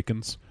Force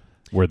Awakens,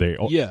 where they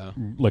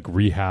like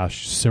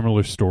rehash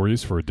similar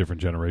stories for a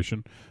different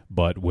generation,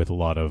 but with a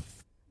lot of,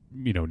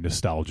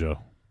 nostalgia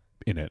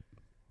in it.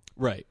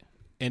 Right.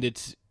 And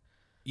it's,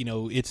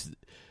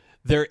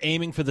 they're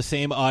aiming for the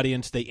same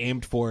audience they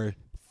aimed for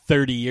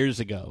 30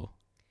 years ago.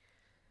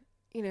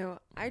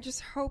 I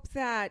just hope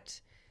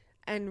that,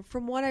 and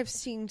from what I've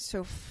seen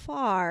so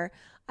far,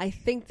 I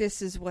think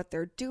this is what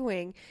they're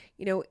doing.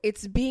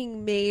 It's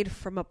being made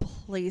from a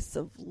place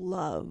of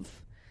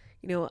love,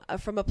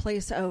 from a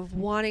place of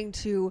wanting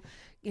to,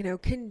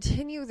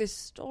 continue this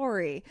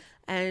story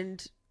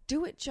and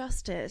do it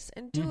justice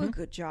and do a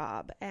good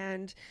job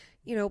and,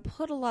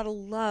 put a lot of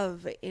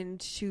love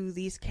into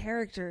these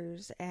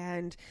characters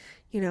and,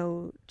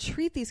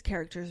 treat these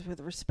characters with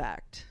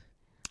respect.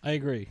 I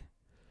agree.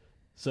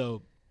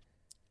 So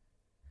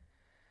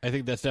I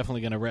think that's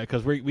definitely going to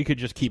because we could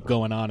just keep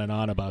going on and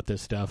on about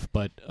this stuff,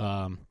 but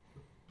I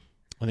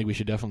think we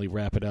should definitely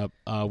wrap it up.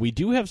 We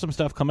do have some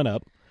stuff coming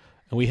up,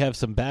 and we have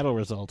some battle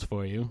results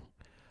for you.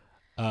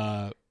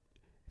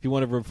 If you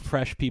want to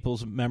refresh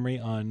people's memory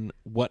on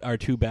what our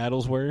two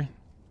battles were.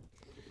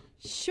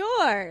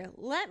 Sure.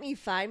 Let me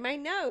find my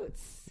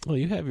notes. Well,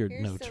 you have your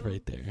Here's notes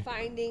right there.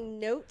 Finding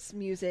notes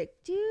music.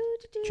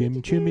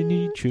 Chim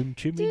chimney, chim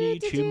chimney,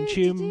 chim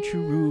chim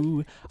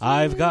chiroo.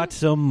 I've got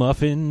some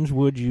muffins.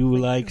 Would you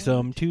like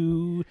some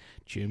too?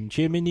 Chim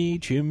chimney,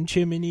 chim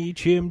chimney,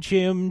 chim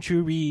chim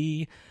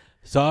chiree.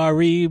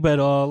 Sorry, but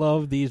all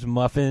of these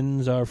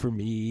muffins are for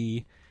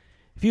me.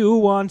 If you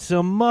want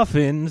some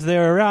muffins,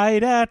 they're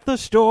right at the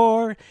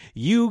store.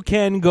 You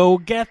can go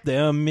get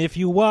them if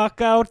you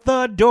walk out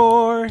the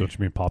door. Don't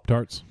you mean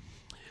Pop-Tarts?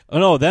 Oh,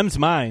 no, them's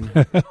mine.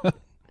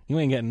 You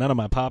ain't getting none of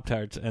my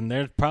Pop-Tarts, and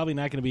there's probably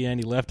not going to be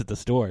any left at the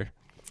store.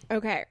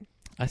 Okay.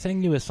 I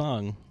sang you a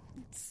song.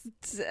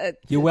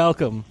 You're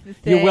welcome.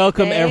 You're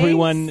welcome, thanks.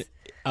 everyone,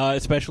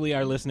 especially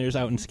our listeners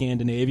out in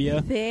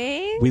Scandinavia.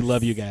 Thanks. We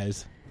love you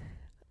guys.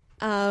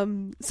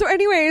 So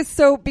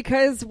anyways,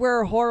 because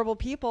we're horrible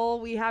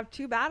people, we have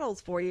two battles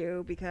for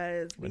you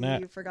because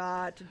we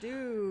forgot to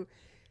do.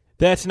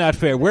 That's not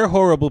fair. We're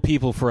horrible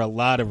people for a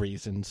lot of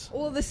reasons.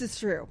 Well, this is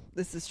true.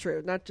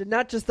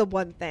 Not just the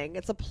one thing.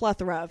 It's a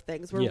plethora of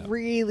things. We're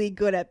really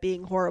good at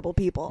being horrible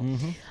people.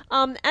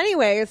 Mm-hmm.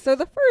 Anyway, so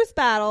the first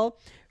battle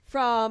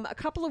from a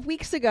couple of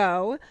weeks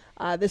ago,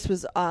 this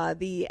was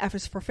the F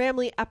is for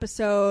Family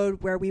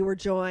episode where we were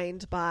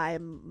joined by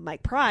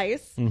Mike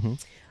Price. Mm-hmm.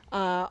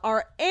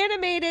 Our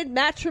animated,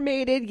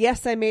 matchmated,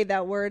 yes, I made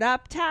that word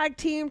up, tag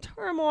team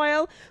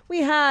turmoil. We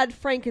had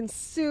Frank and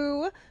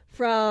Sue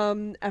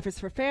from F is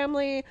for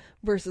Family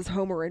versus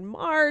Homer and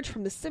Marge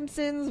from The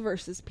Simpsons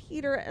versus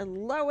Peter and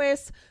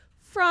Lois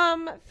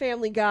from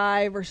Family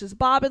Guy versus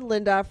Bob and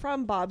Linda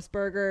from Bob's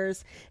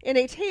Burgers in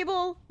a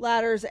table,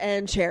 ladders,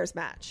 and chairs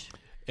match.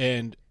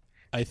 And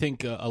I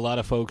think a lot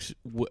of folks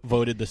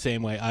voted the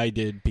same way I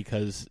did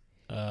because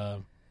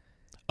of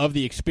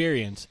the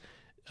experience.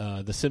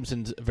 The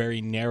Simpsons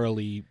very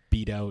narrowly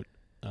beat out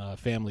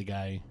Family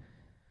Guy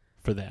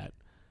for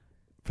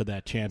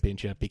that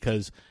championship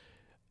because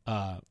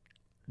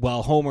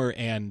while Homer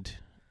and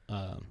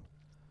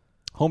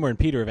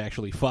Peter have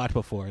actually fought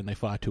before and they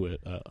fought to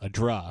a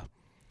draw,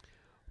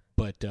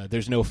 but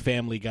there's no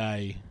Family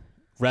Guy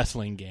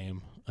wrestling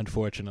game,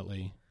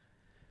 unfortunately.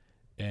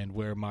 And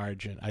where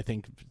Marge and I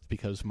think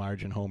because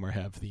Marge and Homer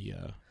have the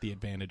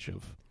advantage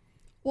of.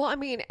 Well, I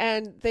mean,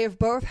 and they've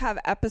both have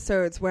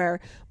episodes where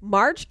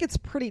Marge gets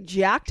pretty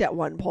jacked at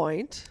one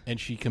point. And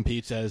she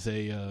competes as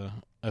a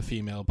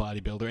female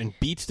bodybuilder and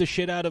beats the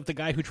shit out of the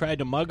guy who tried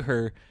to mug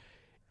her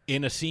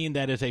in a scene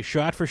that is a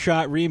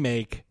shot-for-shot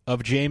remake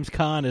of James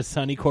Caan as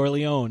Sonny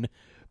Corleone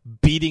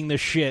beating the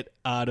shit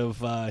out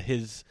of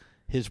his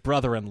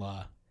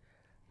brother-in-law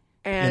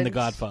in The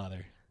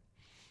Godfather.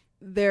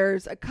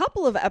 There's a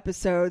couple of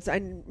episodes,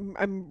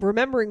 I'm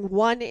remembering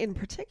one in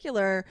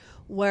particular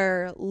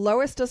where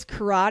Lois does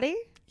karate.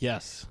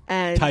 Yes.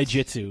 And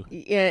taijutsu.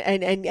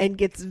 And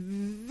gets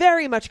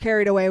very much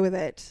carried away with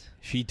it.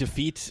 She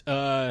defeats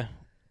General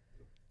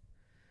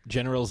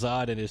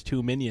Zod and his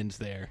two minions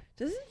there.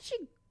 Doesn't she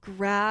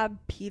grab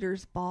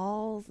Peter's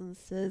balls and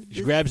says...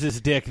 She grabs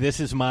his dick. This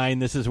is mine.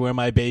 This is where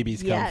my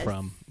babies come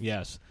from.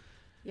 Yes.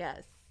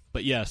 Yes.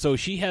 But yeah, so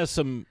she has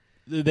some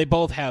they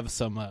both have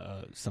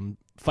some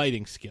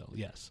fighting skill.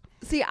 Yes.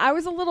 See, I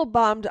was a little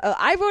bummed.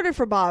 I voted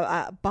for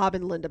Bob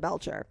and Linda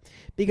Belcher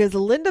because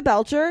Linda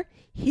Belcher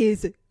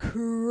is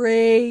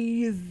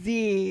crazy.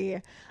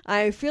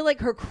 I feel like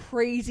her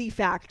crazy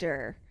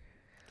factor.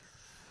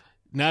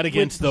 Not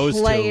against those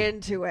two. Play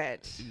into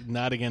it.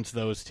 Not against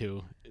those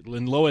two.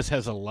 Lynn Lois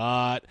has a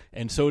lot,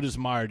 and so does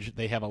Marge.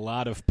 They have a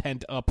lot of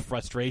pent-up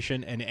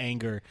frustration and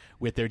anger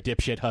with their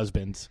dipshit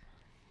husbands.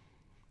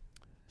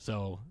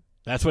 So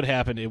that's what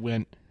happened. It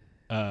went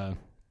The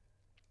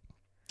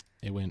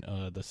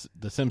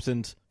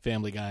Simpsons,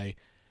 Family Guy,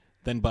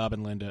 then Bob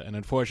and Linda, and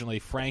unfortunately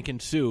Frank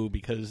and Sue,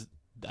 because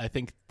I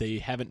think they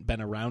haven't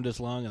been around as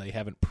long and they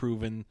haven't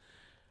proven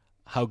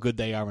how good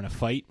they are in a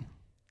fight.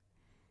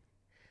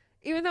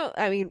 Even though,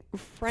 I mean,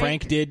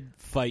 Frank did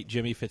fight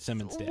Jimmy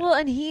Fitzsimmons' dad. Well,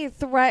 and he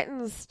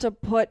threatens to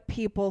put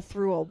people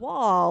through a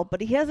wall,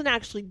 but he hasn't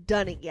actually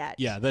done it yet.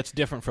 Yeah, that's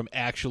different from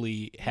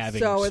actually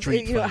having fights.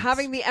 street fights.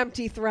 Having the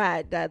empty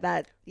threat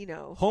that.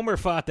 Homer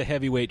fought the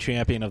heavyweight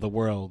champion of the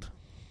world,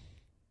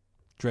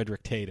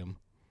 Dredrick Tatum.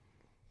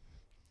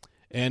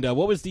 And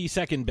what was the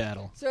second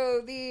battle?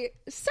 So the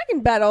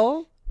second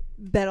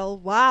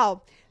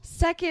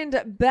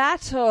second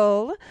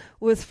battle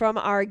was from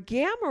our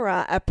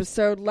Gamera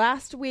episode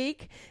last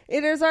week.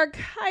 It is our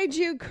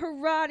Kaiju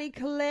Karate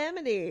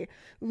Calamity.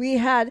 We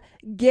had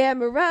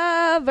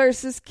Gamera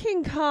versus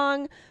King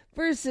Kong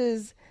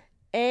versus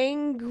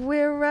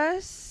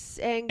Anguirus,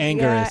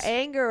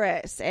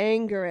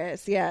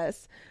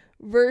 yes,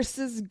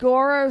 versus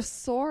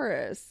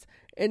Gorosaurus.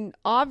 And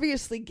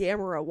obviously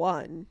Gamera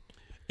won.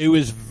 It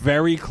was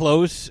very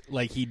close.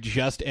 Like, he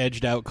just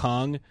edged out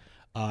Kong.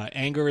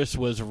 Anguirus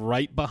was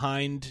right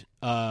behind.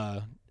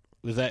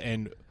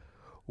 And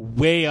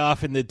way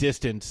off in the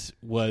distance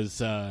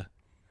was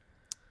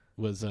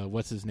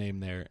what's his name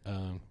there?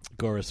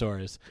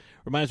 Gorosaurus.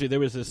 Reminds me, there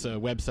was this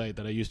website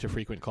that I used to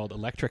frequent called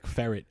Electric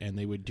Ferret, and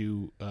they would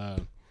do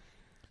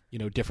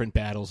different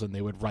battles, and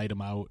they would write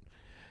them out.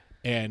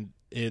 And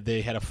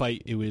they had a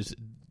fight. It was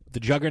the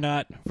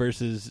Juggernaut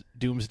versus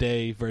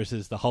Doomsday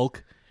versus the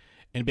Hulk,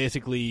 and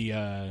basically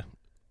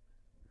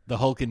the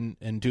Hulk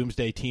and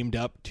Doomsday teamed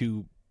up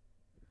to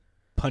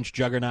punch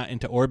Juggernaut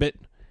into orbit,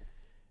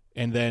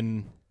 and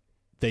then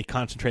they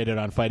concentrated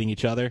on fighting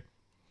each other.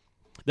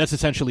 That's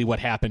essentially what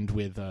happened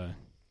with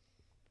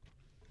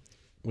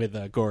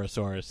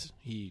Gorosaurus.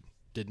 He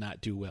did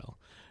not do well.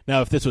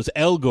 Now, if this was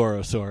El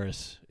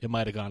Gorosaurus, it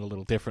might have gone a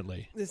little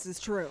differently. This is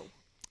true.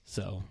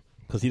 So,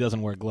 because he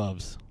doesn't wear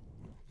gloves.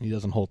 He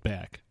doesn't hold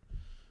back.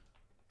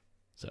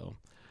 So,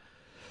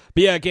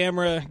 but yeah,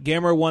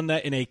 Gamera won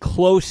that in a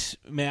close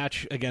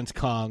match against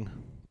Kong,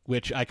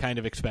 which I kind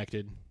of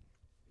expected.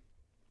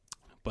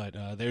 But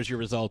there's your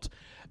results.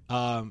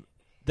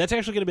 That's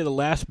actually going to be the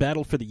last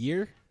battle for the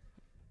year.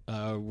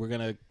 We're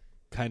going to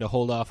kind of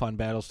hold off on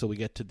battles till we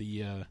get to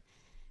the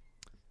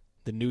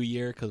new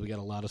year, because we got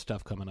a lot of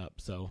stuff coming up.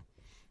 So,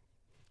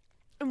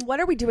 and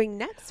what are we doing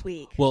next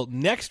week? Well,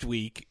 next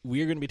week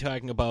we're going to be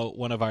talking about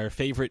one of our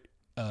favorite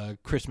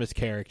Christmas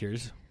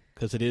characters,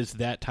 because it is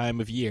that time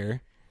of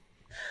year.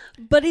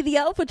 Buddy the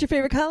Elf, what's your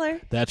favorite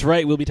color? That's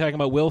right. We'll be talking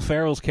about Will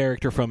Ferrell's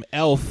character from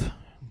Elf,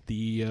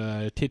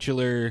 the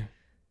titular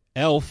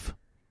elf,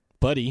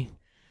 Buddy.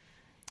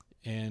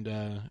 And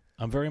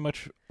I'm very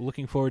much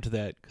looking forward to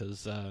that,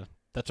 because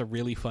that's a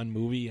really fun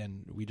movie,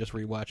 and we just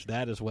rewatched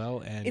that as well.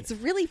 And it's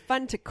really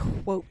fun to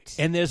quote.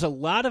 And there's a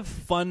lot of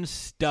fun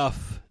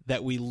stuff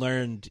that we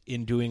learned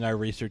in doing our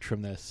research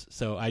from this.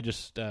 So I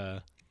just...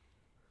 it's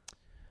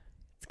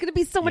going to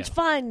be so much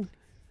fun.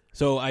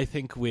 So I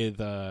think with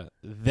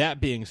that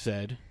being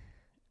said,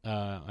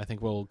 I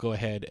think we'll go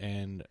ahead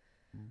and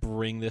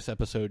bring this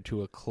episode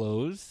to a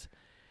close.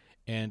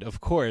 And, of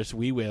course,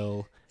 we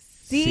will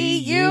see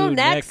you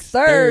next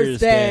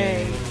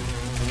Thursday.